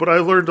 oh, but I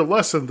learned a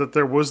lesson that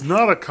there was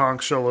not a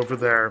conch shell over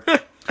there.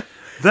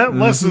 That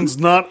lesson's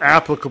not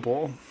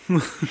applicable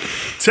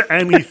to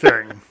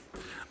anything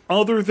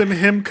other than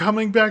him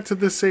coming back to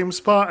the same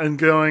spot and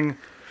going,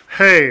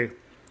 hey,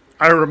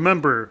 I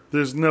remember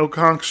there's no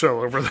conch shell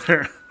over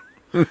there.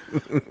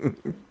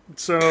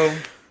 So,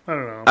 I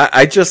don't know.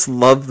 I just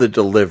love the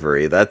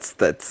delivery. That's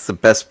the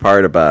best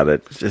part about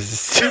it.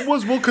 It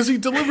was, well, because he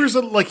delivers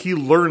it like he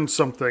learned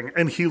something,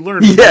 and he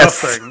learned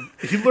nothing.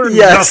 He learned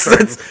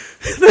nothing.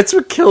 That's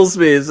what kills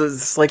me, is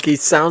it's like he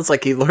sounds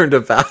like he learned a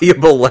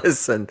valuable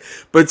lesson,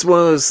 but it's one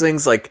of those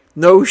things like,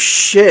 no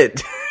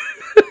shit.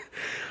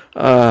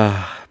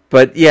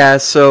 But yeah,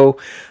 so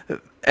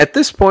at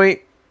this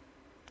point,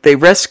 they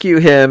rescue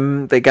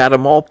him, they got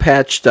him all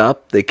patched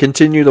up, they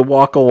continue to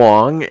walk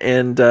along,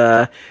 and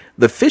the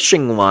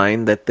fishing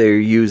line that they're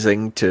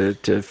using to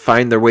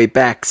find their way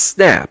back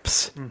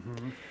snaps.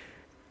 Mm-hmm.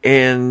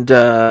 And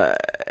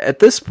at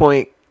this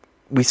point,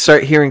 we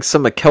start hearing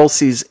some of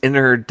Kelsey's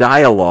inner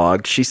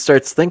dialogue. She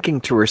starts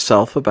thinking to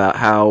herself about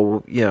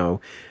how,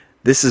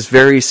 this is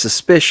very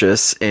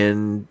suspicious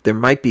and there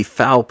might be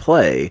foul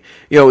play.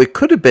 It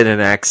could have been an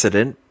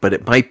accident, but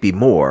it might be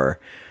more.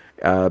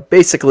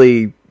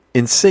 Basically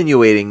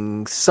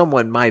insinuating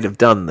someone might have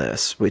done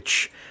this,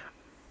 which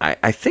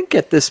I think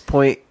at this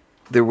point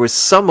there was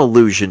some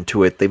allusion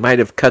to it. They might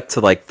have cut to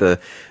like the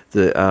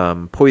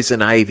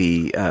poison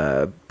ivy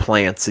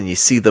plants, and you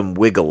see them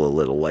wiggle a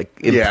little, like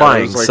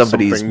implying like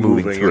somebody's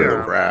moving through.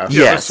 The grass.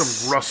 Yeah, yes, there's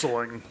some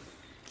rustling.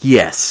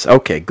 Yes.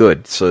 Okay.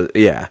 Good. So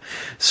yeah.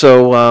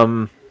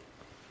 So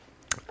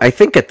I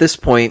think at this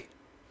point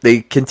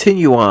they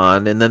continue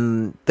on, and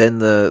then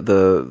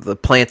the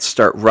plants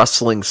start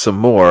rustling some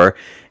more,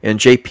 and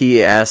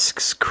JP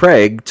asks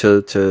Craig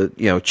to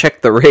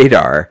check the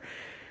radar.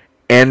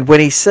 And when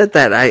he said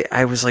that,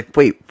 I was like,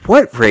 wait,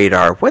 what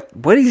radar?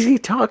 What is he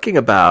talking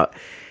about?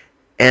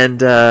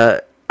 And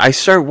I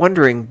started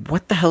wondering,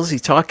 what the hell is he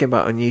talking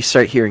about? And you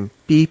start hearing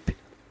beep,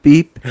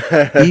 beep,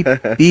 beep,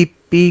 beep,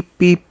 beep,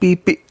 beep,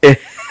 beep, beep.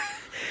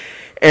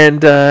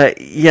 And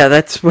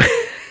that's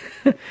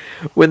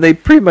when they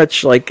pretty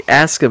much like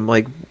ask him,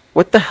 like,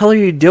 what the hell are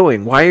you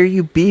doing? Why are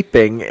you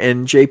beeping?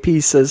 And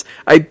JP says,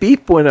 I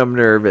beep when I'm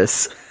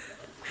nervous.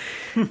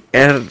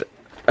 And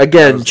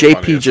again,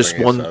 JP just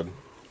won.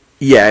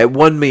 Yeah, it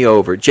won me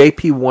over.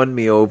 JP won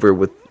me over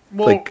with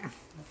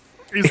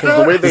Is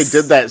Because the way that they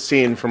did that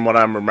scene, from what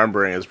I'm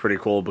remembering, is pretty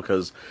cool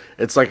because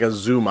it's like a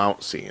zoom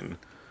out scene.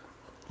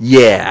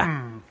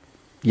 Yeah.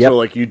 Yep. So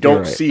like you You're don't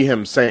right. see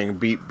him saying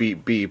beep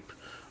beep beep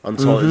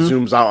until it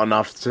zooms out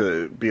enough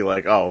to be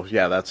like, oh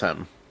yeah, that's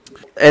him.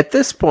 At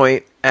this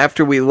point,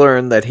 after we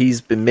learn that he's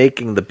been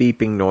making the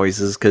beeping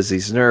noises because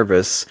he's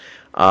nervous,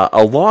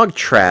 a log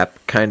trap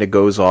kind of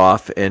goes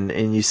off, and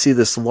you see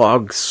this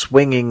log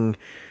swinging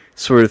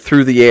sort of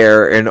through the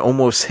air and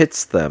almost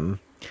hits them.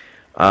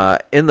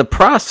 In the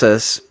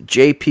process,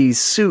 JP's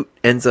suit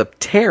ends up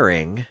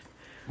tearing.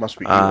 Must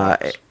be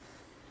Ewoks.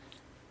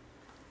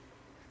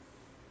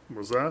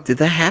 was that? Did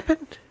that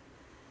happen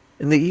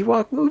in the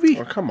Ewok movie?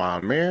 Oh, come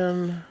on,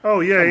 man. Oh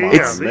yeah, yeah.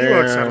 It's- The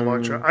Ewoks had a man.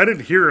 log trap. I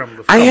didn't hear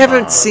him. I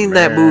haven't seen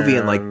that movie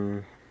in like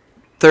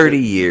 30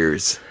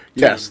 years.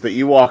 Yes, the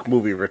Ewok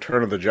movie,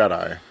 Return of the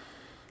Jedi.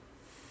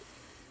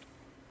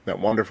 That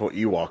wonderful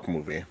Ewok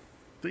movie.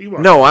 The Ewok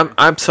No,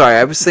 I'm sorry.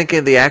 I was thinking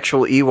of the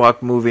actual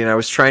Ewok movie, and I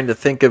was trying to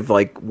think of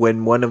like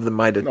when one of them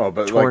might have No,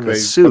 but torn like the when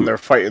suit. they're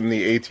fighting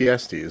the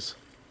ATSTs.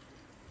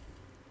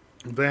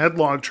 They had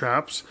log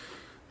traps.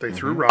 They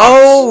threw rocks.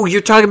 Oh,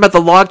 you're talking about the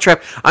log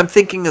trap. I'm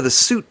thinking of the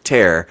suit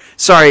tear.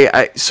 Sorry,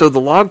 so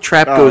the log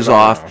trap goes no,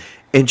 off, no.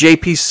 and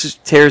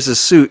JP tears his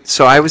suit.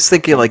 So I was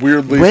thinking, like,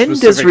 Weirdly when does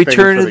specific thing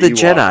Return for of the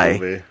Ewok Jedi?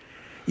 movie.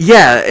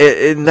 Yeah,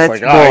 and that's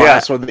Like, well, yeah,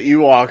 so the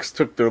Ewoks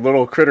took their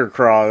little critter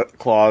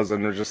claws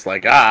and they're just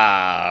like, we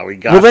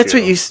got well, that's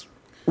what you.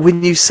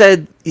 When you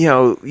said,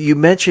 you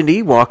mentioned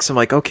Ewoks, I'm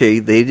like, okay,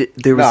 there was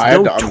No, I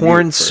had no to unmute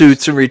torn first.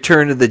 suits in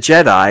Return of the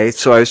Jedi,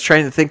 so I was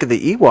trying to think of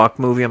the Ewok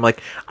movie. I'm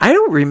like, I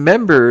don't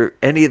remember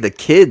any of the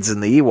kids in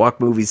the Ewok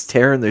movies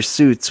tearing their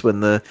suits when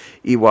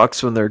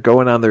they're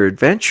going on their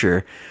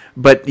adventure.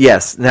 But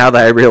yes, now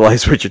that I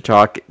realize what you're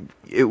talking,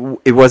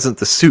 it wasn't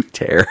the suit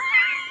tear.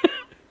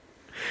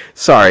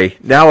 Sorry,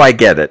 now I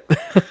get it.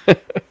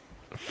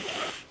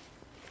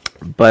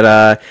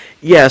 But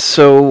yeah,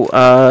 so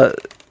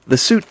the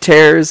suit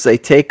tears. They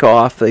take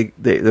off.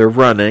 They're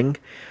running.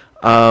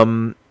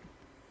 Let's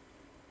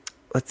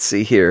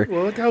see here.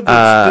 Well, look how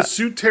the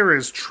suit tear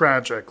is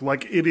tragic.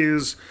 Like it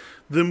is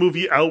the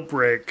movie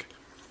Outbreak.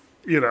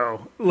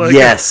 Like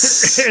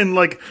Yes. and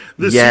like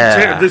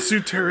Yeah. the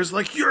suit tear is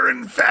like you're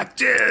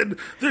infected.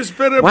 There's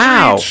been a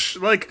Wow. breach.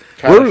 Like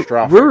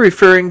Catastrophic. We're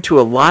referring to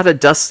a lot of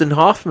Dustin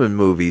Hoffman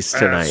movies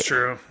tonight. that's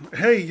true.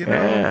 Hey,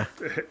 Yeah.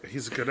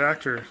 he's a good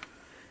actor,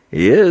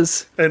 He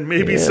is. and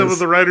maybe He some is. of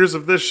the writers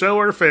of this show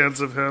are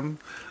fans of him.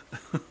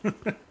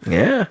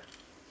 Yeah.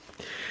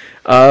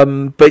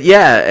 But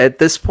yeah, at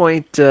this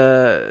point,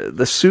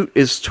 the suit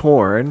is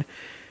torn,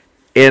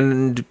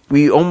 and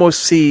we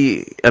almost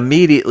see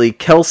immediately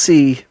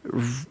Kelsey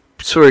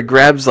sort of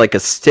grabs like a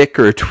stick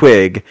or a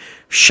twig,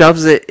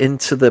 shoves it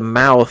into the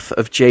mouth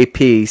of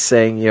JP,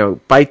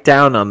 saying, bite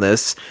down on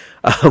this.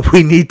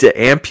 We need to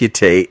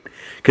amputate.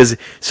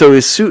 So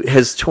his suit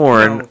has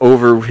torn No.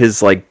 over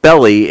his like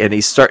belly, and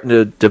he's starting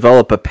to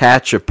develop a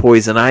patch of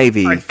poison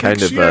ivy. I think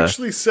kind of. she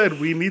actually said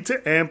we need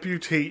to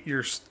amputate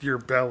your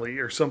belly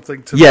or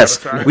something to Yes,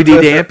 that effect. we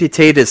need to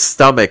amputate his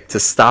stomach to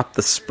stop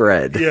the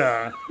spread.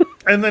 Yeah.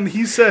 And then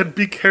he said,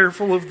 be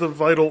careful of the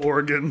vital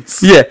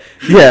organs. Yeah.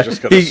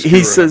 just gotta He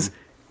skewer says, him.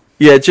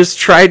 yeah, just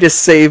try to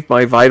save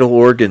my vital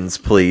organs,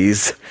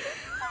 please.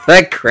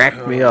 That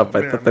cracked me up.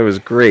 I man. thought that was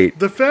great.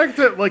 The fact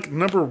that, like,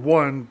 number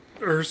one,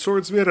 her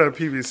sword's made out of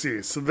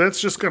PVC, so that's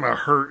just going to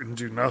hurt and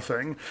do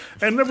nothing.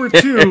 And number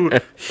two,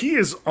 he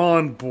is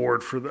on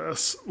board for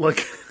this.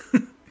 Like,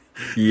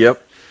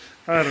 Yep.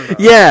 I don't know.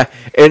 Yeah,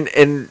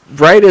 and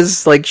right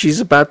as like she's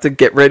about to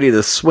get ready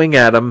to swing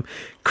at him,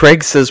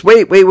 Craig says,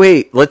 "Wait!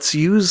 Let's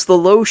use the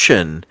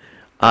lotion."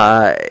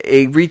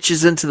 He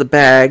reaches into the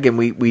bag, and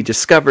we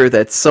discover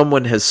that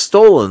someone has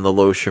stolen the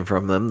lotion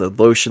from them. The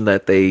lotion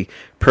that they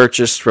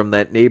purchased from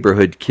that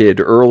neighborhood kid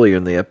earlier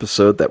in the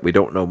episode that we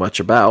don't know much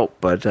about.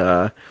 But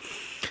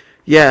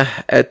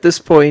yeah, at this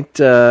point,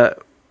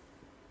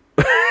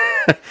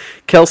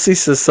 Kelsey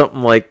says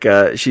something like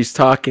she's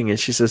talking, and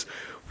she says,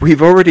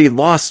 "We've already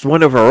lost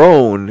one of our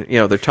own."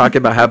 They're talking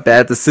about how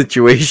bad the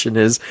situation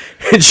is,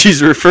 and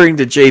she's referring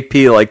to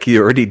JP like he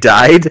already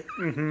died.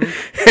 And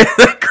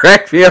that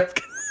cracked me up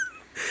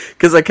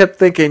because I kept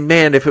thinking,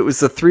 man, if it was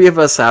the three of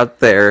us out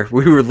there,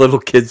 we were little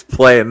kids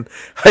playing,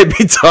 I'd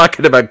be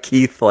talking about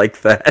Keith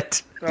like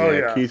that. Oh,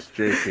 yeah. Keith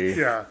JP.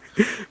 Yeah.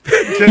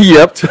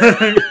 Yep.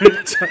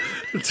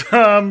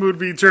 Tom would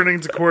be turning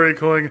to Corey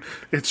going,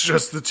 it's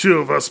just the two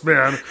of us,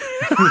 man.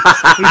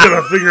 We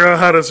gotta figure out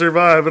how to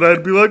survive. And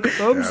I'd be like,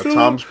 I'm Yeah, still...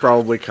 Tom's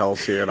probably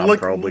Kelsey, and I'm Like-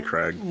 probably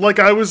Craig. Like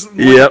I was... Like,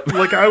 Yep.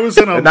 Like I was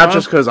in a... And not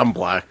just because I'm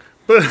black.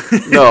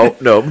 No.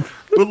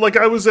 But like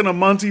I was in a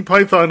Monty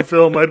Python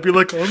film, I'd be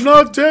like, I'm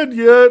not dead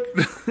yet.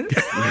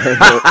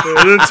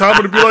 And then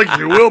Tom would be like,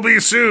 you will be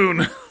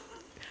soon.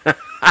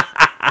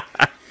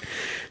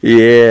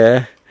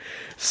 Yeah.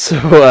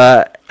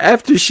 So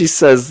after she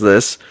says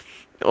this,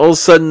 all of a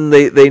sudden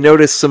they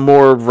notice some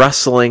more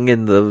rustling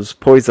in those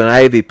poison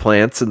ivy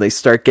plants, and they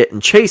start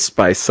getting chased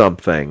by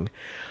something.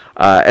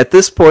 At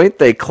this point,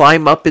 they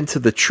climb up into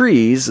the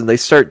trees and they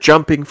start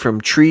jumping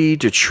from tree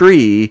to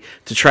tree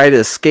to try to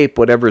escape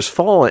whatever's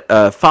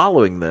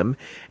following them.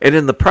 And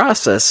in the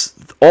process,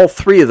 all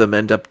three of them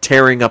end up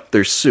tearing up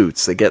their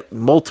suits. They get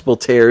multiple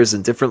tears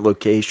in different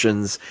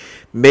locations,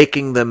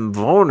 making them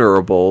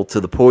vulnerable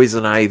to the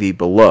poison ivy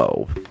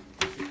below,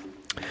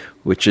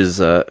 which is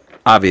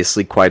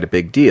obviously quite a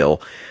big deal.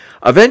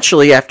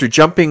 Eventually, after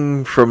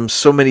jumping from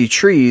so many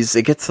trees,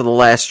 they get to the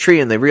last tree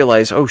and they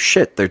realize, oh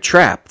shit, they're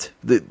trapped.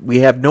 We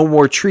have no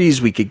more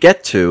trees we could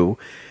get to,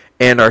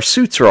 and our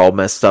suits are all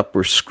messed up.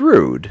 We're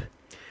screwed.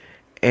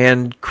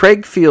 And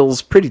Craig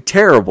feels pretty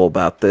terrible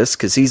about this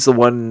because he's the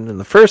one in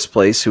the first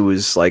place who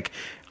was like,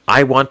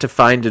 I want to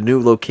find a new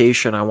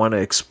location. I want to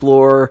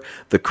explore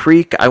the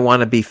creek. I want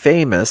to be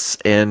famous.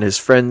 And his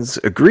friends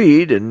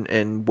agreed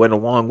and went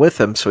along with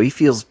him, so he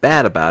feels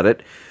bad about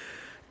it.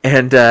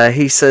 And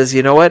he says,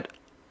 you know what?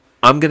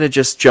 I'm going to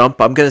just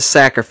jump. I'm going to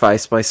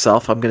sacrifice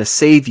myself. I'm going to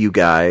save you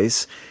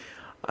guys.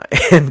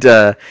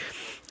 And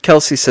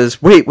Kelsey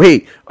says,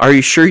 wait. Are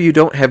you sure you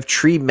don't have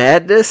tree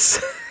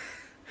madness?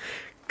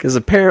 Because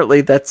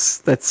apparently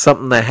that's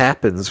something that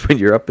happens when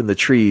you're up in the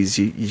trees.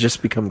 You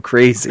just become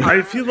crazy.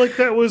 I feel like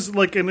that was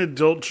like an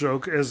adult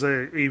joke as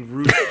a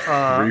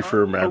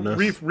Reefer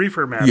madness.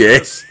 Reefer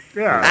madness.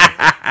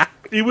 Yeah.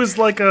 It was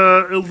like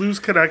a loose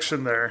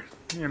connection there,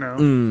 you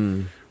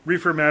know.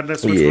 Reefer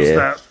madness, which was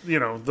that, you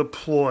know, the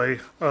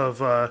ploy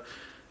of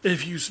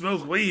if you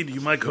smoke weed,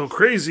 you might go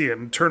crazy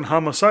and turn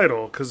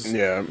homicidal. Because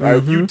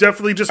you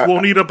definitely just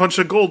won't eat a bunch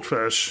of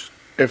goldfish.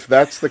 If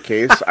that's the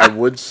case, I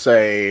would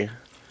say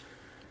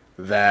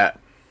that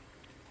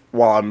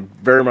while I'm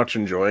very much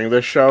enjoying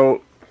this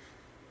show,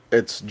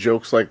 it's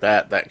jokes like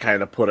that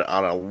kind of put it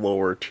on a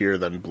lower tier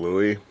than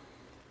Bluey.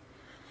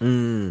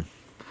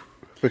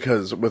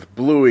 Because with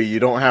Bluey, you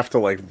don't have to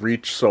like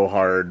reach so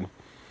hard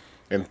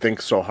and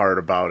think so hard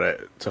about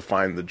it to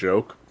find the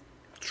joke.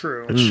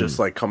 True. It's just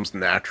like comes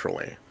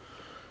naturally.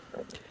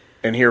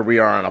 And here we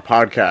are on a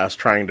podcast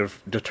trying to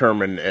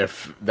determine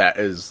if that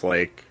is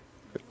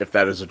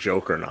a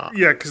joke or not.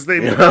 Yeah, because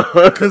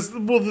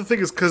the thing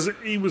is, because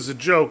it was a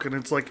joke, and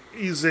it's like,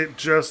 is it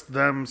just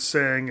them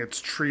saying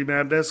it's tree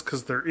madness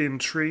because they're in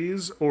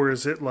trees, or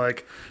is it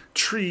like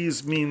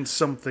trees mean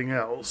something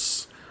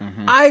else?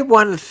 I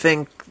want to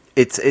think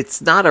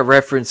it's not a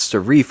reference to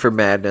reefer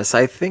madness.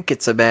 I think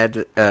it's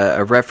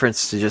a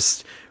reference to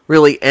just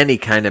really any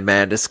kind of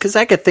madness. Because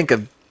I could think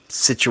of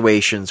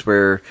situations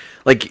where,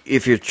 like,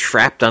 if you're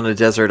trapped on a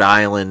desert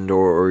island,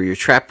 or you're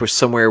trapped with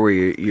somewhere where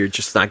you're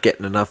just not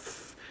getting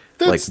enough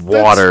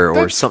water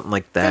or something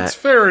like that. That's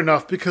fair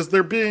enough, because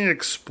they're being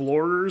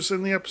explorers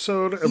in the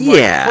episode, and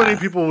plenty of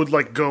people would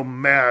like go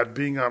mad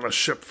being on a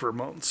ship for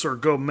months, or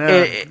go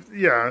mad.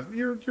 You're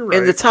right.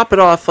 And to top it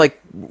off,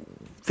 like,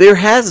 there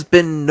has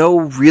been no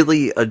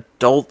really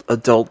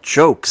adult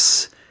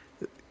jokes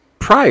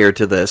prior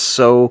to this,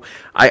 so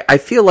I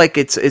feel like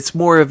it's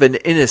more of an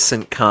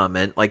innocent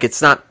comment. Like,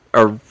 it's not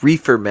a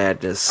reefer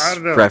madness I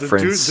don't know.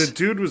 reference. The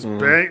dude was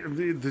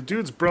the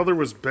dude's brother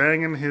was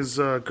banging his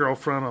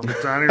girlfriend on the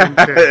dining room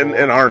table.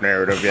 in our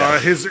narrative, yeah.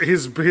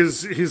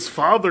 His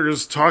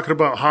father's talking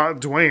about Hot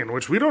Dwayne,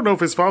 which we don't know if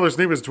his father's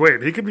name is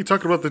Dwayne. He could be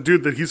talking about the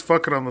dude that he's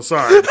fucking on the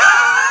side.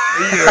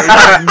 He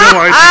has no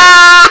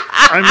idea.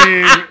 I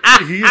mean,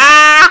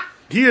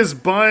 he is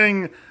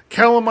buying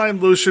calamine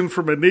lotion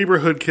from a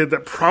neighborhood kid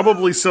that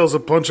probably sells a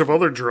bunch of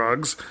other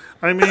drugs.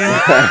 I mean,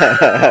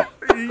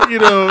 you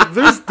know,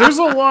 there's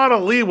a lot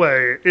of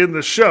leeway in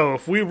the show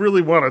if we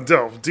really want to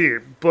delve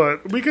deep.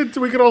 But we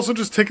could also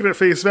just take it at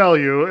face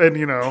value, and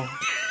you know.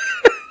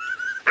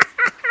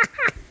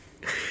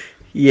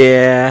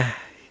 Yeah.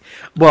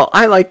 Well,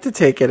 I like to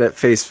take it at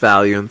face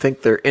value and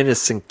think they're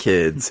innocent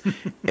kids,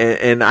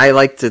 and I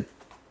like to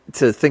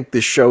think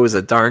this show is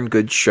a darn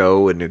good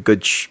show and a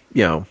good,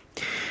 you know.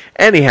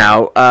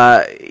 Anyhow,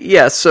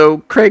 so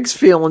Craig's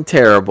feeling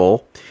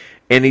terrible,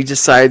 and he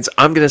decides,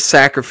 I'm going to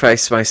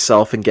sacrifice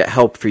myself and get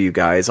help for you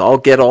guys. I'll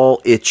get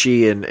all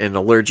itchy and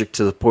allergic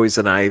to the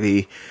poison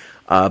ivy,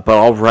 but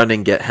I'll run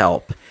and get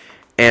help.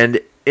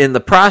 And in the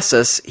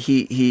process,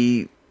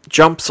 he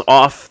jumps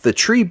off the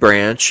tree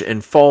branch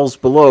and falls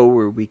below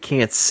where we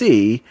can't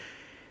see,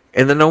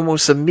 and then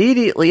almost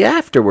immediately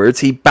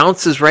afterwards, he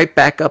bounces right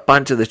back up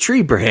onto the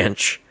tree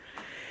branch.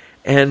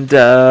 And,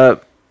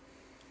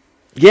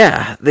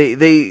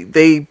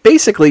 they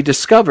basically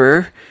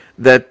discover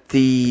that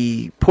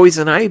the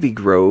poison ivy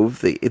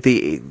grove,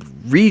 the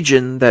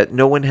region that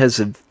no one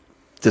has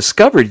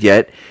discovered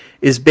yet,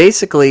 is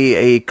basically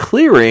a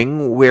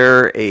clearing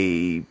where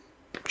a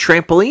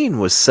trampoline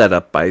was set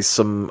up by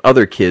some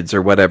other kids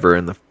or whatever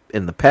in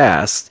the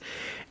past,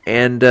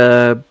 and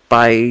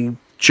by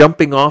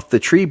jumping off the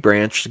tree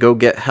branch to go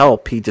get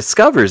help, he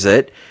discovers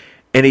it,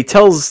 and he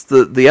tells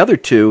the other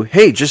two,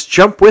 "Hey, just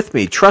jump with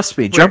me. Trust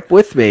me, jump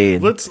with me."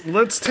 And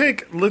let's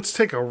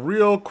take a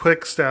real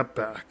quick step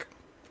back.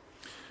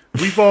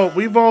 We've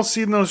all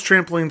seen those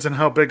trampolines and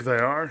how big they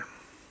are.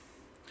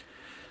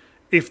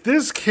 If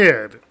this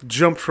kid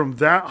jumped from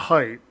that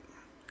height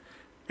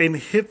and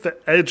hit the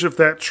edge of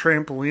that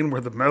trampoline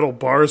where the metal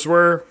bars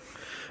were.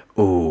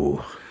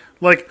 Ooh.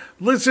 Like,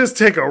 let's just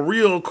take a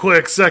real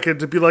quick second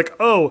to be like,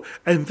 oh,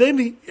 and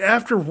then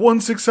after one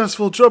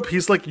successful jump,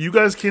 he's like, you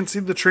guys can't see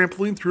the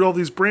trampoline through all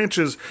these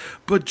branches,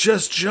 but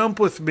just jump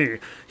with me.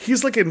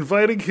 He's like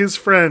inviting his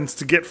friends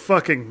to get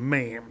fucking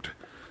maimed.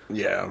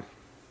 Yeah.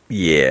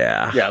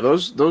 Yeah. Yeah,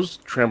 those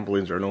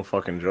trampolines are no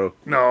fucking joke.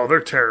 No,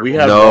 they're terrible. We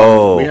had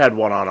No. we had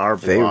one on our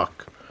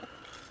block,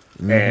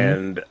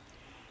 and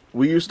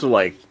we used to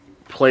like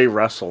play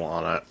wrestle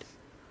on it.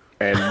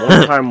 And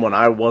one time when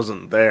I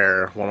wasn't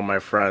there, one of my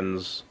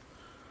friends,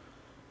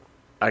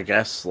 I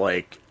guess,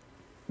 like,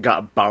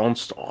 got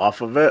bounced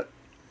off of it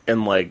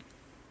and like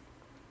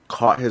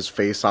caught his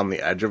face on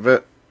the edge of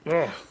it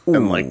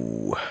and like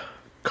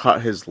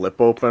cut his lip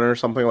open or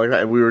something like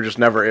that. And we were just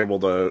never able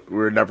to. We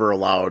were never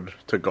allowed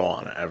to go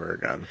on it ever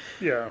again.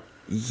 Yeah.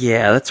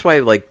 Yeah, that's why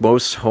like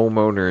most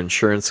homeowner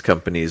insurance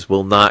companies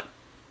will not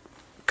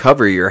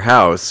cover your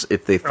house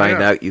if they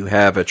find out you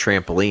have a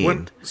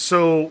trampoline.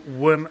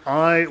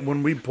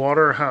 When we bought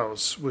our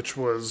house, which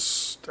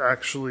was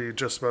actually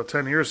just about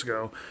 10 years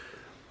ago,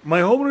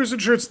 my homeowner's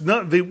insurance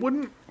they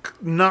wouldn't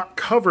not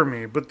cover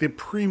me, but the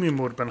premium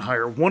would have been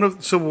higher.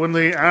 When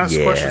they asked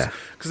questions,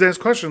 because they asked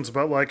questions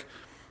about like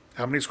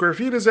how many square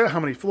feet is it, how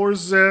many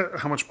floors is it,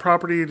 how much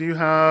property do you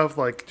have,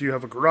 like do you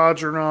have a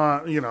garage or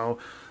not,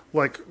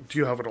 like, do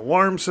you have an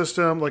alarm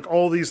system? Like,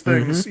 all these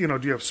things, do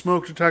you have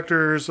smoke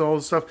detectors, all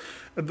this stuff?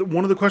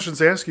 One of the questions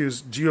they ask you is,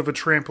 do you have a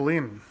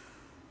trampoline?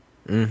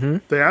 Mm-hmm.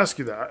 They ask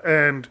you that.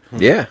 And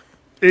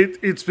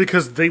it's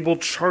because they will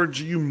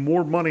charge you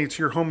more money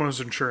to your homeowner's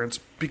insurance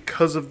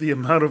because of the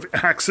amount of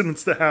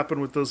accidents that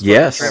happen with those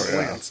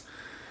trampolines.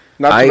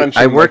 Not to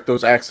mention, like,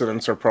 those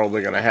accidents are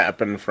probably going to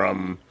happen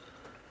from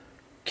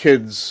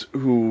kids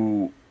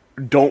who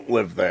don't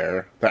live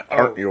there, that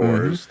aren't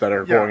yours, that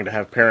are going to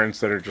have parents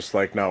that are just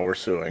like, no, we're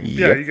suing.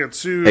 Yeah, you get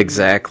sued.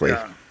 Exactly.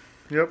 Yeah.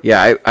 Yep.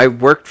 Yeah, I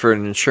worked for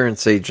an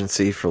insurance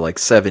agency for like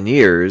 7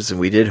 years, and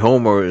we did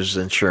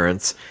homeowners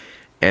insurance.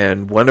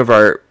 And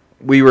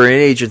we were an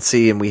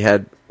agency, and we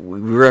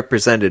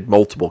represented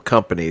multiple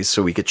companies,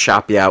 so we could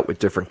shop you out with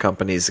different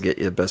companies to get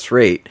you the best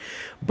rate.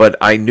 But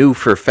I knew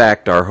for a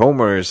fact our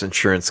homeowners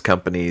insurance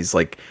companies,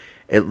 like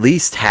at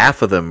least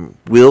half of them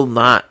will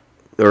not,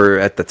 or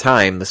at the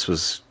time, this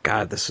was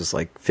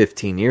like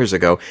 15 years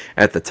ago,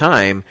 at the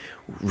time,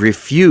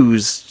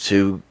 refused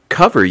to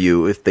cover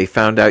you if they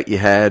found out you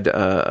had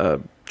a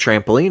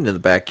trampoline in the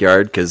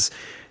backyard, because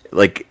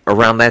like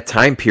around that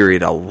time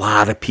period, a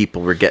lot of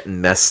people were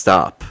getting messed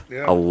up.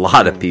 Yeah. A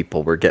lot of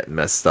people were getting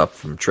messed up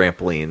from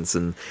trampolines,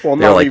 and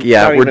they're like,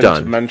 "Yeah, we're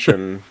done." To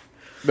mention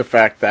the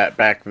fact that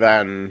back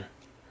then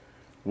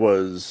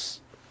was,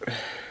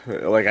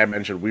 like I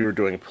mentioned, we were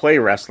doing play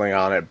wrestling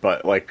on it,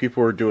 but like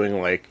people were doing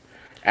like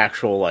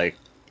actual like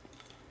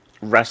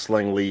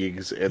wrestling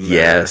leagues in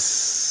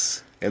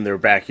their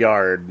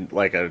backyard,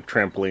 like a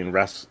trampoline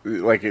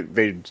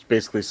they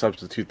basically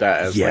substitute that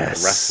as like a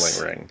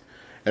wrestling ring.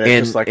 And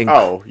it's just like,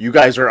 oh, you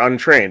guys are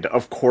untrained.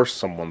 Of course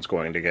someone's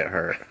going to get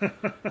hurt.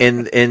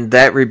 and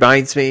that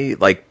reminds me,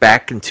 like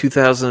back in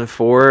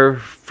 2004,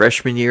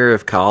 freshman year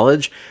of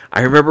college,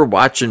 I remember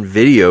watching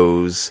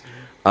videos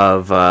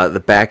of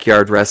the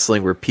backyard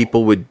wrestling where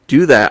people would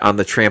do that on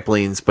the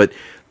trampolines, but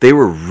they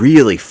were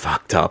really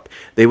fucked up.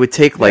 They would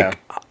take like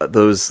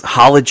those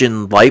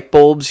halogen light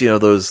bulbs,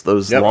 those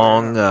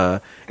long,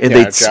 and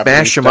they'd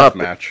smash them up.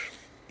 Match.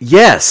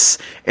 Yes,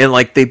 and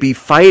like they'd be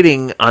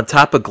fighting on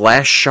top of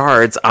glass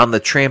shards on the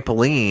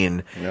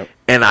trampoline. Yep.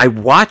 And I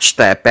watched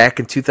that back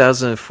in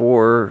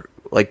 2004,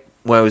 like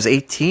when I was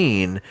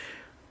 18.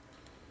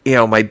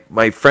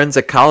 My friends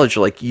at college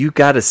were like, you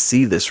got to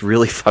see this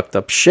really fucked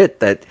up shit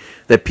that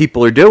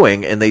people are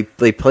doing, and they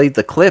played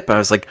the clip, and I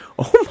was like,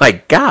 oh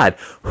my god,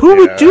 who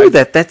would do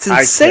that? That's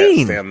insane. I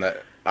can't stand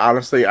that.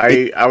 Honestly,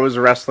 I was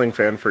a wrestling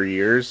fan for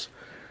years,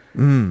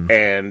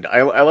 and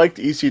I liked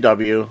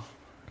ECW,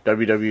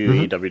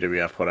 WWE,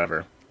 WWF,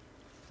 whatever.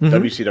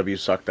 WCW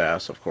sucked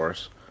ass, of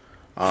course.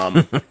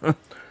 But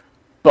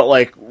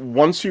like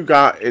once you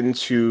got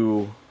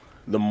into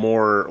the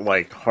more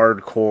like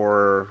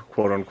hardcore,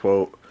 quote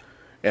unquote,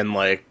 and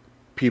like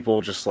people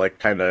just like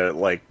kind of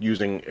like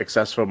using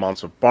excessive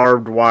amounts of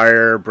barbed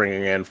wire,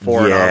 bringing in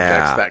foreign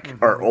objects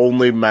that are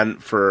only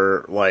meant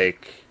for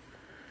like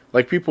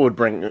people would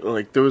bring,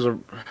 like there was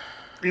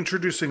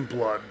introducing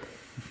blood.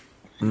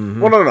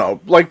 Well, no,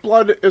 like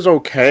blood is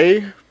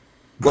okay,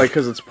 like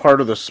because it's part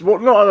of the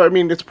sport. No, I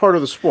mean it's part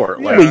of the sport.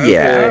 Like,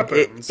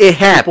 it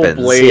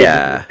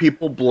happens.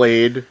 People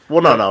blade.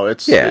 Well, no,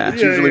 it's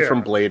usually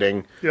from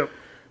blading. Yep.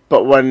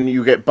 But when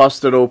you get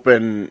busted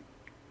open,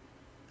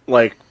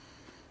 like,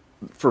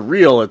 for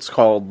real, it's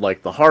called,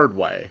 like, the hard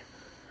way.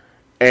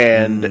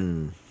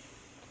 And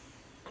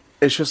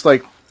it's just,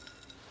 like,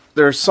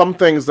 there's some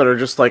things that are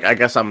just, like, I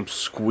guess I'm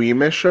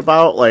squeamish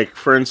about. Like,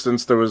 for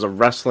instance, there was a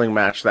wrestling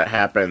match that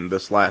happened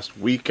this last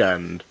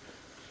weekend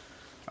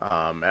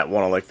at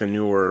one of, like, the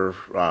newer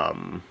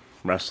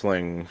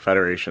wrestling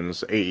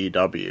federations,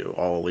 AEW,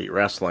 All Elite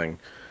Wrestling.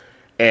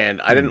 And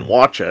I didn't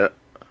watch it.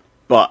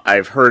 but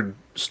I've heard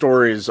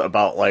stories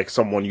about like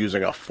someone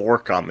using a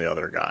fork on the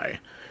other guy,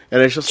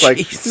 and it's just like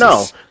Jesus.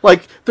 no,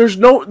 like there's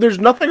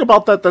nothing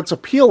about that that's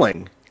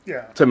appealing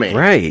Yeah. to me.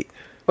 Right.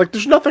 Like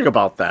there's nothing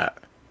about that.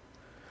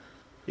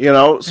 You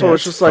know, so Yeah,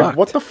 it's it's just like fucked.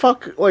 what the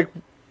fuck, like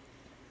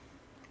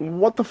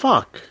what the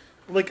fuck.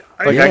 Like,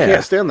 Like Yeah. I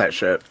can't stand that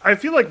shit. I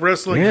feel like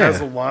wrestling Yeah. has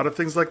a lot of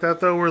things like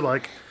that, though, where,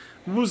 like,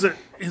 what was it?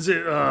 Is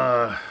it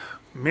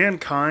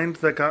Mankind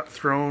that got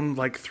thrown,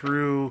 like,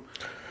 through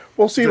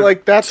Well, see, the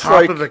like that's top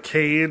like of the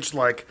cage?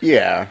 Like,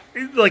 yeah,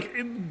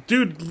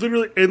 dude,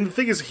 literally, and the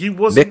thing is, he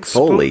wasn't Mick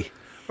Foley.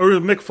 Or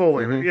Mick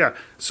Foley, yeah.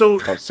 So,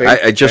 same-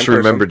 I just same person.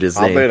 remembered his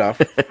Oddly name.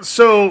 enough.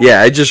 so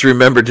Yeah, I just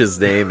remembered his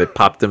name. It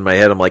popped in my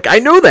head. I'm like, I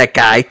know that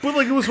guy. But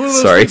like it was one of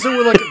those Sorry. things that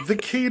were like the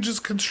cage is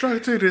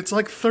constructed, it's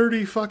like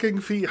 30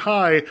 fucking feet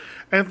high,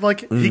 and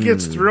like he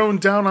gets thrown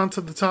down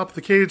onto the top of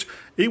the cage.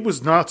 It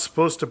was not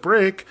supposed to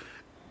break,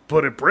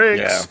 but it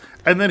breaks. Yeah.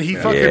 And then he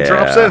fucking Yeah.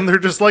 drops in. They're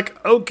just like,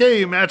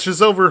 okay, match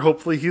is over.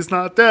 Hopefully he's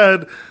not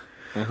dead.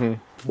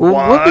 Well,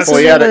 what was Well,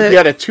 he that?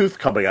 had a tooth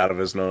coming out of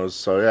his nose,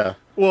 so yeah.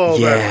 Well,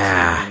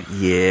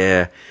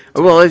 Yeah.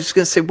 Well, I was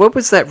gonna say, what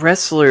was that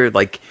wrestler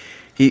like?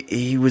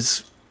 He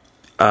was.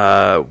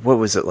 What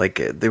was it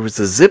like? There was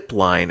a zip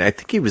line. I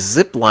think he was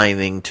zip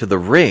lining to the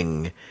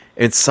ring,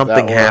 and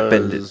something That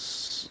happened.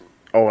 was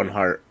Owen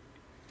Hart.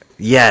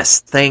 Yes,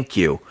 thank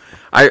you.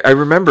 I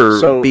remember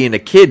So being a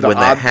kid the when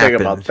that odd happened.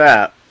 thing about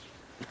that,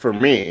 for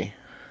me,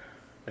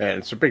 and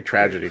it's a big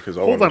tragedy because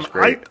Owen hold on. was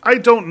great. I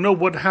don't know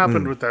what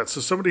happened with that, so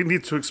somebody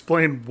needs to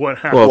explain what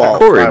happened. Well, well,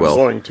 Corey I'm will.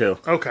 going to.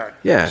 Okay.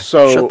 Yeah.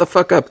 So- shut the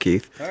fuck up,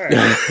 Keith.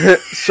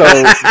 So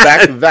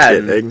back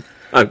then, Kidding.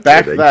 I'm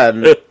back kidding.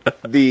 then,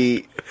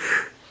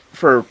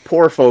 for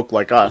poor folk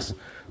like us,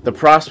 the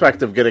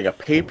prospect of getting a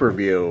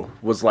pay-per-view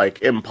was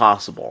like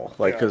impossible.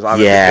 Like because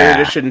Yeah.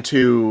 in addition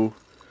to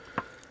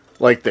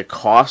like the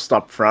cost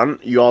up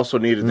front, you also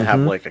needed to have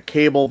like a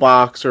cable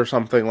box or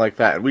something like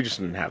that, and we just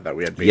didn't have that.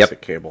 We had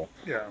basic cable.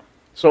 Yeah.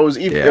 So it was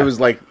even,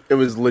 Yeah. it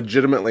was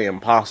legitimately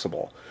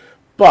impossible.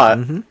 But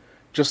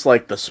just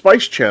like the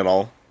Spice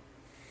Channel,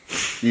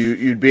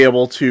 you'd be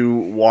able to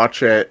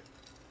watch it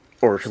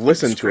or to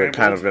listen to it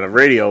kind of in a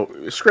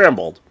radio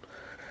scrambled.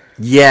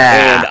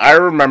 Yeah. And I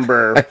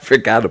remember I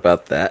forgot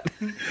about that.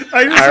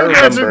 I just I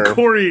imagine remember-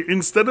 Corey,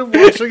 instead of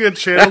watching a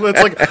channel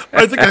that's like,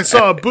 I think I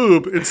saw a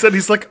boob, instead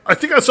he's like, I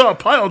think I saw a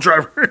pile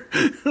driver.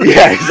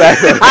 yeah,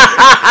 exactly.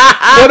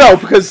 No,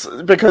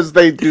 because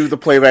they do the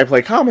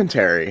play-by-play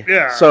commentary.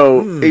 Yeah.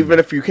 So even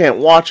if you can't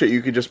watch it,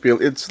 you could just be.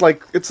 It's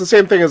the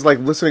same thing as like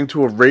listening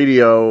to a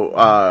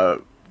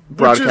radio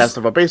broadcast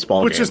of a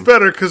baseball Which game. is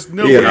better because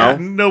nobody, You know?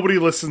 nobody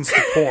listens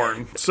to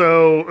porn.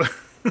 So,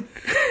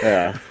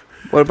 Yeah.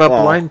 What about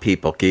Well- blind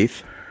people,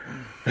 Keith?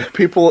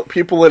 People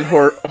in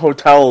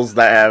hotels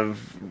that have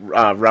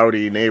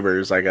rowdy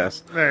neighbors, I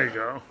guess. there you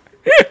go.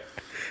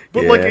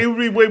 But like, Yeah. it would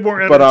be way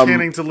more But,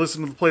 entertaining to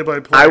listen to the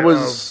play-by-play I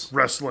was- of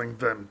wrestling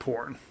than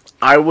porn.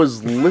 I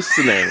was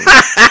listening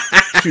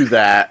to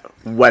that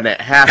when it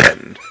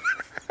happened,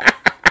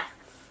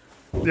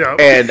 Yeah.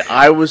 and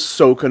I was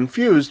so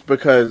confused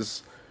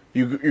because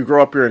you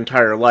grow up your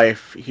entire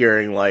life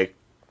hearing like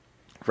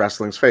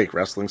wrestling's fake,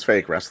 wrestling's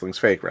fake, wrestling's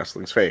fake,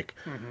 wrestling's fake,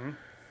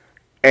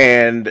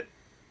 and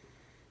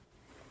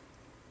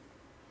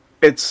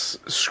it's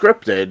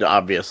scripted,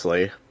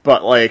 obviously,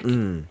 but like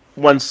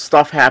when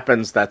stuff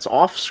happens that's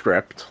off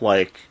script,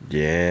 like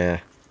Yeah.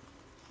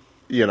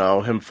 you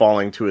know him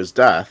falling to his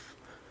death.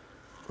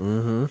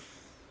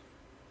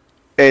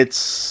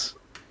 It's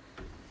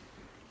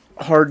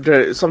hard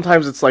to.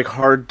 Sometimes it's like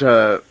hard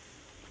to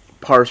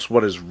parse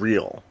what is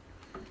real.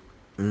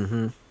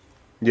 You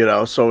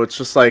know, so it's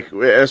just like,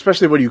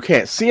 especially when you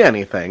can't see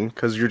anything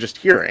because you're just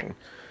hearing,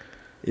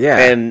 Yeah.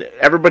 and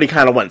everybody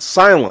kind of went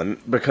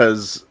silent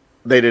because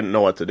they didn't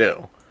know what to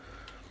do.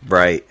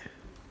 right.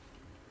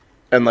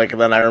 And like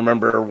then I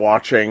remember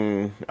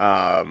watching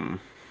Raw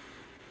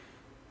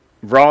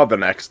the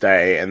next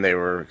day, and they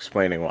were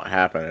explaining what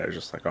happened. And it was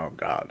just like, oh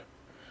god.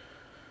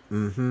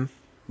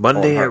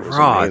 Monday Hart at was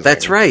Raw. amazing.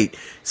 That's right.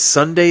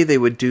 Sunday they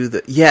would do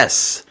the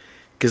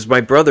because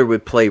my brother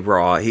would play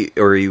Raw. He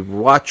would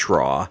watch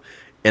Raw,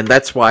 and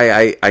that's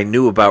why I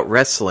knew about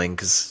wrestling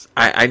because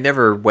I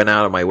never went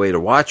out of my way to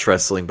watch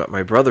wrestling, but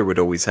my brother would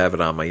always have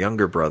it on. My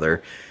younger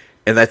brother,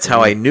 and that's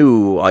how I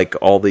knew like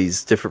all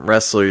these different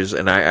wrestlers.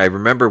 And I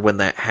remember when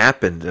that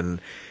happened, and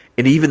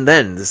even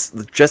then,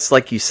 just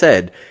like you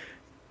said,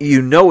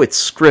 you know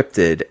it's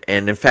scripted.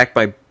 And in fact,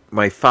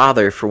 my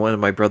father, for one of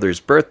my brother's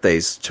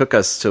birthdays, took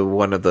us to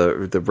one of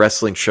the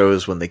wrestling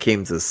shows when they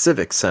came to the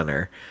Civic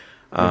Center,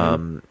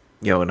 in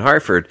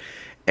Hartford,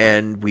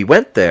 and we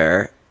went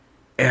there.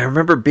 And I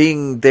remember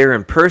being there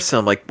in person.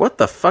 I'm like, what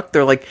the fuck?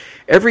 They're like,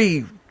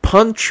 every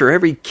punch or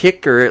every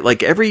kick or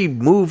like every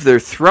move they're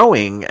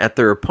throwing at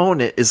their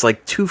opponent is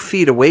like 2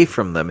 feet away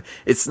from them.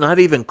 It's not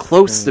even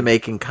close to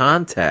making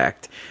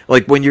contact.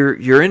 Like when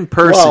you're in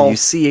person, Well-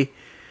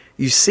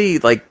 you see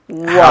like how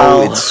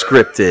Well- it's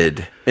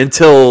scripted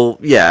Until,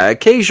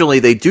 occasionally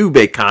they do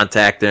make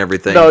contact and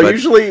everything. No, but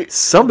usually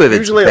some of it's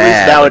usually bad,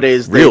 at least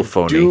nowadays real they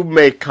phony. do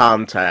make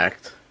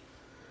contact.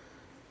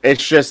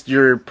 It's just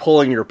you're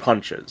pulling your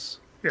punches.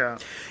 Yeah.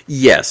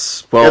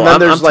 Yes. Well, And then I'm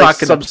there's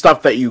talking some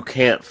stuff that you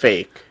can't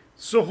fake,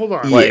 So hold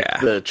on. like Yeah.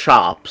 the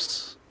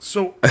chops.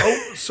 So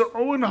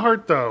Owen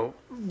Hart, though,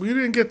 we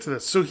didn't get to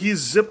this. So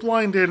he's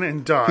ziplined in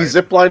and died. He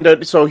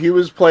ziplined. So he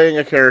was playing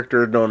a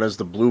character known as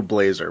the Blue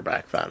Blazer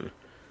back then.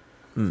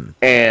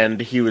 And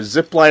he was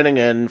ziplining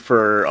in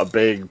for a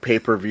big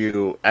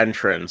pay-per-view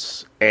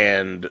entrance,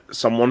 and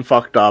someone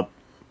fucked up.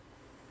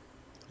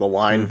 The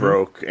line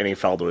broke, and he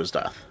fell to his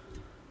death.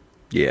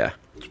 Yeah.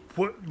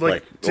 What,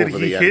 Like did over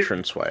he the hit?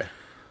 entranceway.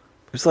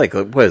 It was like,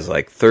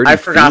 30 I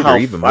forgot feet how or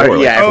even far- more.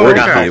 yeah, I Oh,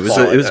 forgot okay. how It was,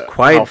 far- it was how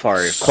quite,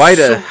 far he- quite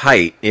a So-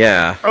 height,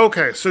 yeah.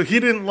 Okay, so he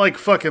didn't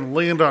fucking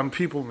land on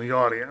people in the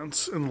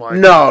audience and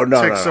No,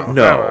 take some of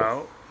no. them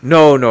out.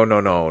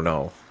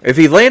 No. If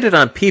he landed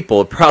on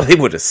people, it probably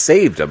would have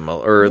saved him,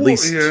 or at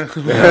least yeah.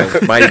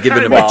 might have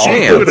given him Well, a he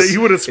chance. would've- he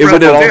would've It spread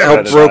would the have damage.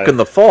 helped broken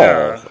the fall.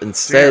 Yeah.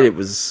 Instead, Yeah. it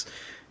was...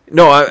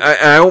 No,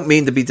 I don't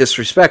mean to be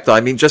disrespectful. I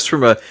mean, just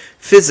from a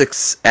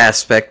physics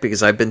aspect,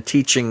 because I've been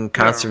teaching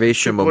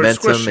conservation, People are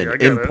momentum, squishy, I and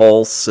get it.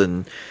 impulse,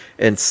 and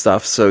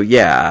stuff. So,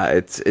 yeah,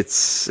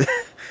 it's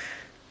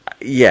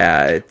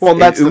yeah, Well,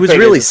 and that's it the was thing,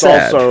 really is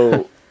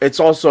sad. It's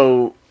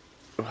also,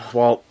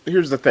 well,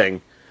 here's the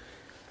thing.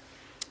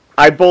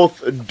 I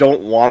both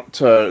don't want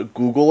to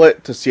Google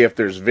it to see if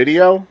there's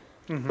video,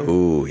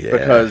 Ooh, yeah.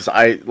 because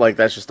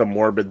that's just a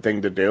morbid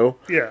thing to do.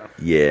 Yeah.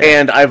 Yeah.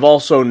 And I've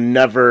also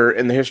never,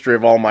 in the history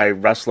of all my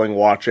wrestling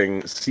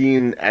watching,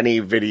 seen any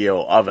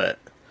video of it.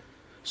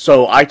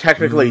 So I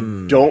technically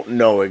don't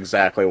know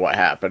exactly what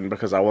happened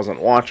because I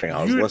wasn't watching,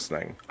 I was You-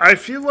 listening. I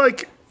feel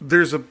like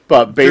there's a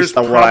But based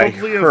there's on what I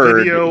probably a heard,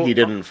 video, he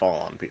didn't fall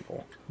on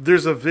people.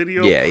 There's a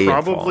video Yeah, he didn't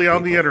probably fall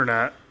on the people.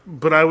 internet,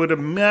 but I would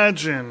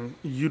imagine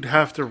you'd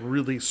have to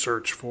really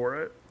search for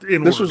it.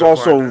 This was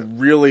also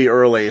really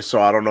early,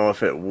 so I don't know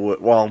if it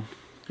would. Well,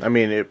 I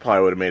mean, it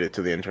probably would have made it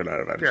to the internet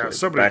eventually. Yeah,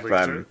 somebody back leaked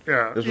then. it.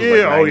 Yeah. This was Yeah,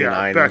 like oh, yeah,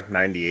 99, back-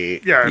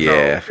 98. Yeah, Yeah, I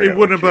no, forget it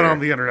wouldn't have what been year. on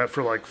the internet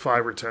for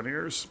 5 or 10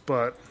 years,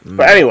 but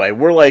But anyway,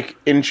 we're like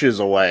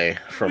inches away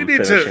from We need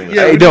to- finishing this.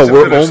 yeah, Hey, we no, need to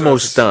we're finish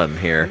almost this. done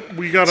here.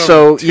 we got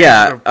So, on the yeah,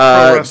 tangent of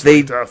pro wrestling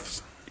they-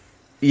 deaths.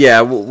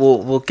 Yeah,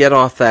 we'll get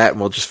off that and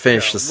we'll just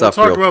finish Yeah, this we'll up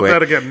talk real about quick.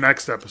 that again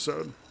next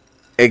episode.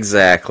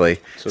 Exactly.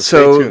 So stay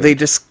So tuned. they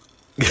just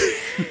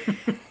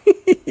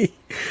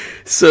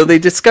So they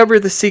discover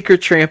the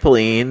secret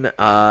trampoline,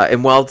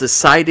 and while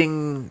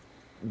deciding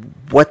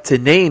what to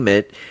name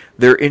it,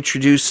 they're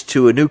introduced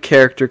to a new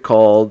character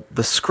called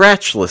the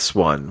Scratchless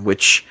One,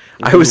 which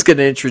I was going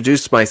to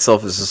introduce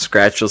myself as a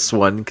Scratchless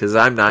One because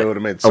I'm not That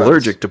would've made sense.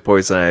 allergic to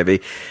poison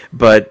ivy,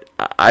 but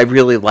I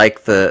really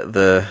like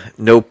the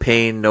no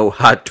pain, no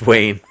hot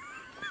Dwayne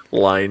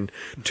line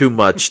too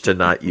much to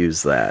not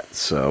use that.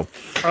 So,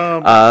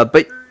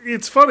 but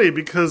It's funny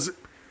because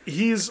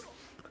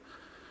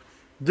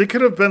they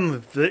could have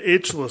been the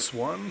itchless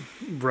one,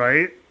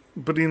 right?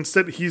 But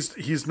instead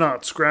he's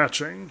not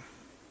scratching.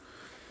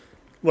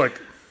 I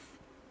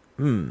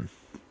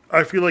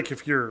feel like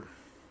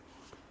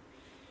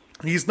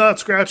he's not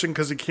scratching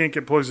because he can't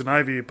get poison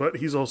ivy, but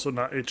he's also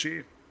not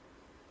itchy.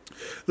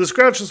 The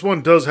scratchless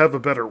one does have a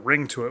better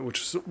ring to it,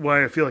 which is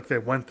why I feel like they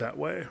went that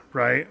way,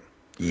 right?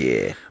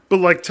 yeah.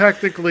 But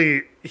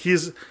technically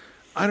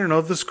I don't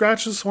know, the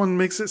scratchless one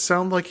makes it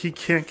sound like he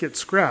can't get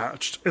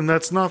scratched, and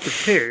that's not the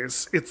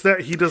case. It's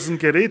that he doesn't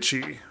get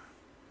itchy.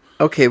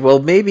 Okay, well,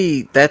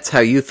 maybe that's how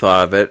you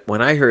thought of it.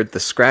 When I heard the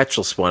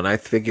Scratchless One, I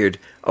figured,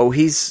 oh,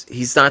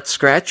 he's not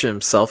scratching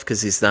himself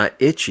because he's not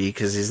itchy,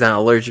 because he's not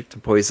allergic to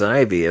poison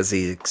ivy, as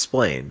he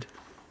explained.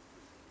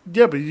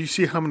 Yeah, but you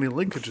see how many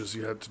linkages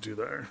you had to do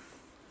there.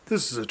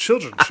 This is a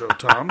children's show,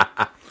 Tom.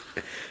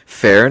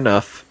 Fair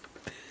enough.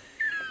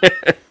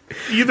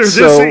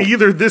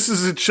 Either this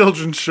is a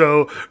children's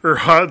show, or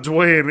Hot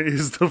Dwayne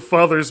is the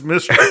father's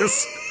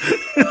mistress.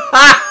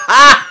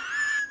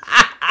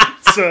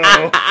 So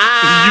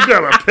you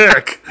gotta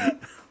pick.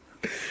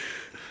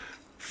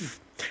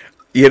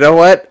 You know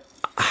what?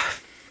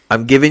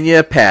 I'm giving you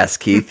a pass,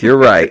 Keith. You're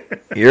right.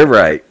 You're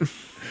right.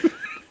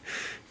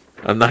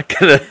 I'm not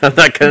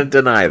gonna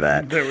deny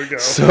that. There we go.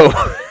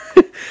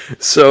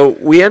 So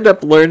we end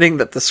up learning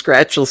that the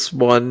Scratchless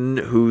One,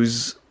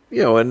 who's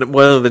and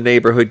one of the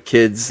neighborhood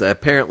kids,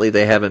 apparently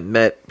they haven't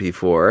met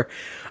before.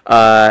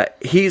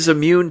 He's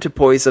immune to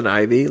poison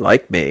ivy,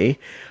 like me.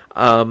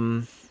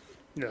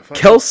 Yeah, fine.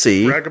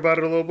 Kelsey, Brag about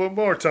it a little bit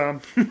more,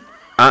 Tom.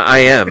 I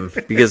am,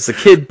 because the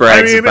kid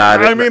brags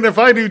about it. I mean, if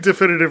I knew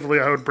definitively,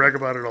 I would brag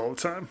about it all the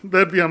time.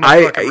 That'd be on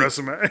my fucking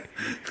resume.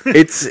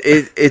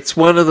 It's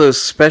one of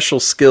those special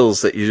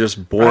skills that you're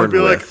just born I'd be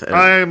with. like,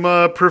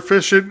 I'm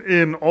proficient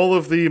in all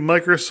of the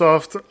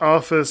Microsoft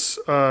Office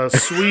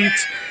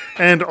suite,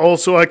 and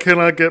also I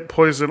cannot get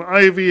poison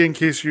ivy in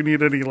case you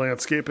need any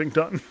landscaping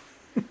done.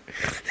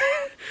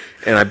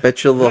 and I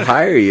bet you they'll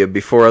hire you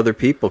before other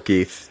people,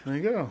 Keith. There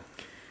you go.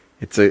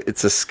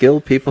 It's a skill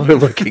people are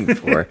looking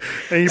for.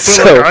 And you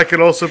put like, I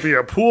could also be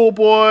a pool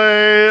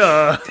boy.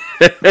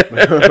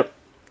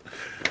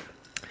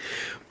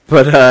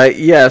 But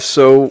yeah,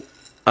 so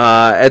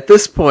at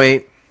this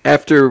point,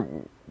 after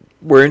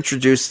we're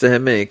introduced to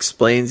him and he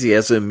explains he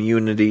has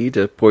immunity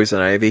to poison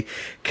ivy,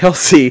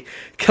 Kelsey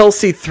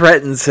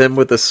threatens him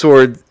with a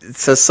sword. It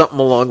says something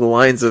along the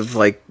lines of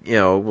like,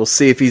 we'll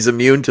see if he's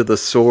immune to the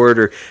sword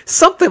or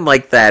something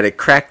like that. It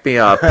cracked me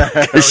up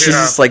because she's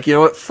just like, you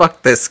know what,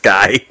 fuck this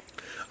guy.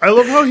 I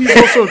love how he's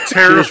also He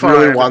terrified. just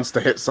really wants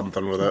to hit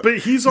something with it. But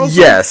he's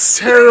also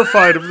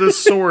terrified of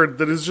this sword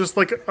that is just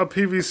like a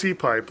PVC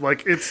pipe.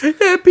 Like it's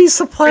a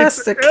piece of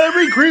plastic.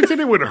 Granted,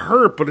 it would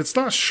hurt, but it's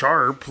not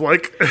sharp.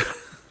 Like,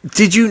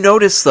 did you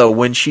notice though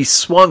when she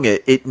swung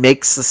it, it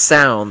makes the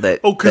sound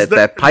that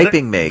that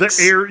piping makes.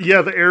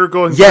 The air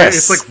going.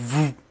 Yes, by, it's like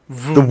vroom,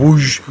 vroom. The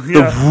whoosh,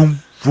 the vroom.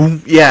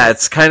 Boom. Yeah,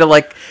 it's kind of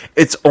like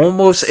it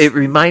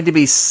reminded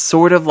me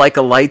sort of like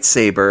a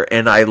lightsaber,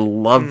 and I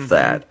love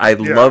that. I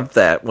love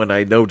that when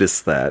I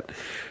noticed that.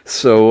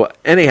 So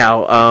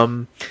anyhow,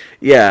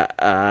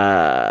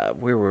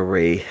 where were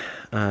we?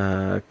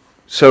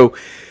 So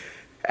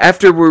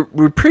after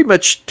we're pretty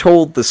much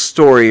told the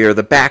story or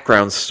the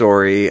background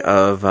story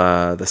of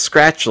the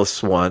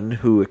Scratchless one,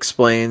 who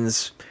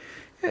explains.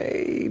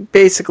 He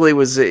basically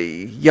was a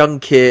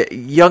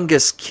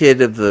youngest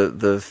kid of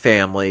the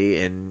family,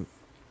 and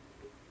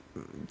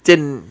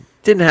didn't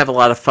have a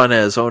lot of fun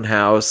at his own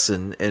house,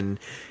 and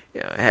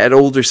had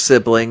older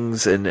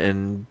siblings,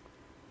 and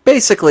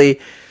basically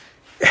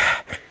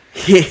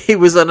he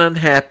was an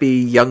unhappy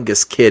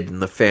youngest kid in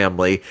the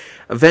family.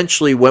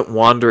 Eventually went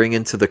wandering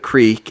into the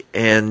creek,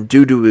 and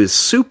due to his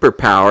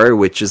superpower,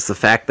 which is the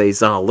fact that he's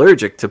not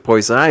allergic to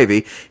poison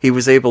ivy, he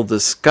was able to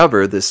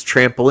discover this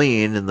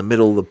trampoline in the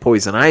middle of the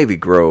poison ivy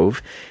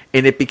grove,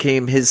 and it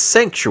became his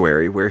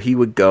sanctuary where he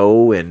would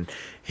go, and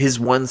his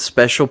one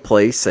special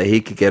place that he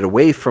could get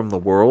away from the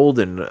world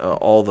and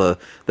all the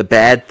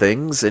bad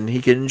things, and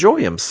he could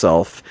enjoy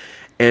himself.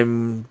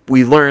 And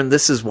we learned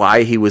this is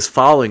why he was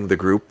following the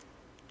group.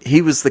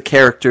 He was the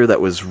character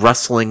that was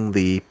rustling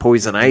the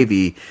poison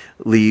ivy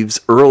leaves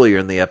earlier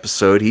in the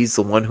episode. He's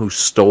the one who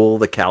stole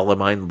the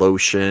calamine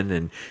lotion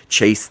and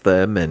chased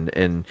them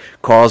and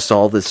caused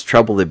all this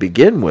trouble to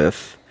begin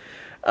with.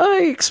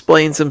 He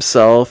explains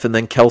himself, and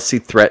then Kelsey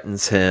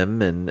threatens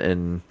him,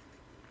 and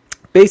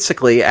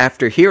basically,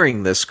 after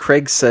hearing this,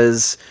 Craig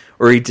says,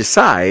 or he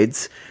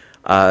decides,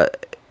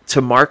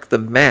 to mark the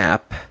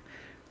map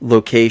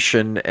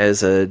location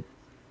as a,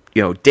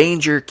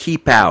 danger,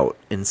 keep out,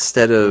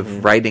 instead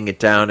of writing it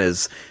down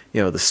as,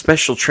 the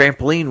special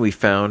trampoline we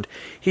found.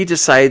 He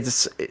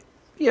decides,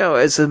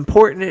 as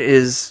important it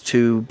is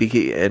to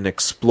be an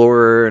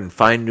explorer and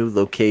find new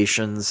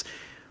locations,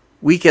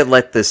 we could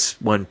let this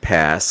one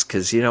pass,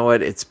 because you know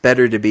what? It's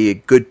better to be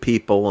good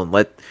people and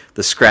let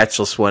the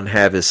Scratchless one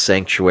have his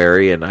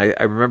sanctuary. And I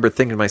remember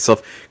thinking to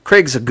myself,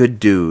 Craig's a good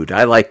dude.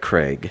 I like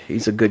Craig.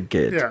 He's a good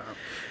kid. Yeah.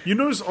 You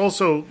notice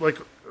also, like,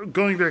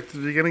 going back to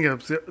the beginning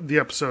of the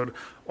episode,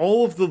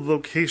 all of the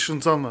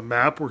locations on the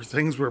map were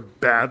things where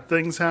bad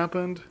things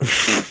happened.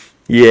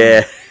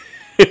 Yeah.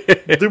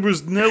 There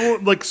was no,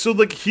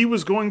 he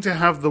was going to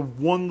have the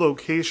one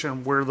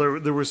location where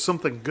there was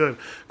something good.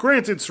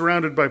 Granted,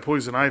 surrounded by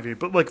poison ivy,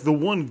 but, the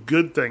one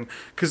good thing.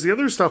 Because the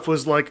other stuff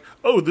was like,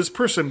 oh, this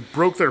person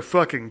broke their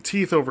fucking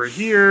teeth over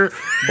here.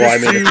 Well,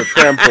 it's a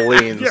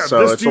trampoline,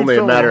 so it's only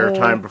a matter of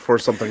time before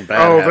something bad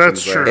happens. Oh,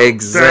 that's true. There.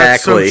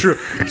 Exactly. That's so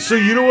true. So,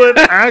 you know what?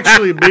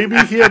 Actually, maybe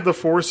he had the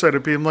foresight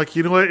of being like,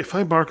 you know what? If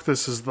I mark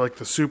this as, the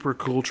super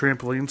cool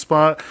trampoline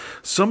spot,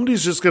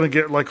 somebody's just going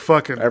to get,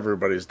 fucking...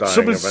 Everybody's dying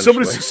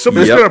eventually.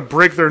 Somebody's going to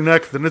break their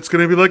neck, then it's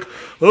going to be like,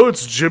 oh,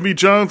 it's Jimmy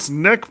John's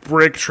neck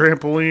break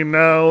trampoline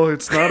now.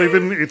 It's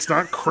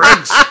not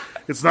Craig's.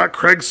 It's not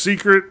Craig's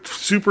secret,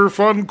 super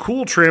fun,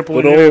 cool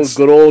trampoline.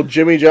 Good old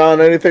Jimmy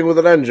John, anything with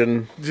an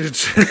engine.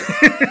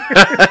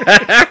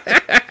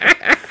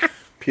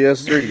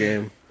 PS3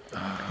 game.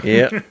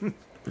 Yeah.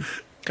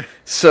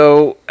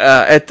 So,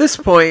 at this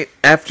point,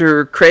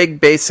 after Craig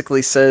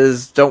basically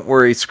says, don't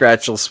worry,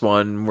 Scratchless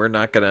One, we're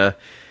not going to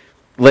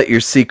let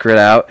your secret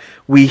out,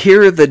 we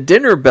hear the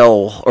dinner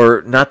bell,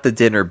 or not the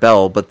dinner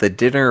bell, but the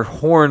dinner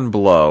horn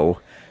blow,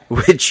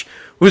 which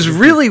was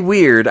really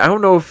weird. I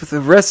don't know if the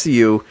rest of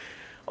you,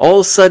 all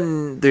of a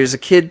sudden, there's a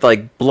kid,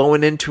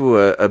 blowing into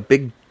a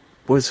big,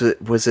 was it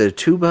a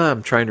tuba?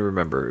 I'm trying to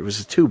remember. It was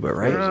a tuba,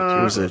 right?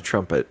 It was a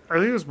trumpet. I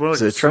think it was more like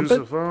a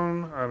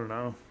sousaphone. I don't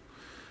know.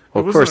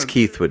 Well, of course,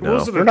 Keith would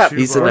know.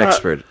 He's an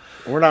expert.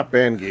 We're not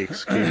band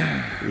geeks, Keith.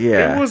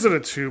 Yeah. It wasn't a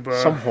tuba.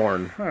 Some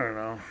horn. I don't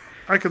know.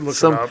 I could look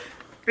it up.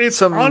 It's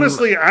some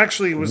honestly,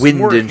 actually, it was wind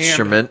more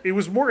instrument. It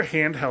was more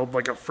handheld,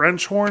 like a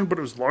French horn, but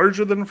it was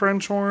larger than a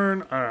French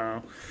horn. I don't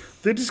know.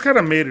 They just kind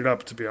of made it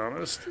up, to be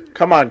honest.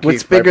 Come on, Keith.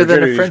 What's bigger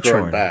than a French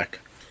horn? Back.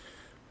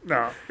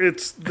 No, they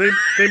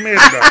made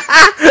it up.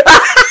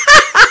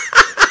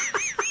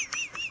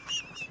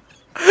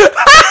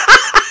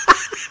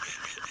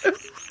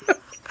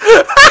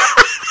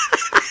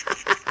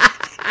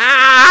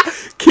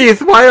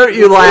 Keith, why aren't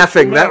you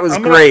laughing? That was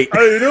great. I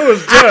knew it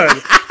was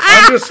good.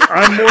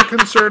 I'm more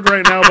concerned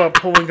right now about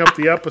pulling up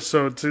the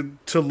episode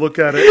to look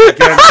at it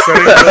again. So I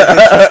didn't know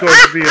this was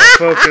going to be a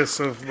focus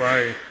of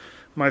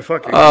my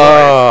fucking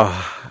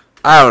life.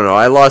 I don't know.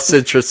 I lost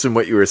interest in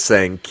what you were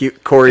saying.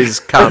 Corey's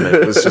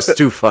comment was just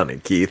too funny,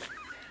 Keith.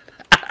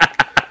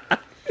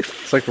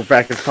 It's like we're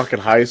back in fucking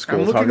high school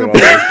looking talking up-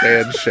 about this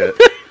band shit.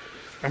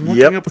 I'm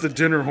looking up the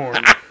dinner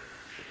horn.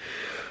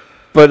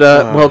 But,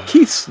 while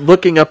Keith's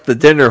looking up the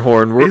dinner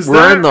horn, we're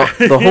on the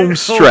home Hold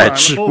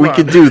stretch. on. We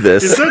can do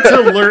this. Is that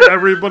to alert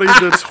everybody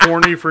that's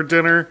horny for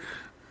dinner?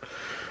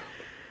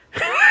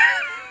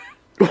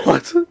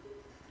 What?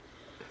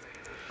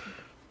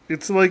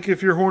 It's like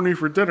if you're horny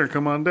for dinner,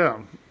 come on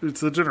down. It's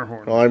the dinner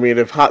horn. Well, I mean,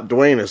 if Hot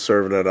Dwayne is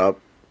serving it up.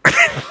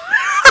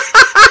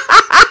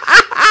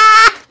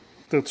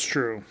 That's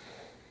true.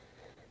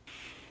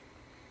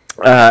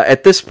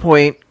 At this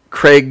point,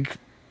 Craig,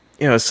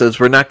 says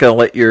we're not going to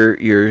let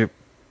your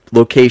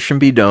location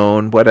be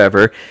known,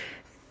 whatever.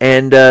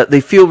 And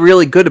they feel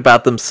really good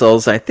about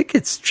themselves. I think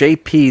it's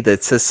JP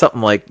that says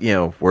something like,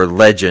 we're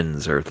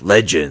legends,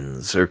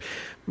 or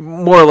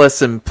more or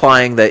less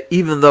implying that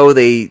even though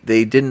they're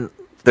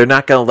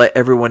not going to let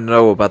everyone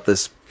know about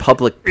this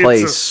public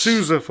place. It's a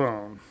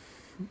sousaphone.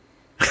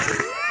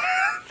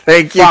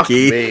 Thank you, Fuck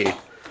Keith. me.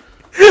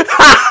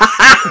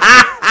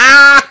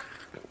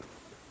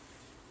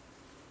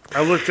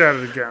 I looked at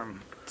it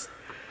again.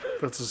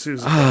 That's a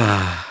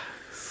sousaphone.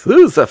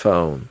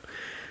 Sousaphone.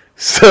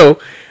 So,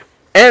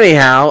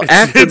 anyhow,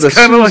 after the It's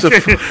kind of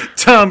sousaphone... like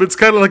Tom. It's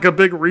kind of like a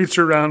big reach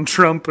around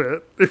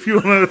trumpet. If you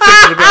want to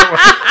think of it that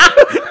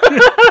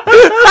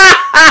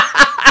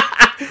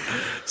way.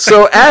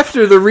 So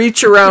after the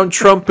reach around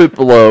trumpet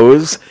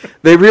blows,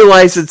 they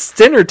realize it's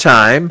dinner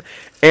time,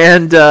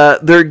 and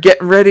they're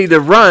getting ready to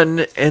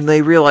run, and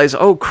they realize,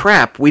 oh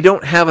crap, we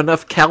don't have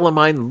enough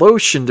calamine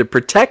lotion to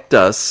protect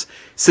us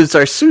since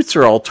our suits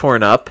are all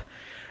torn up.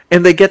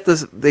 And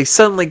they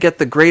suddenly get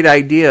the great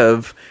idea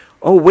of,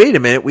 oh wait a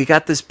minute, we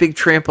got this big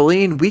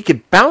trampoline, we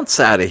could bounce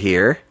out of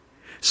here.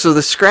 So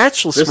the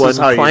scratchless This one is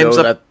how climbs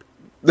you know up.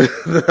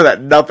 that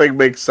nothing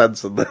makes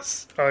sense in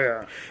this. Oh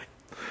yeah.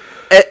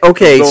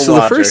 Okay, No so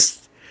logic. the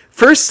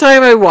first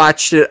time I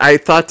watched it, I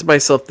thought to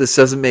myself, this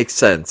doesn't make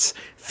sense.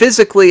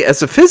 Physically,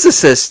 as a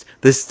physicist,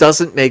 this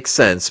doesn't make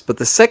sense. But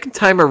the second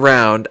time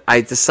around,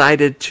 I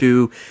decided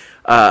to,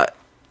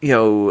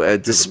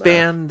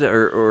 disband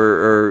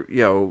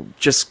or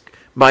just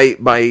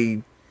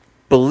my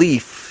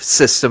belief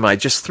system. I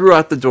just threw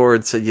out the door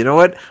and said, you know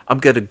what? I'm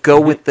going to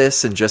go with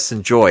this and just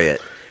enjoy it.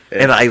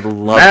 And I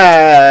loved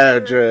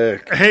it.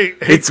 Magic. Hey,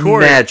 It's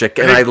Corey. magic,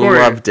 and I Corey,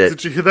 loved it.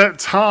 Did you hear that?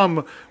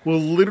 Tom will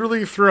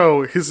literally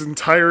throw his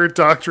entire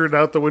doctorate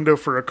out the window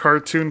for a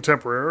cartoon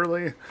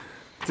temporarily.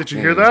 Did you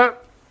hear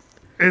that?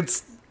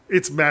 It's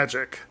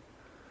magic.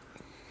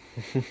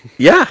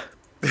 Yeah.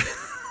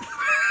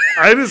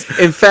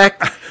 In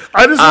fact,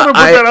 I just want to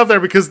put that out there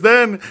because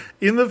then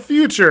in the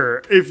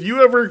future, if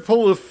you ever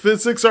pull a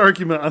physics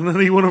argument on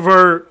any one of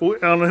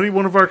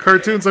our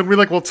cartoons, I'd be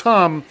like, "Well,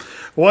 Tom,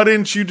 why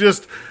didn't you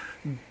just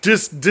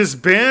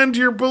disband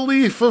your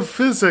belief of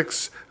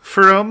physics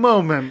for a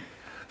moment,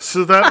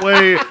 so that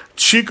way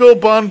Chico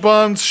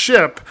Bonbon's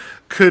ship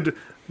could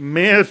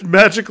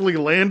magically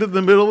land in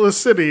the middle of the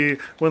city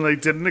when they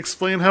didn't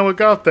explain how it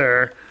got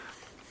there."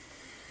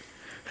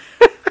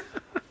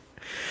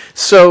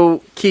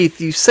 So,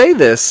 Keith, you say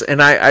this,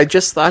 and I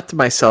just thought to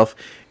myself,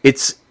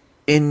 it's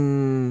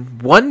in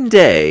one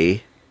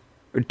day,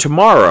 or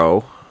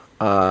tomorrow,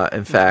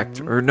 in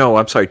fact, or no,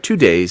 I'm sorry, 2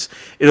 days,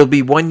 it'll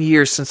be 1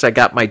 year since I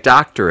got my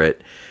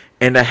doctorate,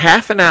 and a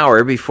half an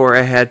hour before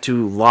I had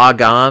to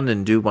log on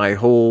and do my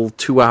whole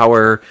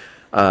 2-hour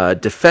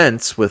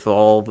defense with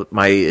all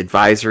my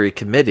advisory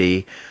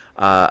committee,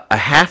 a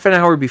half an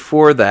hour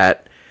before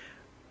that,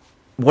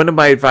 one of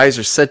my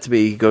advisors said to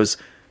me, he goes,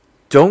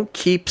 don't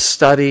keep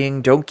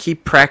studying, don't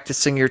keep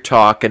practicing your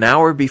talk. An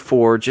hour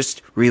before,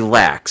 just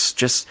relax,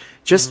 just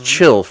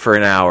chill for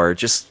an hour,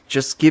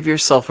 just give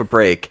yourself a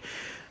break.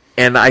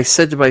 And I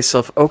said to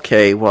myself,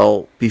 okay,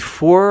 well,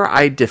 before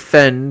I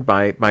defend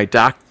my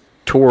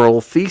doctoral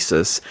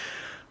thesis,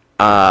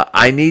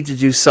 I need to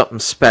do something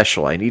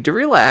special. I need to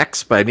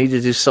relax, but I need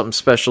to do something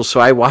special. So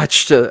I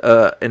watched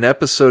an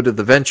episode of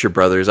The Venture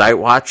Brothers. I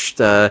watched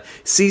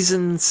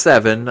season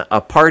 7, A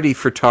Party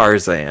for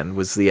Tarzan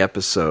was the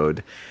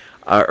episode.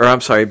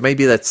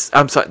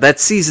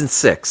 That's season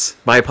 6.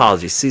 My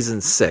apologies,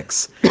 season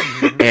 6.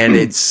 And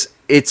it's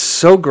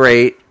so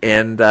great.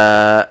 And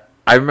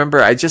I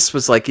remember I just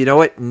was like, you know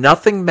what?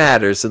 Nothing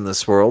matters in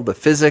this world. The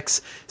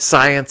physics,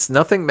 science,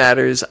 nothing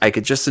matters. I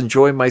could just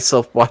enjoy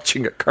myself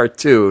watching a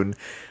cartoon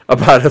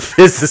about a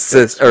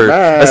physicist or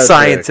a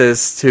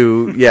scientist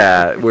who,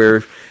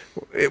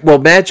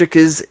 magic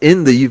is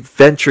in the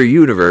Venture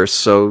universe.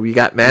 So you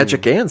got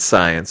magic and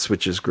science,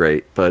 which is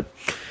great. But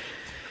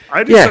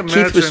I just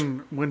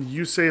imagine when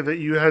you say that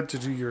you had to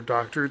do your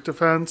doctorate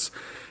defense,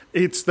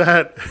 It's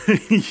that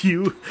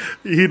you,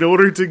 in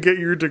order to get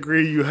your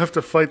degree, you have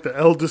to fight the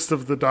eldest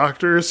of the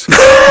doctors in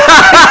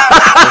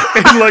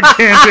like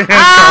hand-to-hand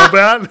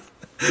combat.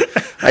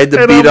 I had to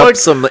And beat I'm up like-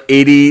 some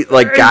 80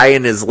 guy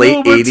in his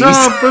late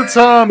 80s. But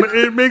Tom,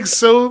 it makes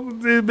so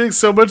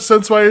much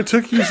sense why it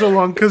took you so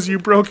long because you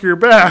broke your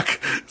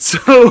back. So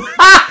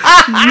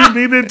you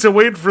needed to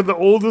wait for the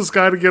oldest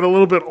guy to get a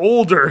little bit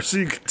older so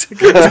you could take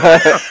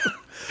it.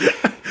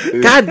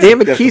 God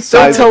damn it, Got the Keith!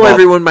 Don't size tell up.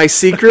 everyone my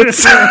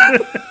secrets.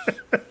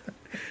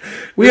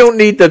 We don't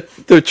need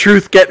the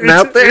truth getting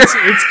out there.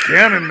 It's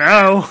canon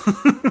now.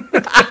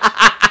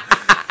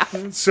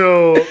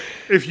 So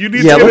if you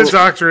need Yeah, to get a let's-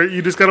 doctorate,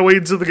 you just gotta wait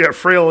until they get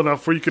frail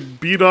enough where you can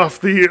beat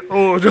off the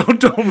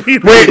don't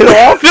beat Wait, me.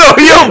 no,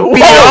 you don't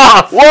beat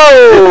off.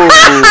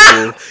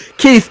 Whoa!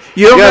 Keith,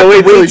 you don't gotta have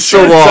wait to till wait he so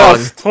shoots long.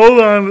 us. Hold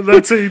on,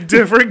 that's a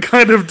different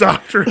kind of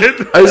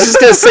doctorate. I was just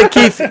going to say,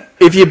 Keith,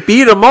 if you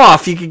beat him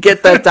off, you could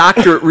get that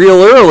doctorate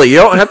real early. You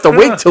don't have to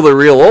wait till they're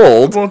real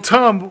old. Well,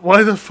 Tom,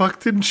 why the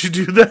fuck didn't you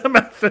do that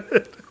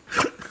method?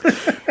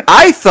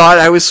 I thought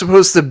I was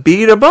supposed to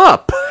beat him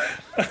up.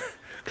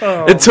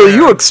 Until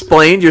you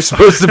explained you're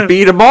supposed to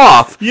beat him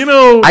off. You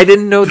know, I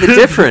didn't know the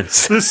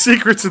difference. the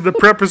secret's in the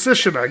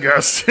preposition, I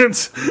guess.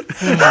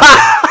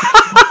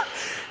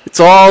 It's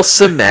all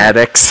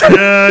semantics.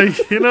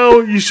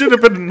 You should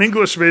have been an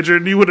English major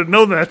and you would have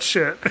known that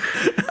shit.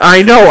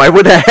 I know. I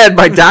would have had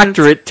my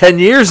doctorate 10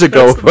 years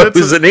ago if I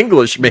was an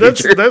English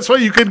major. That's why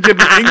you can get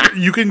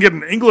you can get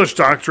an English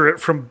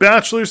doctorate from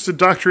bachelor's to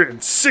doctorate in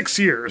 6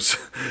 years.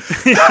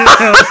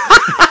 Yeah.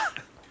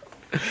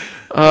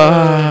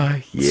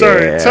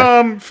 Sorry,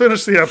 Tom,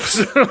 finish the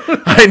episode.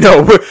 I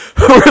know.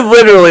 We're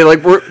literally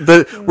like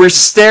we're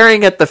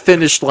staring at the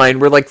finish line.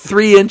 We're like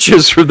 3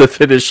 inches from the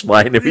finish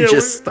line, and we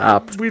just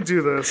stopped. We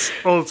do this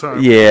all the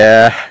time.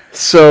 Yeah.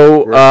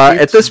 So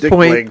at this Dick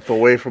point, length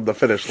away from the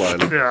finish line.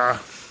 Yeah.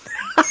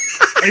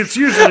 It's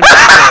usually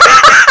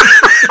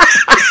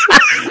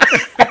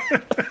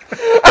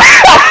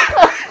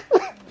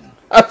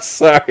I'm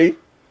sorry.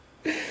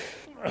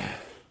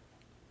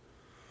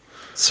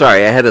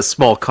 Sorry, I had a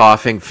small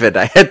coughing fit.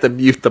 I had to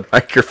mute the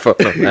microphone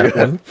on that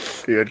one.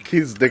 You had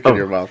Keith's dick Oh. in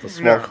your mouth, a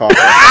small cough.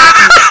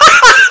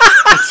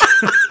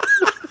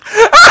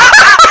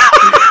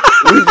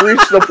 We've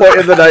reached the point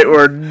in the night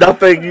where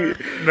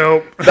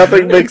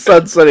nothing makes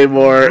sense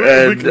anymore,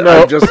 and can-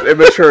 I'm just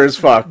immature as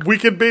fuck. we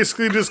can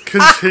basically just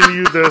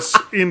continue this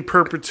in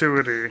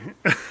perpetuity.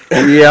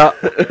 Yeah.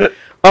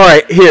 All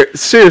right, here.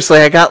 Seriously,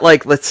 I got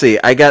let's see.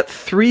 I got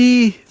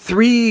three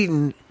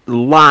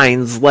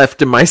lines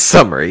left in my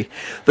summary.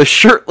 The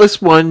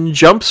shirtless one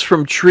jumps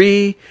from a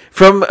tree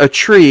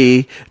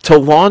to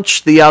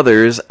launch the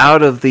others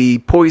out of the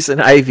poison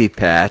ivy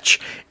patch,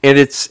 and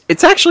it's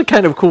actually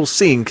kind of a cool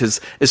scene because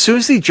as soon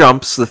as he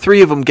jumps, the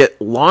 3 of them get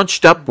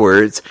launched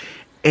upwards,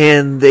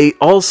 and they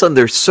all of a sudden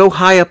they're so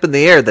high up in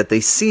the air that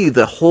they see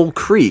the whole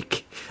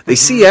creek. They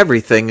see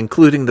everything,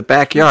 including the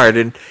backyard,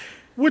 and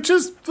Which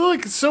is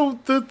like so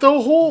the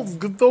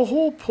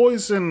whole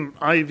poison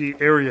ivy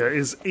area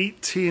is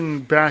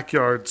 18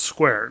 backyards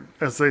squared,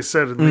 as they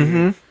said in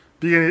the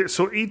beginning.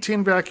 So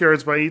 18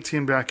 backyards by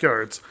 18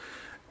 backyards.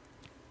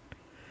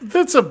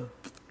 That's a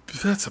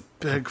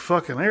big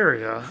fucking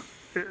area.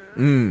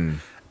 And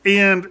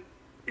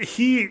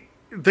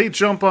they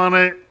jump on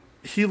it.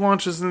 He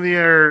launches in the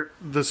air.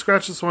 The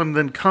Scratchless one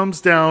then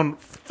comes down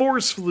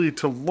forcefully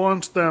to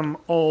launch them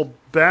all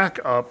back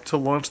up, to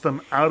launch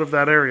them out of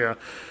that area.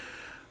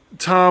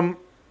 Tom,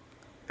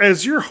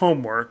 as your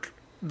homework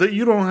that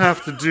you don't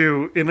have to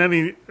do in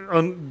any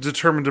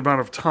undetermined amount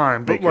of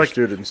time, but Make your like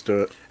students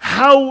do it.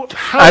 how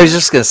I was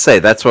just going to say,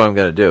 that's what I'm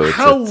going to do. It's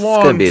how going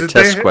long to be a did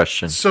test they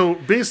question. So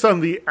based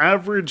on the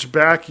average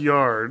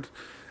backyard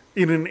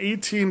in an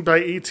 18 by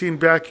 18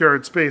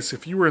 backyard space,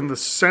 if you were in the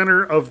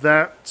center of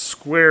that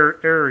square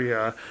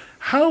area,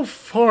 how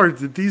far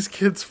did these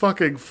kids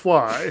fucking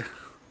fly?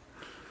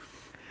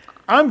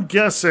 I'm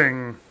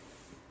guessing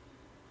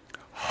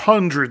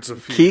hundreds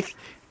of feet.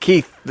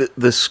 Keith,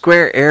 the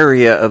square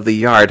area of the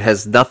yard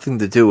has nothing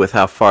to do with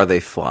how far they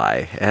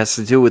fly. It has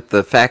to do with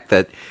the fact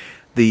that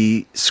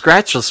the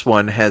Scratchless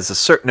one has a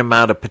certain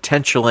amount of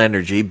potential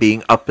energy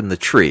being up in the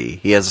tree.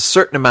 He has a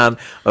certain amount,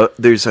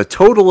 there's a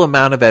total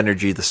amount of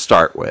energy to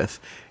start with.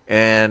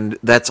 And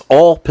that's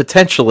all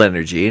potential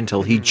energy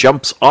until he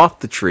jumps off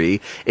the tree.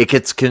 It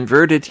gets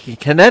converted to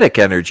kinetic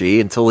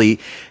energy until he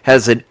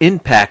has an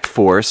impact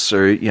force,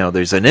 or,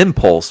 there's an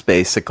impulse,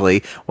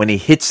 basically, when he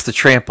hits the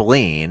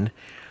trampoline.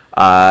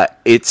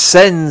 It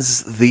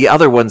sends the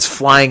other ones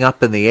flying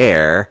up in the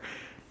air,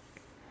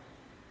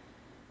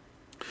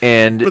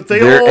 and But they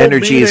their all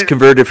energy made is it-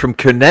 converted from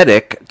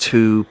kinetic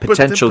to But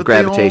potential they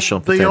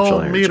gravitational they potential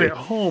all energy. made it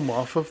home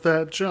off of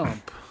that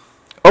jump.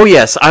 Oh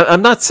yes,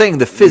 I'm not saying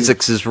the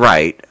physics is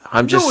right.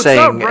 I'm just no, it's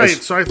saying not right.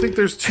 as- So I think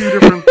there's two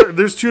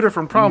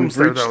different problems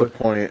We've there, reached though. the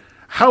point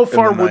How in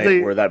far the would night they?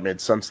 where that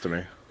made sense to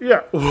me.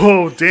 Yeah.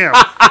 Whoa, damn.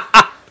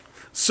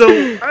 So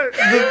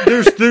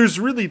there's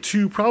really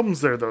two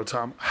problems there, though,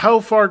 Tom. How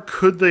far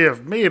could they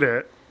have made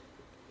it,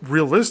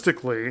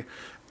 realistically?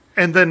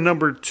 And then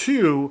number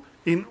 2,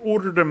 in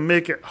order to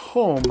make it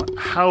home,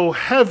 how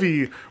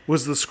heavy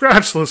was the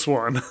scratchless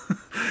one?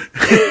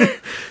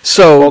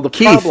 So Well, the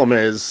Keith, problem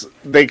is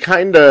they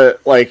kind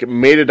of like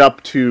made it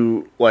up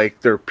to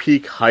like their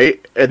peak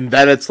height, and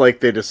then it's like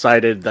they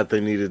decided that they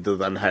needed to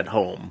then head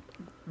home.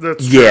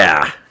 That's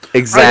yeah,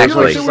 exactly.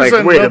 there It's was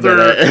like, wait a another-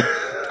 minute.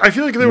 I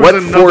feel like there was What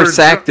another force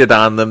acted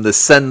on them to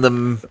send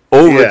them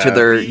over to Yeah.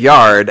 their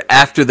yard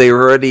after they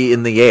were already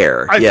in the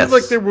air? I Yes. feel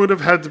like there would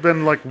have had to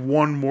been like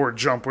one more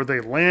jump where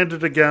they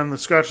landed again, the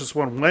scratchless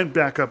one went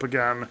back up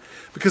again,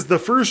 because the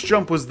first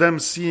jump was them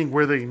seeing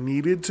where they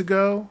needed to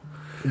go.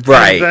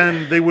 Right. And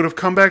then they would have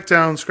come back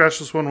down,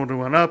 scratchless one would have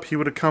went up, he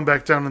would have come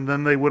back down, and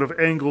then they would have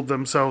angled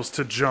themselves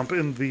to jump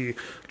in the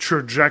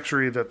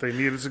trajectory that they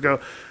needed to go.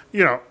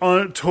 You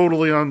know,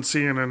 totally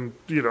unseen, and,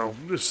 you know,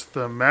 just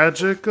the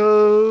magic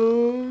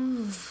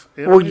of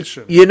Well,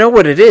 animation. you know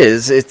what it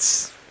is?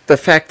 It's the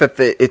fact that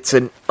it's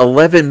an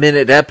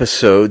 11-minute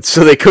episode,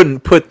 so they couldn't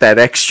put that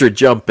extra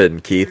jump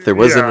in, Keith. There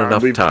wasn't Yeah,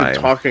 enough We've time.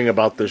 been talking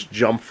about this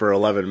jump for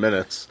 11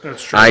 minutes.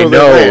 That's true. I So they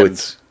know.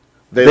 land.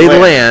 They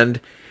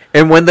land,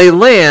 and when they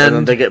land,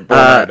 and then they get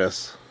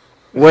bronchitis.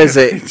 what is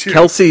it?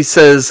 Kelsey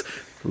says,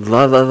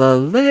 "La la la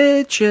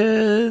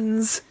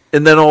legends,"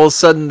 and then all of a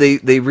sudden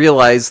they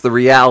realize the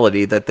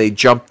reality that they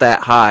jumped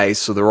that high,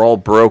 so they're all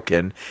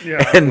broken.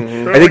 Yeah.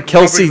 And They're I think like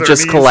Kelsey rubbing their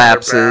just knees in their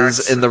collapses,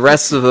 backs. and the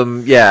rest of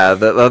them, yeah,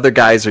 the other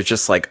guys are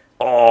just like,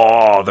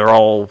 oh, they're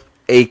all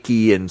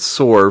achy and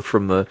sore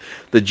from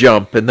the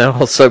jump, and then all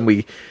of a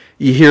sudden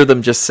you hear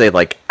them just say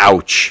like,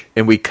 "Ouch,"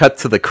 and we cut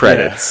to the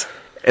credits.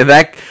 And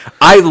that,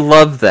 I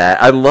love that.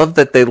 I love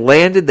that they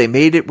landed, they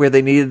made it where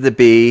they needed to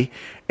be,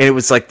 and it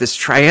was like this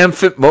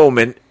triumphant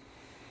moment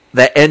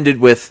that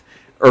ended with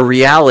a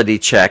reality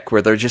check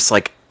where they're just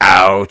like,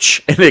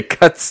 "Ouch," and it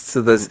cuts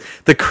to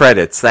the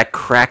credits. That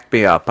cracked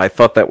me up. I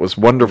thought that was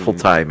wonderful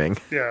timing,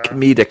 Yeah.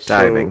 comedic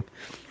timing.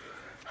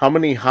 How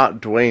many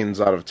hot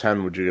Dwaynes out of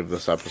 10 would you give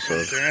this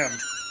episode? Damn.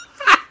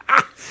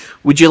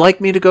 Would you like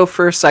me to go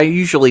first? I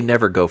usually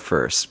never go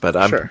first, but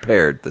I'm Sure.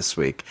 prepared this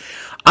week.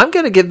 I'm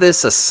going to give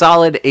this a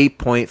solid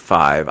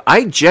 8.5.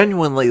 I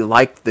genuinely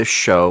like this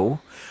show.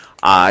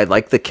 I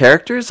like the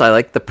characters. I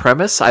like the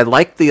premise. I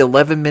like the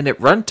 11-minute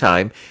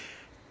runtime.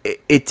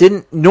 It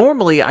didn't...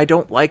 Normally, I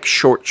don't like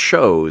short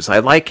shows. I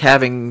like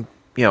having,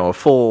 a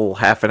full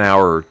half an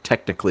hour, or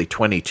technically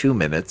 22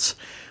 minutes.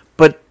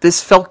 But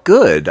this felt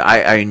good.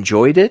 I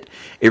enjoyed it.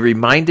 It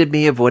reminded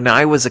me of when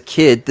I was a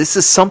kid. This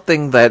is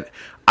something that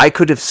I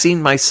could have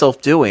seen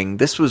myself doing.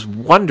 This was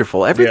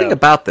wonderful. Everything Yeah.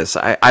 about this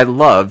I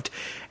loved.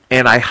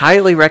 And I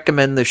highly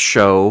recommend this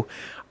show.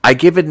 I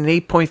give it an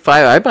 8.5.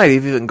 I might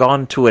have even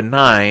gone to a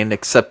 9,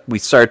 except we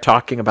started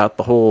talking about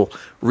the whole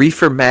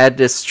reefer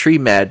madness, tree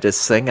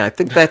madness thing. I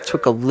think that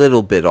took a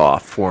little bit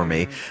off for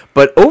me.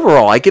 But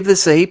overall, I give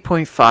this an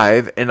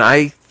 8.5, and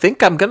I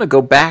think I'm going to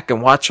go back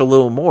and watch a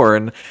little more.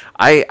 And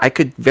I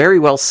could very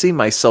well see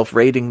myself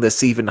rating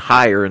this even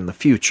higher in the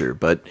future.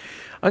 But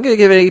I'm going to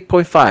give it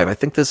 8.5. I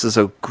think this is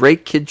a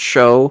great kid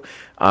show.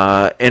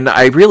 And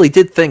I really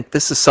did think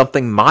this is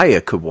something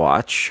Maya could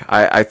watch.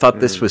 I thought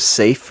this was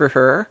safe for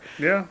her.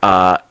 Yeah.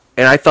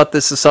 And I thought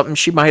this is something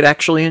she might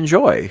actually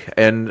enjoy.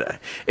 And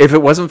if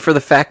it wasn't for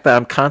the fact that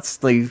I'm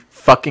constantly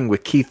fucking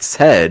with Keith's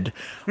head,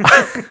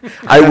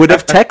 I would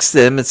have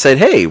texted him and said,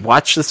 "Hey,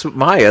 watch this with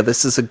Maya.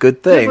 This is a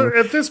good thing." but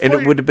at this And it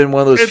point- would have been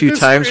one of those at few this-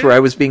 times where I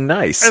was being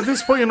nice. At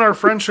this point in our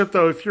friendship,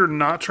 though, if you're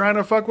not trying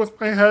to fuck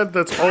with my head,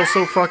 that's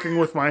also fucking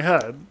with my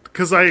head.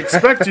 Because I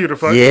expect you to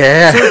fuck.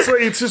 Yeah. So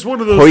it's just one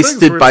of those things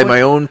Hoisted where by it's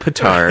my like, own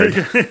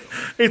petard.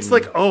 It's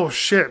like, oh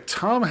shit,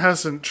 Tom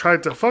hasn't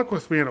tried to fuck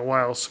with me in a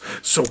while.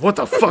 So what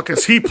the fuck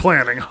is he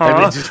planning,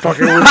 huh? Just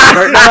fucking with me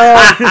right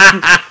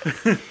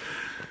now.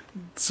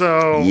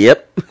 So,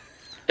 Yep.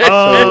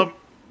 go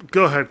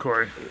ahead,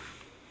 Corey.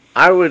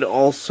 I would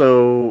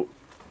also...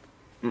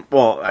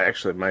 Well,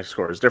 actually, my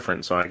score is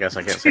different, so I guess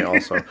I can't say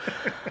also.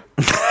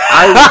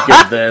 I would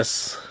give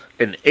this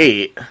an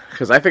 8,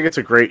 because I think it's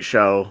a great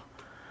show.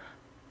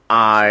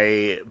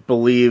 I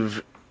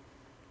believe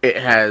it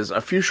has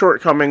a few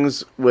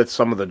shortcomings with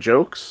some of the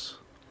jokes,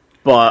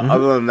 but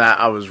other than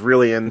that, I was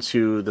really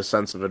into the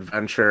sense of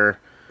adventure,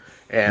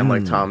 and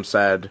like Tom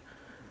said,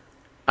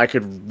 I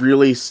could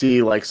really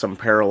see like some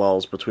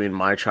parallels between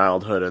my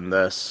childhood and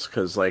this,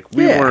 because like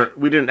we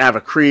didn't have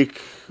a creek,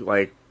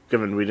 like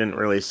given we didn't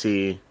really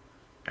see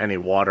any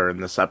water in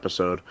this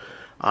episode,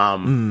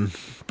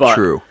 but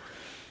True.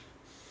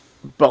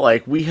 But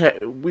like we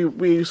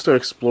used to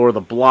explore the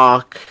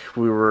block.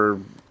 We were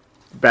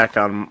back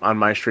on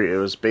my street. It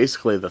was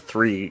basically the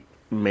 3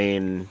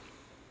 main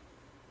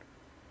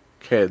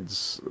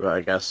kids,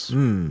 I guess.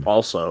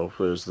 Also, it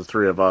was the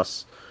 3 of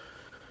us.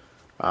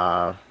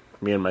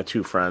 Me and my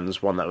 2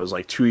 friends. One that was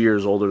like 2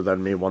 years older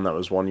than me. One that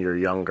was 1 year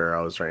younger.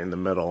 I was right in the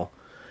middle.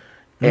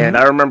 And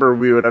I remember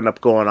we would end up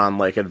going on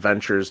like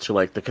adventures to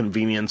like the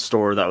convenience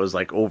store that was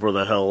like over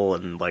the hill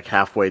and like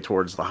halfway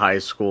towards the high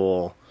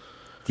school.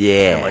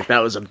 Yeah. And, like, that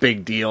was a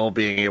big deal,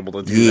 being able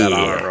to do that on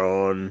Yeah. our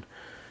own.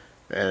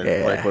 And,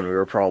 Yeah. like, when we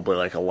were probably,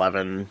 like,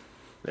 11,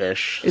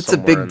 ish. It's a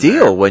big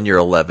deal there. when you're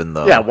 11,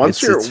 though. Yeah,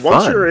 once it's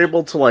you're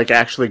able to like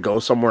actually go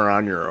somewhere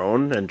on your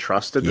own and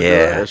trusted to do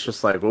it, it's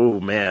just like, oh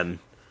man,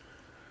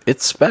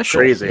 it's special.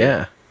 Crazy.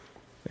 Yeah.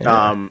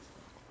 But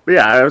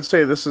yeah, I would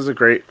say this is a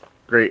great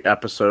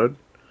episode,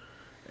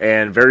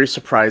 and very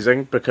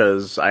surprising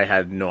because I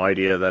had no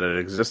idea that it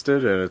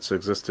existed, and it's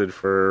existed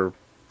for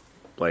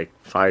like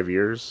 5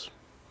 years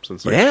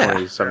since like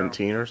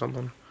 2017 or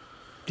something.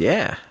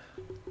 Yeah.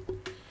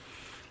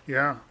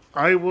 Yeah,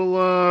 I will.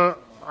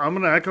 I'm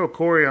gonna echo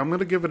Corey. I'm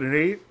gonna give it an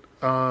 8.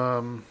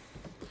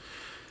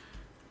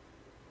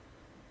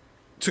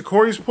 To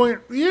Corey's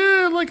point,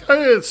 yeah, like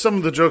some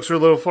of the jokes are a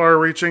little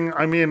far-reaching.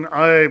 I mean,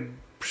 I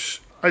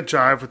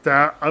jive with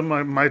that.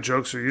 My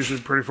jokes are usually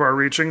pretty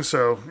far-reaching,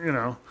 so you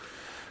know,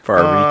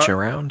 Far reach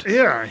around.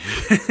 yeah,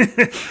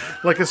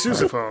 like a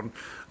sousaphone.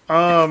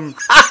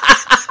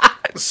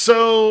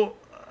 So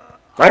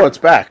Oh, it's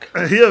back.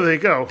 yeah, there you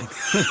go.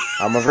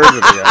 I'm a virgin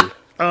again.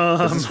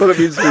 Is this what it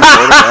means to be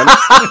born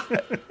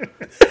again?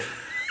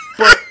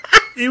 But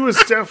it was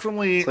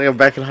definitely. It's like I'm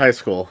back in high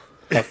school.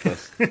 Fuck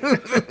this.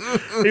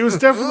 It was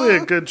definitely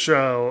a good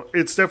show.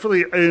 It's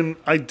definitely, and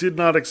I did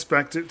not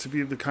expect it to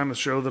be the kind of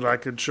show that I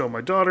could show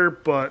my daughter,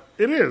 but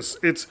it is.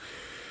 It's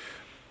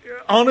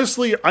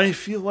honestly, I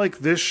feel like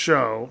this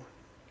show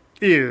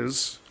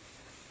is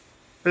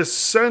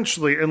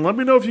essentially, and let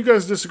me know if you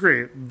guys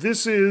disagree,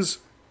 this is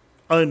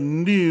a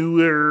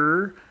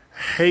newer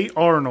Hey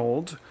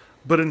Arnold,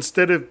 but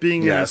instead of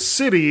being in a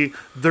city,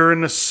 they're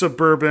in a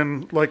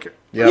suburban, like.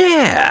 Yep.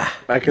 Yeah.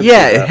 I can see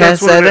that. It has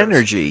That's what that it is.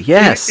 energy.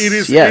 Yes. It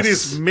is. Yes. It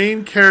is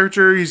main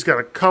character. He's got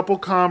a couple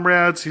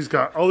comrades. He's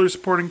got other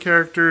supporting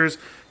characters.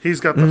 He's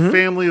got the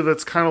family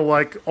that's kind of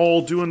like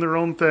all doing their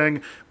own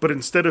thing. But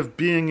instead of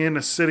being in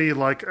a city,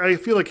 like I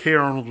feel like Hey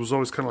Arnold was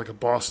always kind of like a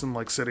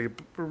Boston-like city,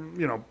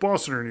 you know,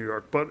 Boston or New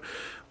York. But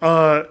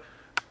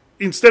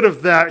instead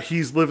of that,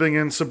 he's living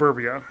in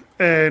suburbia,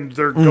 and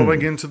they're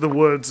going into the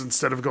woods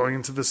instead of going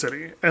into the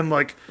city. And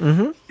like,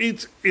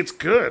 it's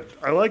good.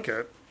 I like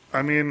it.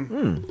 I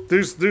mean,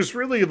 there's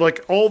really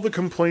like all the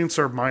complaints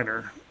are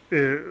minor,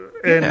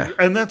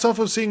 and that's off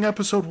of seeing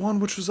episode 1,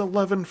 which was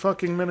 11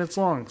 fucking minutes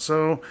long.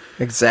 So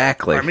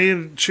Exactly. I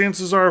mean,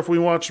 chances are if we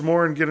watch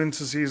more and get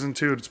into season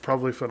 2, it's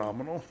probably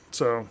phenomenal.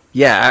 So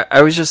Yeah,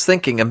 I was just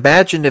thinking,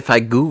 imagine if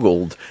I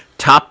Googled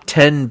top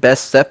 10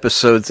 best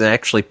episodes and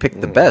actually picked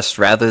the best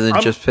rather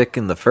than just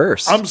picking the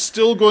first. I'm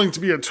still going to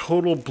be a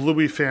total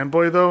Bluey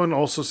fanboy though, and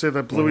also say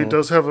that Bluey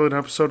does have an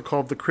episode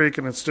called The Creek,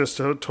 and it's just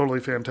totally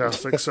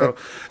fantastic. So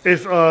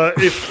if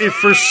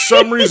for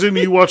some reason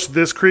you watch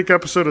this Creek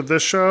episode of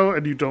this show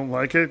and you don't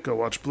like it, go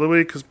watch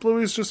Bluey, because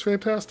Bluey's just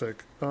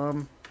fantastic.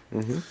 But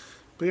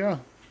yeah.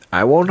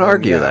 I won't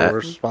argue that.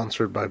 We're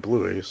sponsored by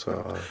Bluey,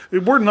 so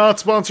We're not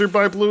sponsored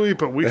by Bluey,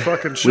 but we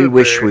fucking should We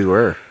wish be. we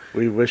were.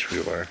 we wish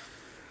we were.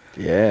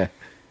 Yeah.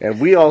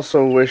 And we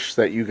also wish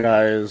that you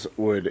guys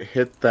would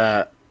hit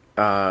that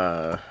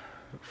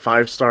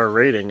 5-star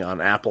rating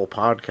on Apple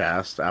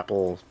Podcast.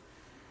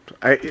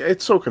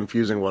 It's so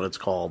confusing what it's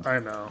called. I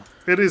know.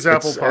 It is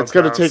Apple Podcasts. It's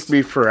going to take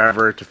me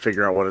forever to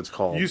figure out what it's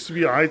called. Used to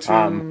be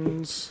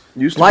iTunes.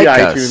 Used to Like be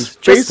us.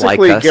 iTunes. Just like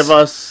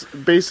us.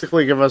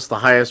 Basically give us the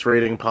highest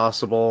rating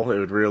possible. It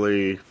would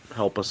really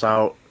help us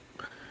out.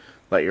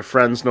 Let your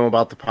friends know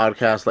about the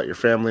podcast. Let your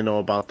family know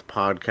about the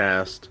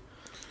podcast.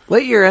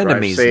 Let your Drive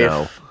enemies safe.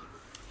 know.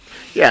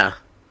 Yeah.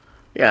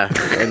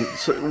 And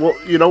so, well,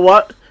 you know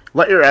what?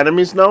 Let your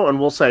enemies know, and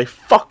we'll say,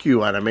 "Fuck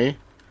you, enemy."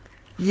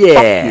 Yeah.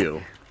 Fuck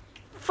you.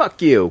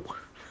 Fuck you.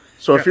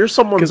 So if you're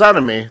someone's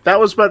enemy,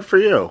 that was meant for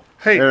you.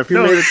 Hey, and if you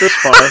no. made it this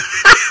far,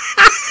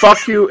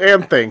 fuck you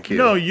and thank you.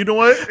 No, you know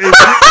what?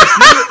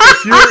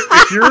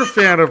 If you're a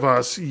fan of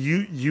us,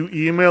 you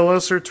email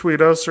us or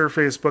tweet us or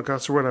Facebook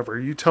us or whatever.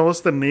 You tell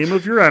us the name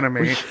of your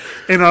enemy,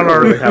 and on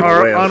really have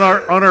a way of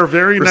on our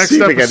very next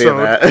receiving any of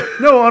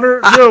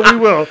episode, that. we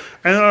will.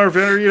 And on our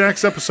very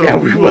next episode, Yeah,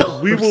 we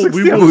will we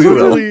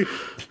literally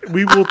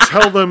we will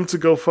tell them to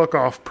go fuck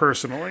off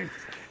personally.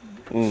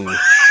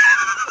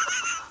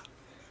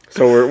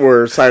 So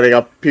we're signing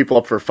up people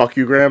up for fuck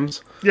you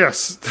grams.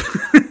 Yes,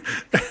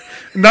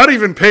 not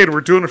even paid.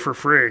 We're doing it for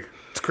free.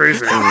 It's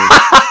crazy.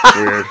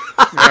 Weird.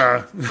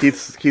 Yeah.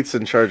 Keith's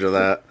in charge of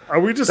that.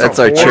 Are we just? That's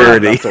a our whore?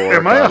 charity. Enough to work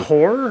Am I a on.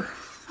 whore?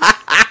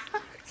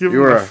 Give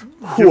You're him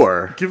a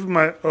whore. Give him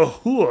a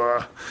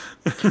whore.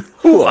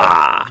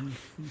 Hooah.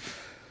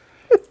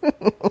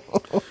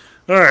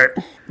 All right.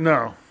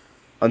 No.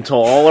 Until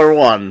all are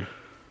one.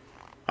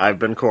 I've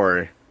been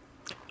Corey.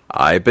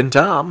 I've been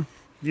Tom.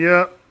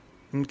 Yeah.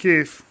 And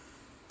Keith.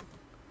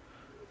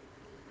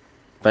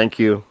 Thank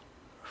you.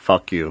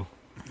 Fuck you.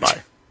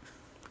 Bye.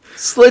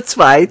 Slits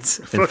fights.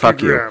 And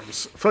fuck you.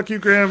 Grams. Fuck you,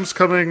 Grams.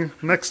 Coming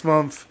next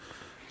month.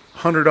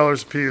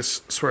 $100 a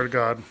piece. Swear to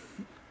God.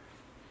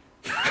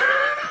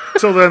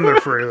 Till then,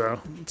 they're free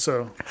though.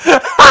 So.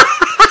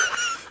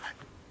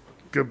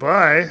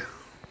 Goodbye.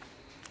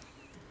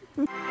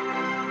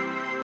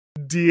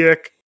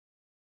 Dick.